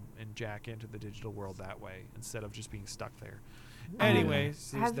computer lab and jack into the digital world that way instead of just being stuck there.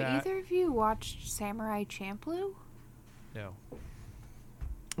 Anyways, have either of you watched Samurai Champloo? No.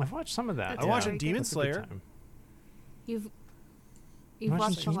 I've watched some of that. That's I watched very Demon good. That's a good Slayer. time. You've watched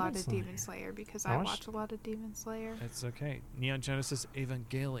watched a Demon lot of Slayer. Demon Slayer because I I watched- watch a lot of Demon Slayer. It's okay. Neon Genesis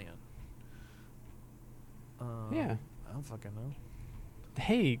Evangelion. Yeah. I don't fucking know.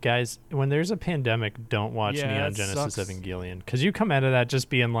 Hey guys, when there's a pandemic, don't watch Yeah, Neon it Genesis sucks. Evangelion, because you come out of that just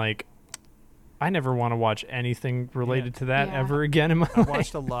being like, I never want to watch anything related to that Yeah. ever again in my I life.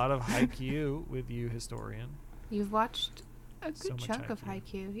 watched a lot of Haikyuu with you, historian. You've watched a good So much chunk of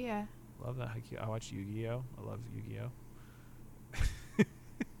Haikyuu. Haikyuu, yeah. Love that Haikyuu. I watched Yu-Gi-Oh. I love Yu-Gi-Oh.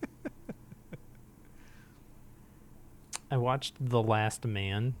 I watched The Last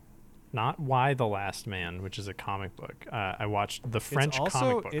Man, not Why the Last Man, which is a comic book. I watched the French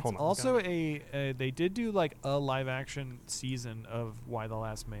comic book. It's Hold on, also they did do like a live action season of Why the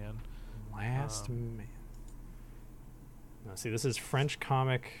Last Man. Last Man. No, see, this is French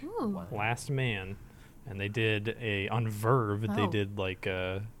comic Ooh. Last Man, and they did on Verve. They Oh. did like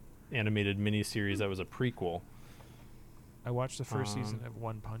a animated miniseries that was a prequel, I watched the first season of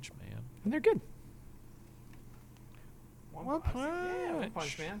One Punch Man. and they're good. One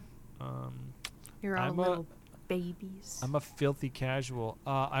Punch. Man. You're all I'm a- little babies. I'm a filthy casual.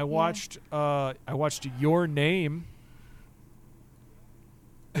 I watched Your Name,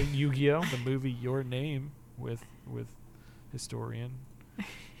 Yu-Gi-Oh. the movie Your Name with historian.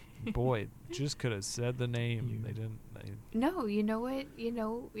 Boy, just could have said the name. They didn't. No, you know what? You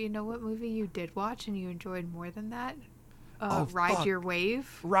know what movie you did watch and you enjoyed more than that? Oh, Ride fuck. Your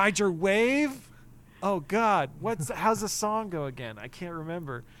Wave. Ride Your Wave. Oh God, how's the song go again? I can't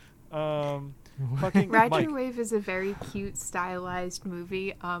remember. Fucking Ride Mike. Your Wave is a very cute, stylized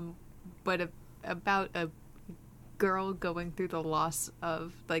movie, but about a girl going through the loss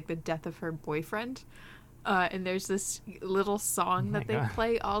of, like, the death of her boyfriend. And there's this little song that they God.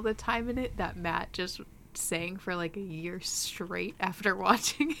 play all the time in it that Matt just sang for like a year straight after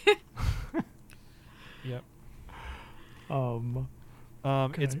watching it. Yep. It's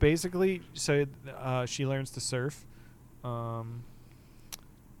Okay. basically she learns to surf,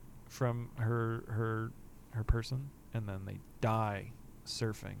 from her person, and then they die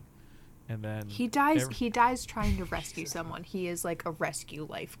surfing, and then He dies trying to rescue someone. He is like a rescue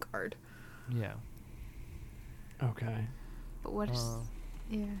lifeguard. Yeah. Okay. But what is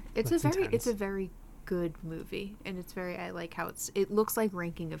yeah. That's It's intense. a very good movie, and I like how it looks like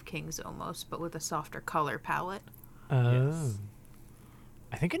Ranking of Kings almost, but with a softer color palette. Oh.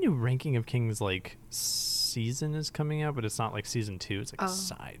 I think a new Ranking of Kings like season is coming out, but it's not like season 2. It's like Oh. a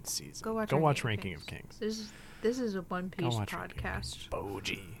side season. Go watch watch Ranking Ranking of of Kings. This is a One Go Piece watch Ranking of Kings. podcast.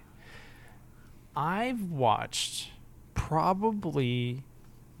 Boji. I've watched probably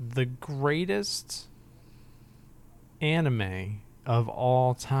the greatest anime of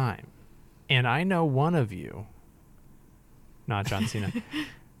all time. And I know one of you, not John Cena,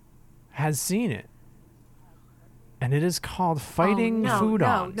 has seen it. And it is called Fighting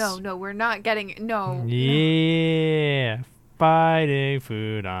Foodons. No, we're not getting no. Yeah. Fighting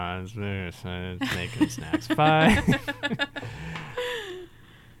Foodons. Making snacks. Fight.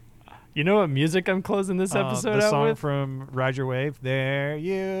 You know what music I'm closing this episode the out song with? from Ride Your Wave. There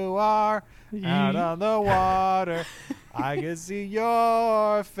you are, out on the water. I can see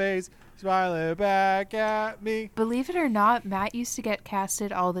your face smiling back at me. Believe it or not, Matt used to get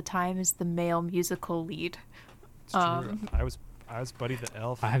casted all the time as the male musical lead. It's true. I was Buddy the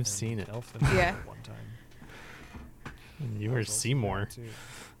Elf. I've and seen it. Elf in Yeah. one time. You I were was also Seymour. there, too.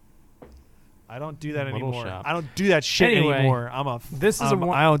 I don't do that Little anymore. shop. I don't do that shit Anyway, anymore. I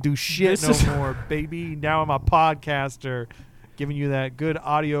don't do shit this is- no more, baby. Now I'm a podcaster, giving you that good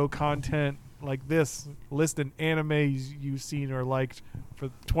audio content like this. Listing animes you've seen or liked for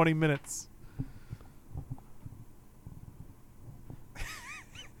 20 minutes.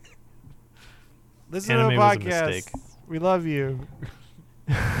 Listen Anime to the was a podcast. mistake. We love you.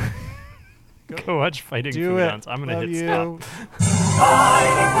 Go watch Fighting Do it. Foodons. I'm going to Love hit you. stop.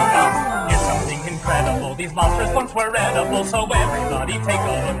 It's something incredible. These monsters once were edible, so everybody take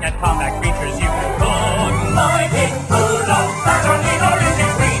a look at combat creatures you can cook. Fighting Poodle, that's our leader in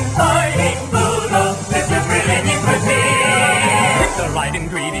between. Fighting Poodle, this is really neat cuisine. Pick the right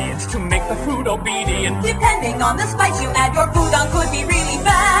ingredients to make the food obedient. Depending on the spice you add, your foodon could be really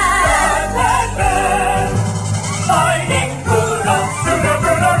bad. Fighting Poodle, sooner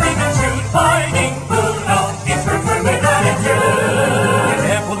burn or even shoot. Fighting Poodle, it's preferred with attitude.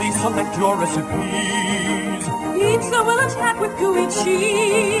 Carefully select your recipes. Pizza will attack with gooey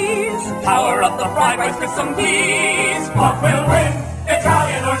cheese. Power up the fried rice with some peas. What will win?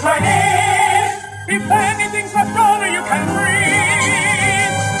 Italian or Chinese? If anything's left over, you can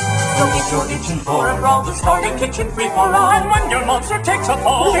freeze. You'll get your itching for a brawl to start a kitchen free-for-all. And when your monster takes a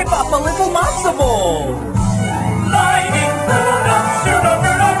fall, Whip up a little matzo ball. Lightning bolt.